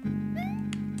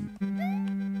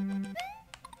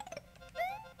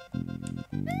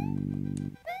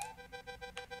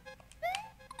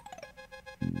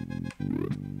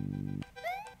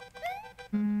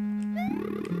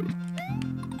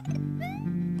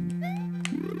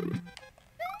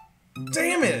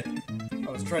 Damn it!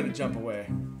 I was trying to jump away.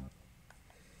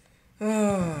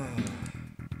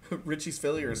 Richie's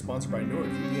failure is sponsored by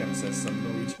NordVPN, says some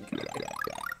Norwegian guy.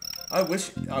 I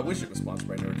wish it was sponsored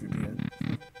by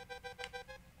NordVPN.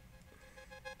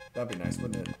 That'd be nice,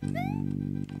 wouldn't it?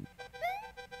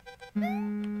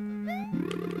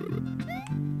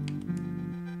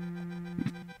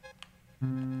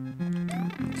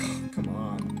 Oh, come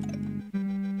on.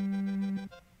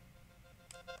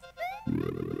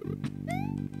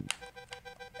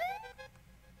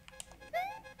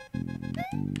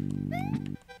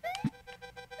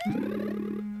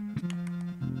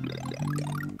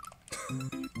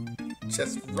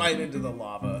 Just right into the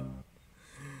lava.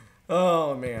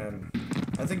 Oh, man.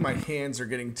 I think my hands are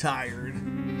getting tired.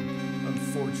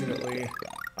 Unfortunately.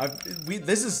 We've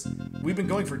been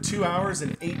going for 2 hours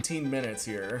and 18 minutes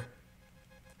here.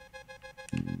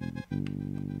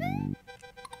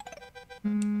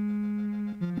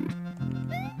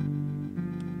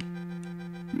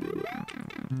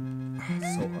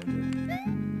 So hard, dude.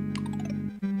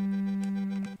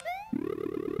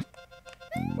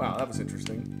 Wow, that was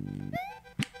interesting.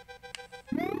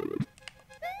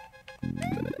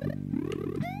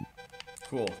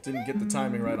 Cool. Didn't get the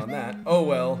timing right on that. Oh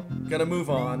well. Gonna move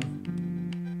on.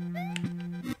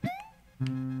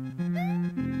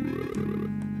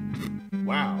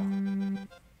 Wow.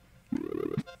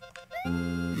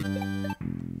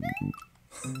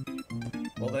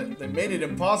 Well, they made it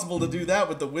impossible to do that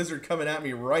with the wizard coming at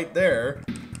me right there.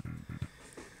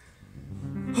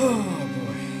 Oh,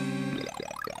 boy.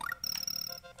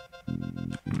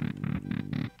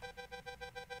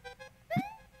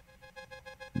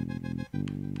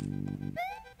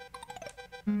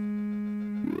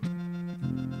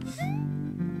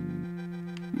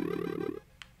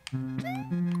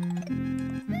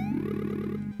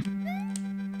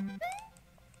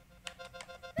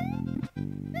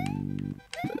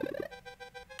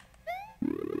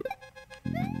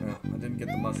 Well, I didn't get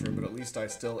the mushroom, but at least I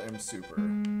still am super.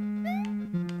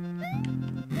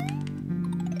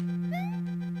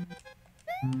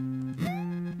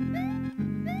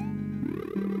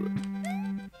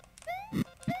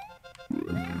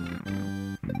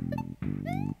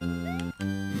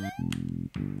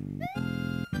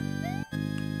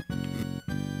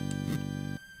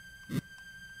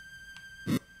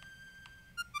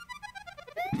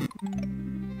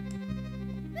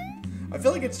 I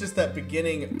feel like it's just that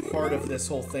beginning part of this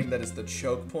whole thing that is the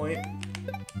choke point.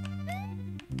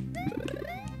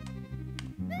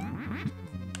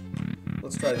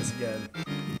 Let's try this again.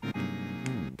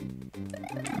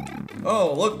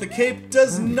 Oh, look, the cape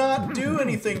does not do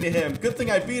anything to him. Good thing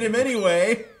I beat him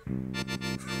anyway.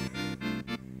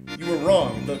 You were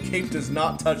wrong. The cape does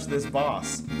not touch this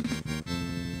boss.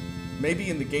 Maybe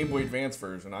in the Game Boy Advance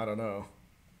version, I don't know.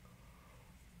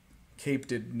 Cape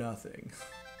did nothing.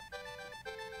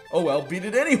 Oh well, beat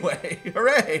it anyway!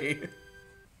 Hooray!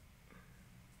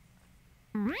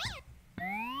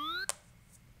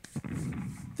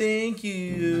 Thank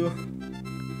you!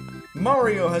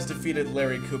 Mario has defeated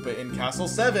Larry Koopa in Castle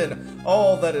 7.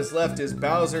 All that is left is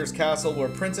Bowser's Castle, where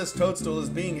Princess Toadstool is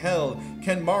being held.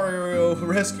 Can Mario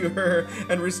rescue her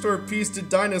and restore peace to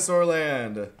Dinosaur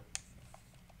Land?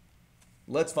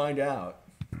 Let's find out.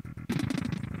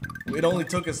 It only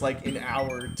took us like an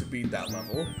hour to beat that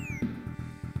level.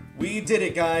 We did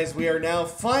it, guys. We are now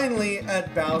finally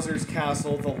at Bowser's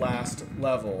Castle, the last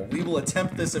level. We will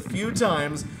attempt this a few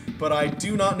times, but I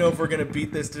do not know if we're going to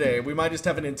beat this today. We might just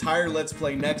have an entire Let's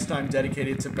Play next time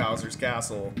dedicated to Bowser's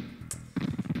Castle.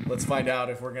 Let's find out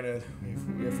if we're going to,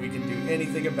 if we can do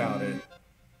anything about it.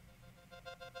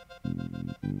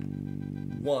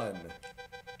 1.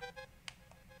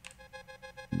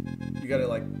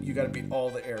 You gotta beat all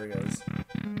the areas.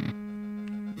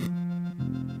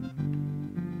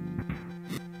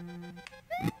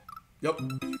 Yep.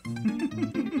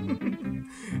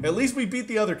 At least we beat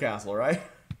the other castle, right?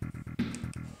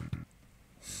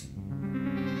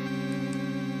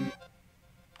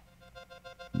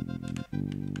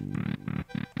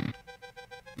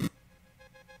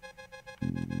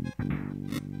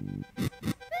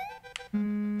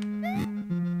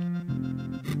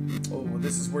 Oh,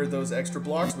 this is where those extra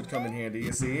blocks would come in handy,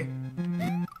 you see?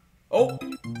 Oh,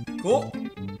 cool.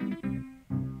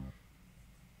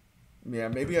 Yeah,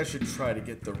 maybe I should try to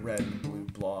get the red and blue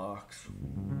blocks.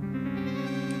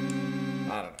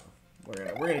 I don't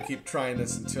know. We're gonna keep trying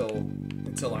this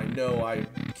until I know I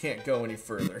can't go any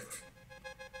further.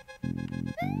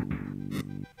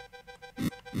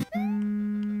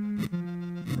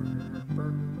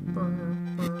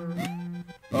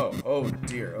 Oh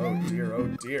dear, oh dear, oh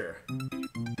dear.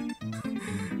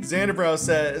 Xanderbrow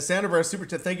says, Xanderbrow super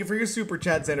chat. Thank you for your super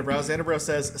chat, Xanderbrow. Xanderbrow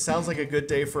says, sounds like a good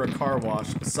day for a car wash.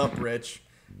 Sup, Rich?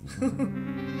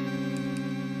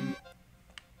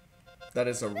 That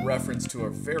is a reference to a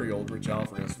very old Rich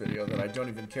Alvarez video that I don't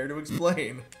even care to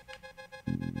explain.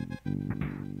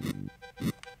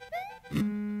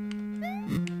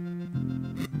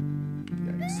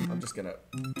 Yikes. I'm just gonna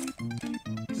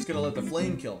let the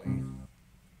flame kill me.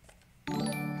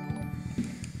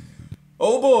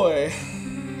 Oh boy.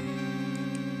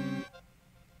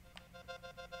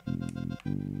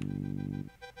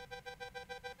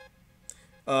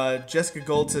 Jessica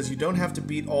Gold says you don't have to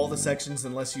beat all the sections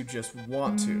unless you just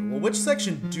want to. Well, which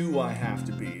section do I have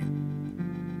to beat?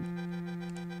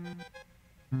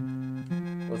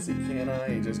 Let's see, can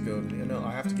I just go to... No,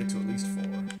 I have to get to at least 4.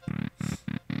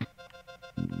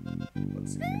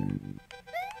 Let's see here.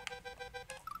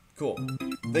 Cool.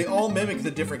 They all mimic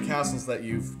the different castles that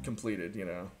you've completed, you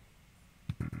know.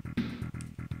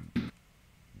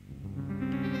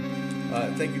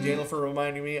 Thank you, Daniel, for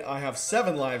reminding me. I have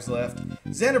 7 lives left.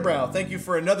 Xanabrow, thank you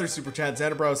for another super chat.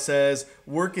 Xanabrow says,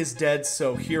 work is dead,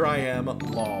 so here I am,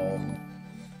 lol.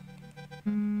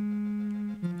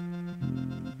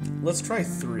 Let's try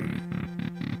 3.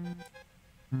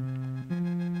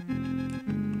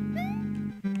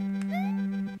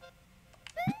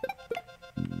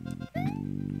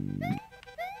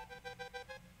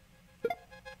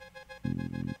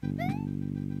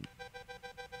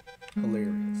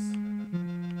 Hilarious.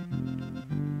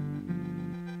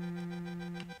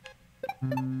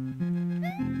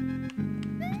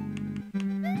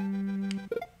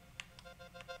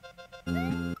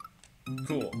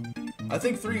 Cool. I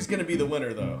think 3 is gonna be the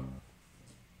winner, though.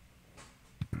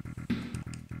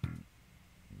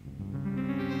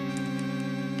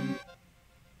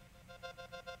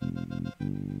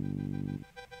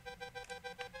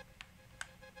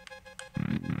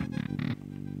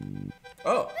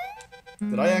 Oh.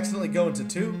 Did I accidentally go into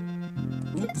 2?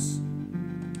 Oops.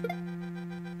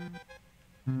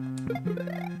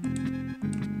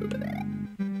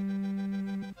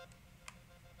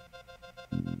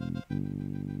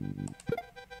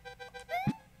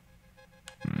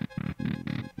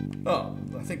 Oh,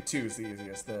 I think 2 is the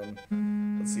easiest then.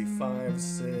 Let's see, 5,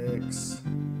 6,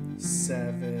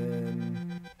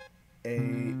 7, 8.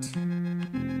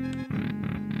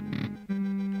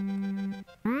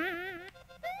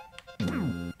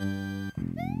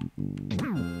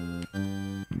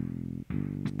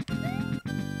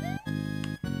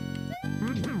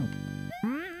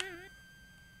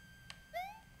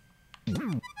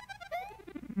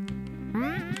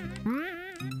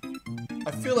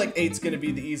 I feel like 8's gonna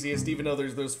be the easiest, even though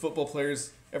there's those football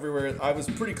players everywhere. I was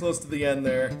pretty close to the end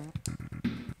there.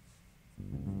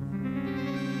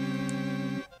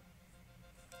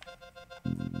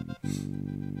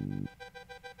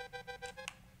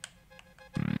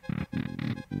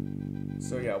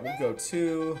 So yeah, we'll go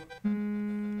 2.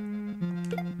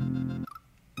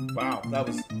 Wow, that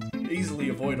was easily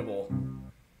avoidable.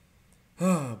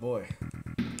 Oh boy.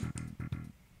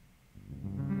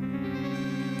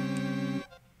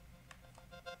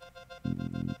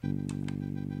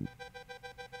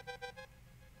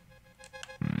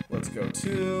 Let's go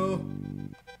 2.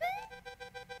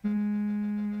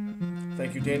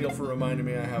 Thank you, Daniel, for reminding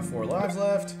me I have 4 lives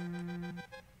left.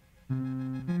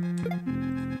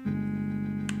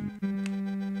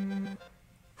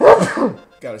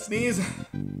 Gotta sneeze.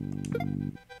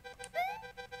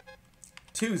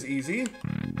 2's easy.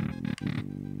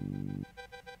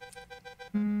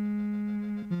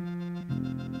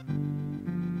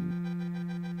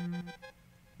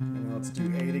 And now let's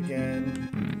do 8 again.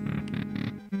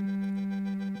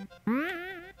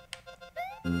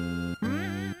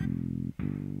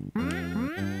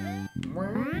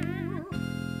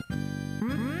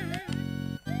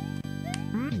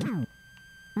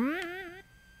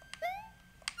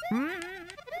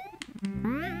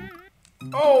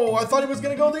 Oh, I thought he was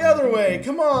gonna go the other way.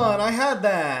 Come on, I had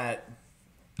that.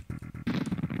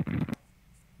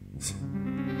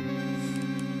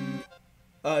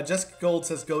 Jessica Gold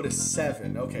says go to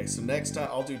 7. Okay, so next time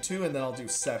I'll do 2 and then I'll do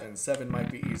 7. 7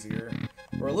 might be easier.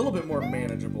 Or a little bit more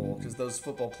manageable, because those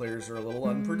football players are a little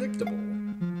unpredictable.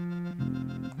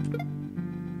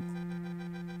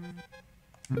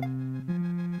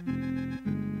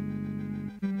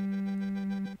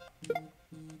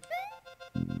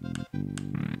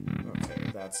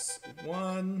 Okay, that's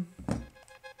 1.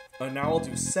 Now I'll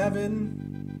do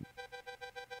 7.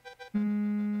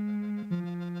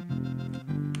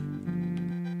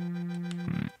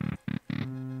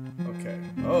 Okay.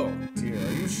 Oh, dear.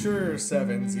 Are you sure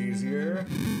 7's easier?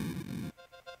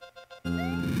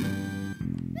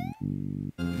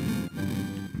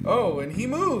 Oh, and he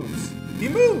moves! He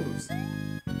moves!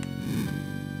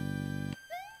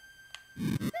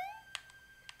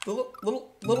 The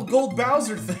little gold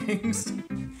Bowser things.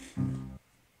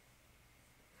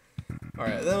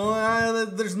 Alright,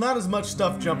 there's not as much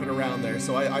stuff jumping around there,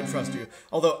 so I trust you.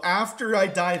 Although, after I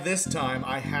die this time,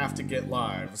 I have to get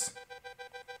lives.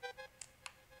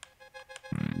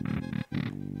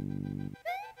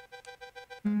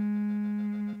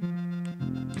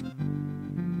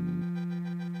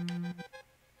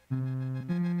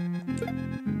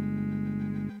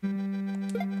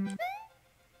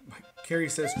 Carrie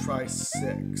says try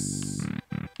 6.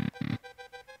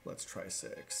 Let's try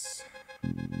 6.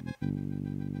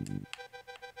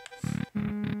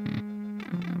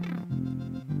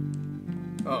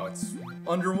 Oh, it's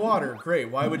underwater.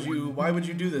 Great. Why would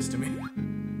you do this to me?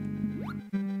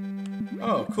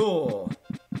 Oh, cool.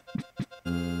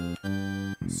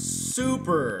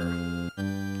 Super.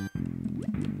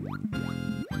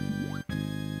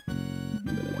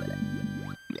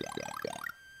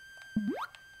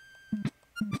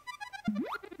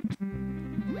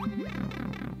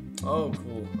 Oh,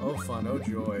 cool. Oh, fun. Oh,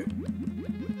 joy.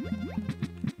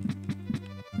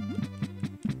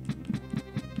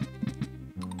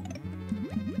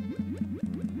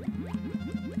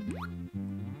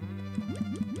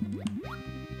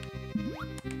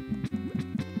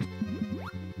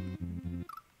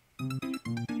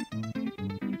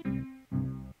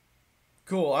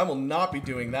 Cool, I will not be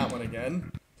doing that one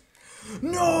again.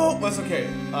 No! That's okay.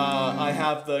 I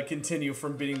have the continue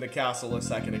from beating the castle a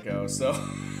second ago, so...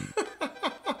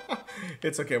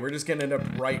 It's okay, we're just gonna end up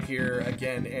right here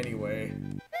again anyway.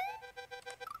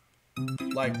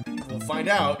 Like, we'll find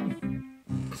out.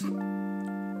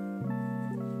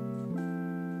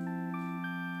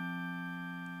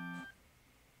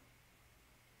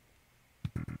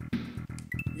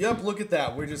 Yep, look at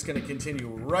that. We're just gonna continue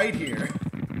right here.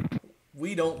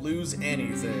 We don't lose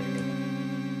anything.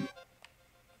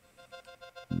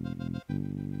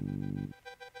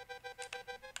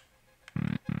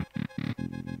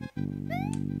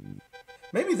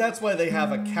 Maybe that's why they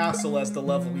have a castle as the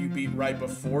level you beat right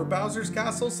before Bowser's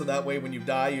castle, so that way when you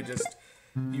die, you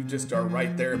just are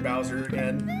right there at Bowser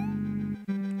again.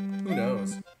 Who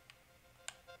knows?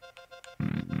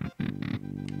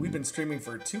 We've been streaming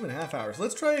for 2.5 hours.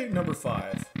 Let's try number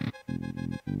 5.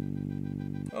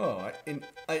 Oh,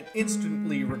 an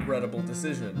instantly regrettable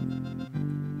decision.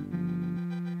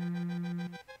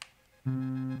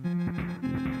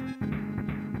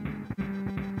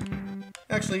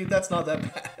 Actually, that's not that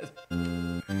bad.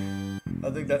 I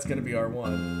think that's gonna be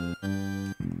R1.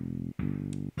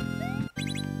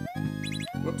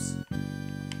 Whoops.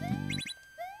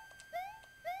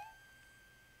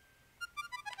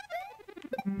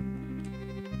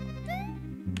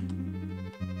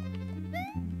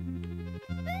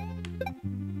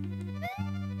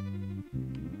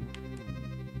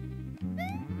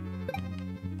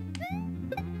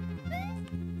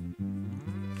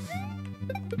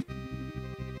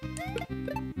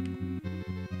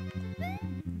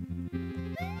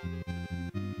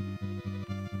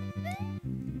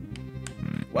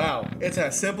 Wow, it's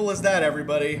as simple as that,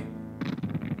 everybody.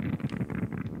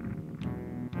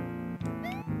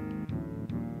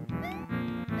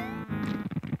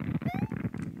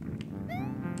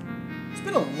 It's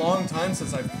been a long time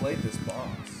since I've played this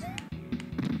boss.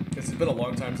 It's been a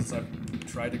long time since I've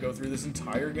tried to go through this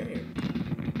entire game.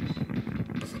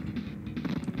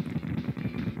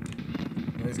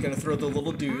 He's gonna throw the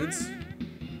little dudes.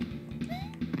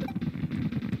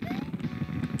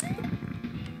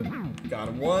 Got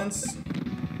him once.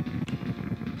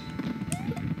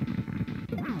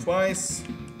 Twice.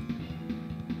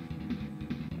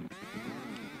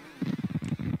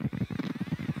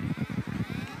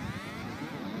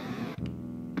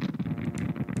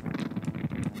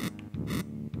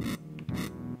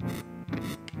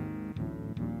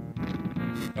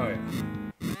 Oh yeah.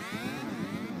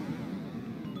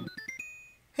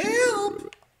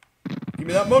 Help! Give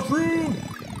me that mushroom!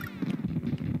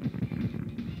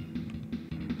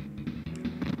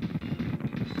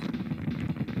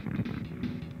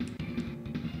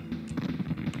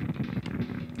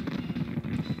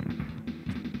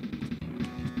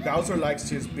 Bowser likes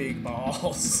his big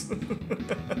balls.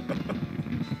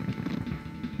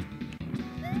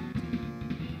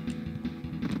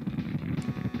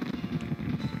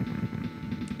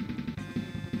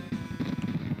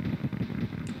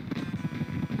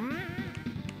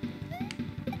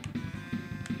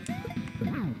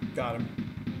 Got him.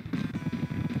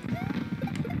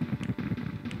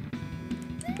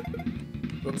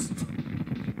 Oops.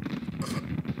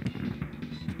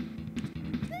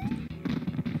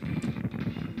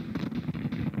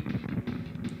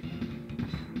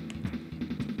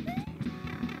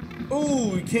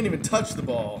 Ooh, you can't even touch the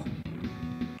ball.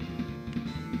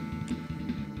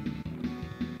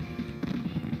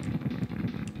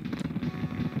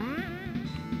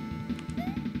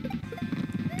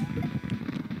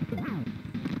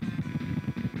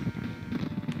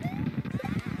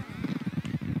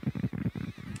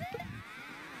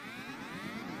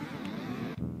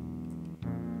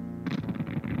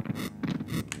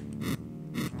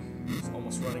 It's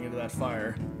almost running into that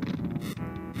fire.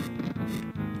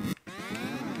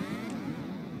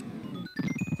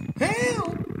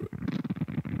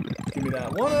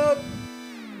 one up.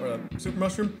 Or a super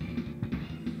mushroom.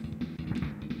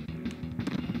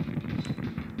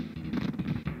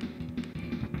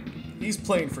 He's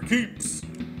playing for keeps.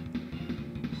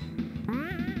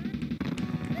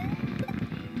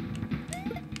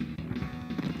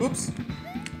 Oops.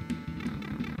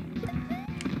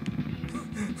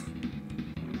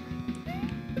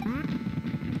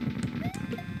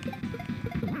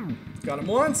 Got him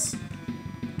once.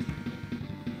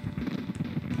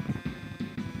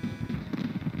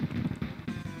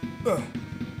 Ugh.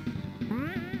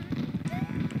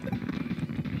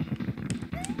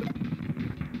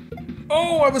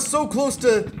 Oh, I was so close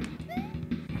to...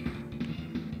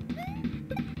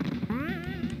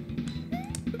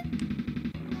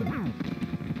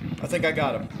 I think I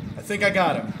got him. I think I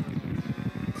got him.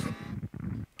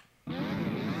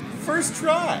 First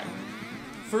try.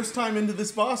 First time into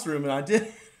this boss room, and I did.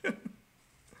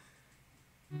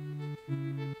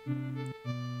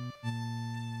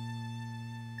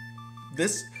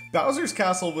 This Bowser's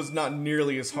Castle was not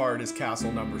nearly as hard as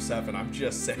Castle number 7, I'm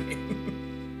just saying.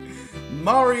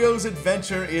 Mario's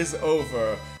adventure is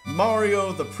over.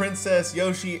 Mario, the princess,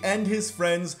 Yoshi, and his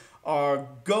friends are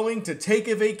going to take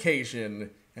a vacation.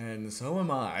 And so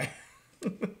am I.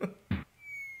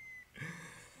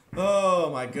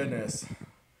 Oh my goodness.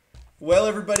 Well,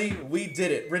 everybody, we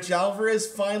did it. Rich Alvarez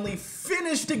finally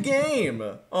finished a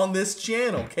game on this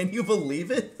channel. Can you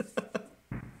believe it?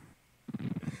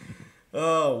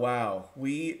 Oh, wow.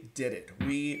 We did it.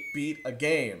 We beat a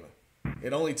game.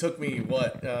 It only took me,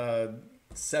 what,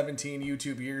 17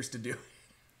 YouTube years to do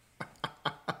it.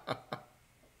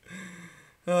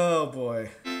 Oh, boy.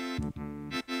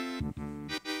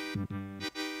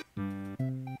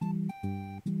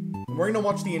 We're going to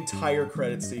watch the entire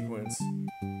credit sequence.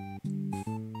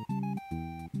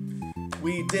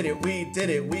 We did it, we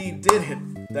did it, we did it.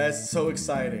 That's so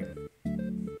exciting.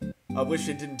 I wish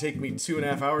it didn't take me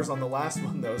 2.5 hours on the last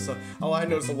one though. So, oh, I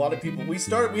noticed a lot of people. We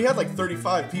had like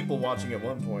 35 people watching at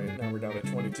one point. Now we're down to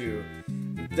 22.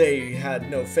 They had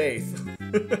no faith.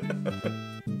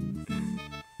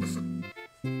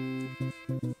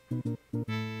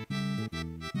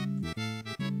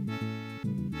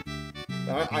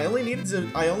 I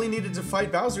only needed to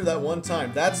fight Bowser that one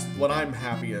time. That's what I'm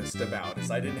happiest about,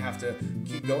 is I didn't have to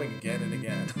keep going again and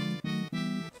again.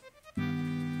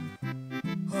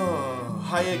 Oh,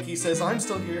 Hayeki says, I'm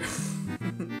still here.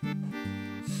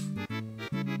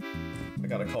 I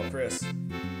gotta call Chris.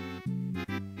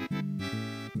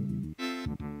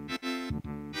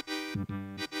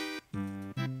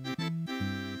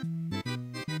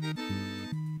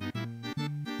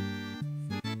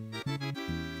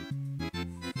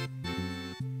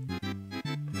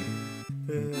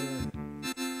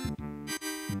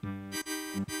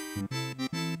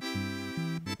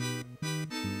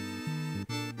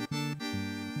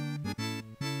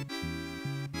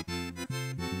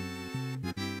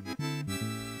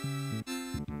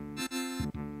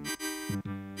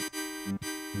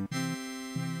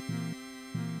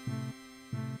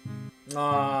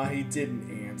 Ah, he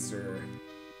didn't answer.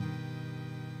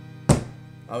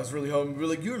 I was really hoping to be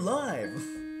like, you're live.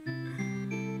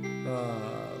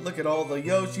 Look at all the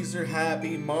Yoshis are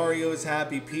happy, Mario is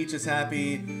happy, Peach is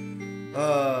happy.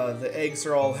 The eggs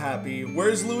are all happy.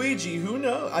 Where's Luigi? Who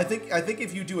knows? I think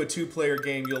if you do a 2-player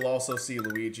game, you'll also see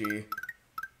Luigi.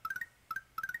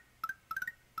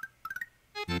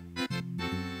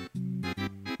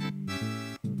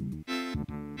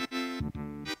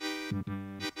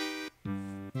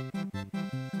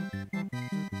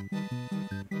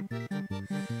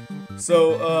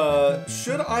 So,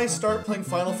 should I start playing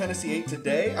Final Fantasy VIII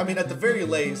today? I mean, at the very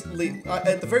least, I'm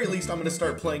going to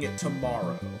start playing it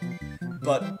tomorrow.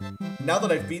 But now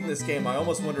that I've beaten this game, I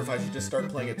almost wonder if I should just start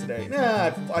playing it today.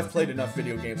 Nah, I've played enough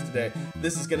video games today.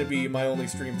 This is going to be my only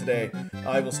stream today.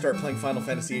 I will start playing Final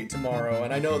Fantasy VIII tomorrow,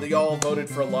 and I know that y'all voted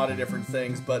for a lot of different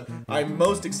things, but I'm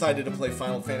most excited to play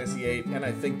Final Fantasy VIII, and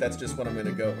I think that's just what I'm going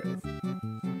to go with.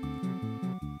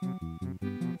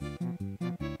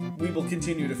 We will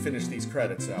continue to finish these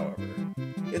credits, however.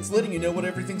 It's letting you know what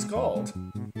everything's called.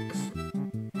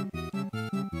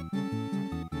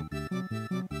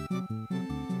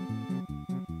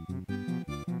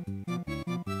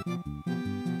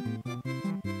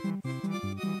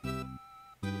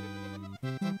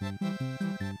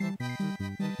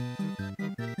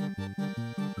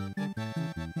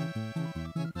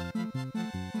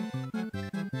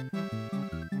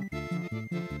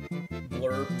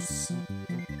 Blurps.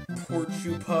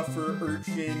 Porchu Puffer,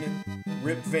 Urchin,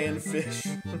 Rip Van Fish.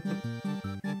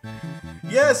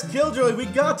 Yes, Killjoy, we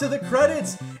got to the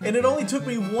credits, and it only took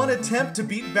me one attempt to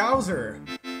beat Bowser.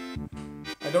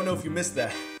 I I don't know if you missed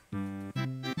that.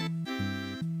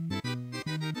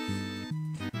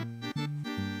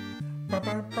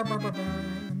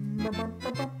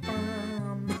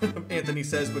 Anthony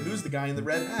says, but who's the guy in the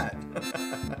red hat?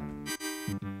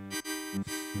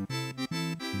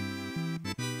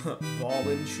 Ball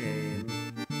and chain.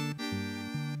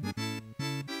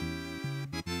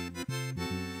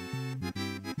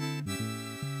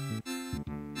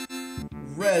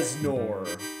 Reznor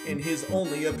in his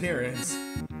only appearance.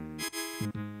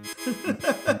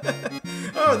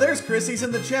 Oh, there's Chris. He's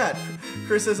in the chat.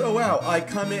 Chris says, oh wow, I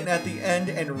come in at the end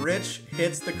and Rich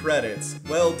hits the credits.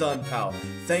 Well done, pal.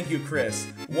 Thank you, Chris.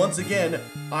 Once again,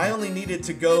 I only needed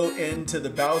to go into the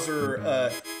Bowser,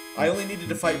 I only needed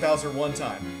to fight Bowser one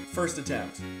time. First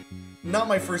attempt. Not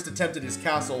my first attempt at his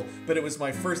castle, but it was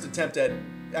my first attempt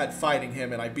at fighting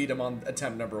him, and I beat him on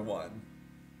attempt number 1.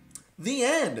 The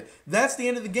end! That's the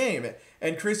end of the game.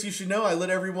 And Chris, you should know, I let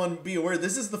everyone be aware,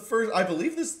 this is the first, I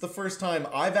believe this is the first time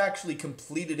I've actually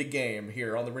completed a game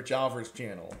here on the Rich Alvarez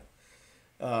channel.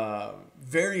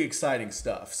 Very exciting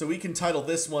stuff. So we can title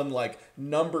this one like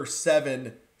number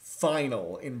 7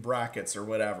 final in brackets or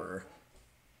whatever.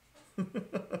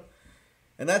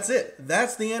 And that's it.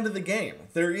 That's the end of the game.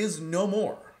 There is no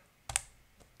more.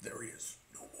 There is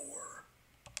no more.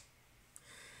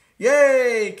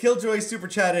 Yay! Killjoy super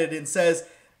chatted and says,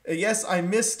 yes, I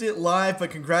missed it live,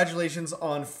 but congratulations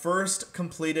on first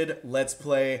completed Let's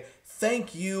Play.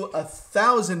 Thank you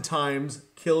 1,000 times,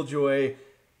 Killjoy.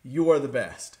 You are the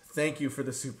best. Thank you for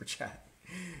the super chat.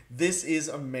 This is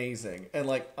amazing. And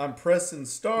like, I'm pressing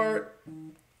start.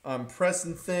 I'm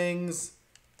pressing things.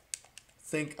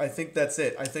 I think that's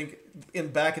it. I think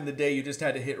back in the day, you just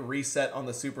had to hit reset on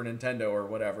the Super Nintendo or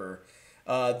whatever.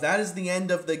 That is the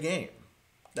end of the game.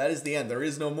 That is the end. There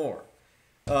is no more.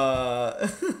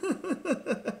 But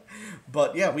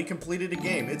yeah, we completed a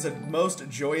game. It's a most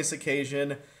joyous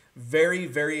occasion. Very,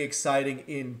 very exciting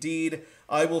indeed.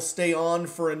 I will stay on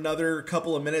for another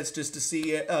couple of minutes just to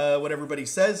see what everybody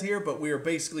says here, but we are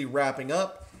basically wrapping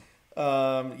up.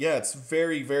 Yeah, it's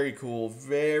very, very cool.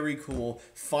 Very cool.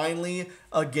 Finally,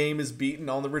 a game is beaten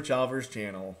on the Rich Alvarez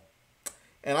channel.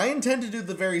 And I intend to do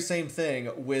the very same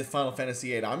thing with Final Fantasy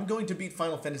VIII. I'm going to beat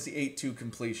Final Fantasy VIII to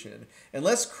completion.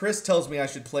 Unless Chris tells me I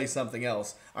should play something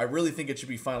else, I really think it should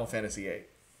be Final Fantasy VIII.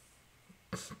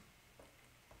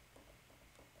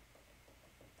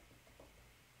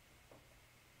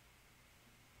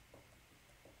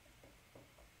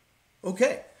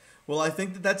 Okay. Well, I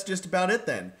think that's just about it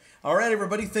then. All right,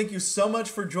 everybody, thank you so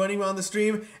much for joining me on the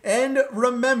stream. And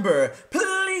remember,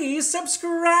 please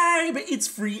subscribe. It's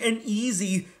free and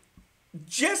easy.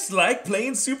 Just like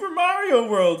playing Super Mario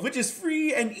World, which is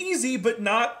free and easy, but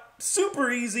not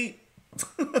super easy.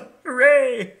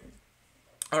 Hooray!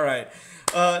 All right.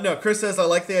 No, Chris says, I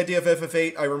like the idea of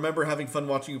FF8. I remember having fun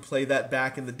watching you play that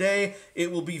back in the day.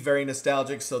 It will be very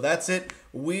nostalgic. So that's it.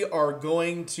 We are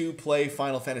going to play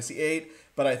Final Fantasy VIII.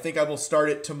 But I think I will start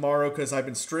it tomorrow because I've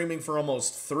been streaming for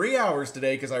almost 3 hours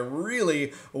today because I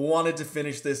really wanted to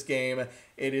finish this game.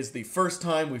 It is the first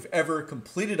time we've ever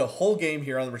completed a whole game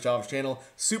here on the Rich Alvarez channel.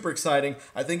 Super exciting.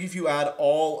 I think if you add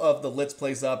all of the Let's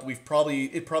Plays up, it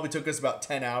probably took us about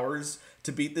 10 hours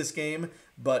to beat this game.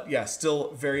 But yeah,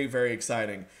 still very, very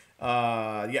exciting.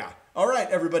 Yeah. All right,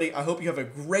 everybody. I hope you have a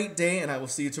great day, and I will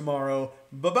see you tomorrow.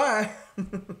 Bye-bye.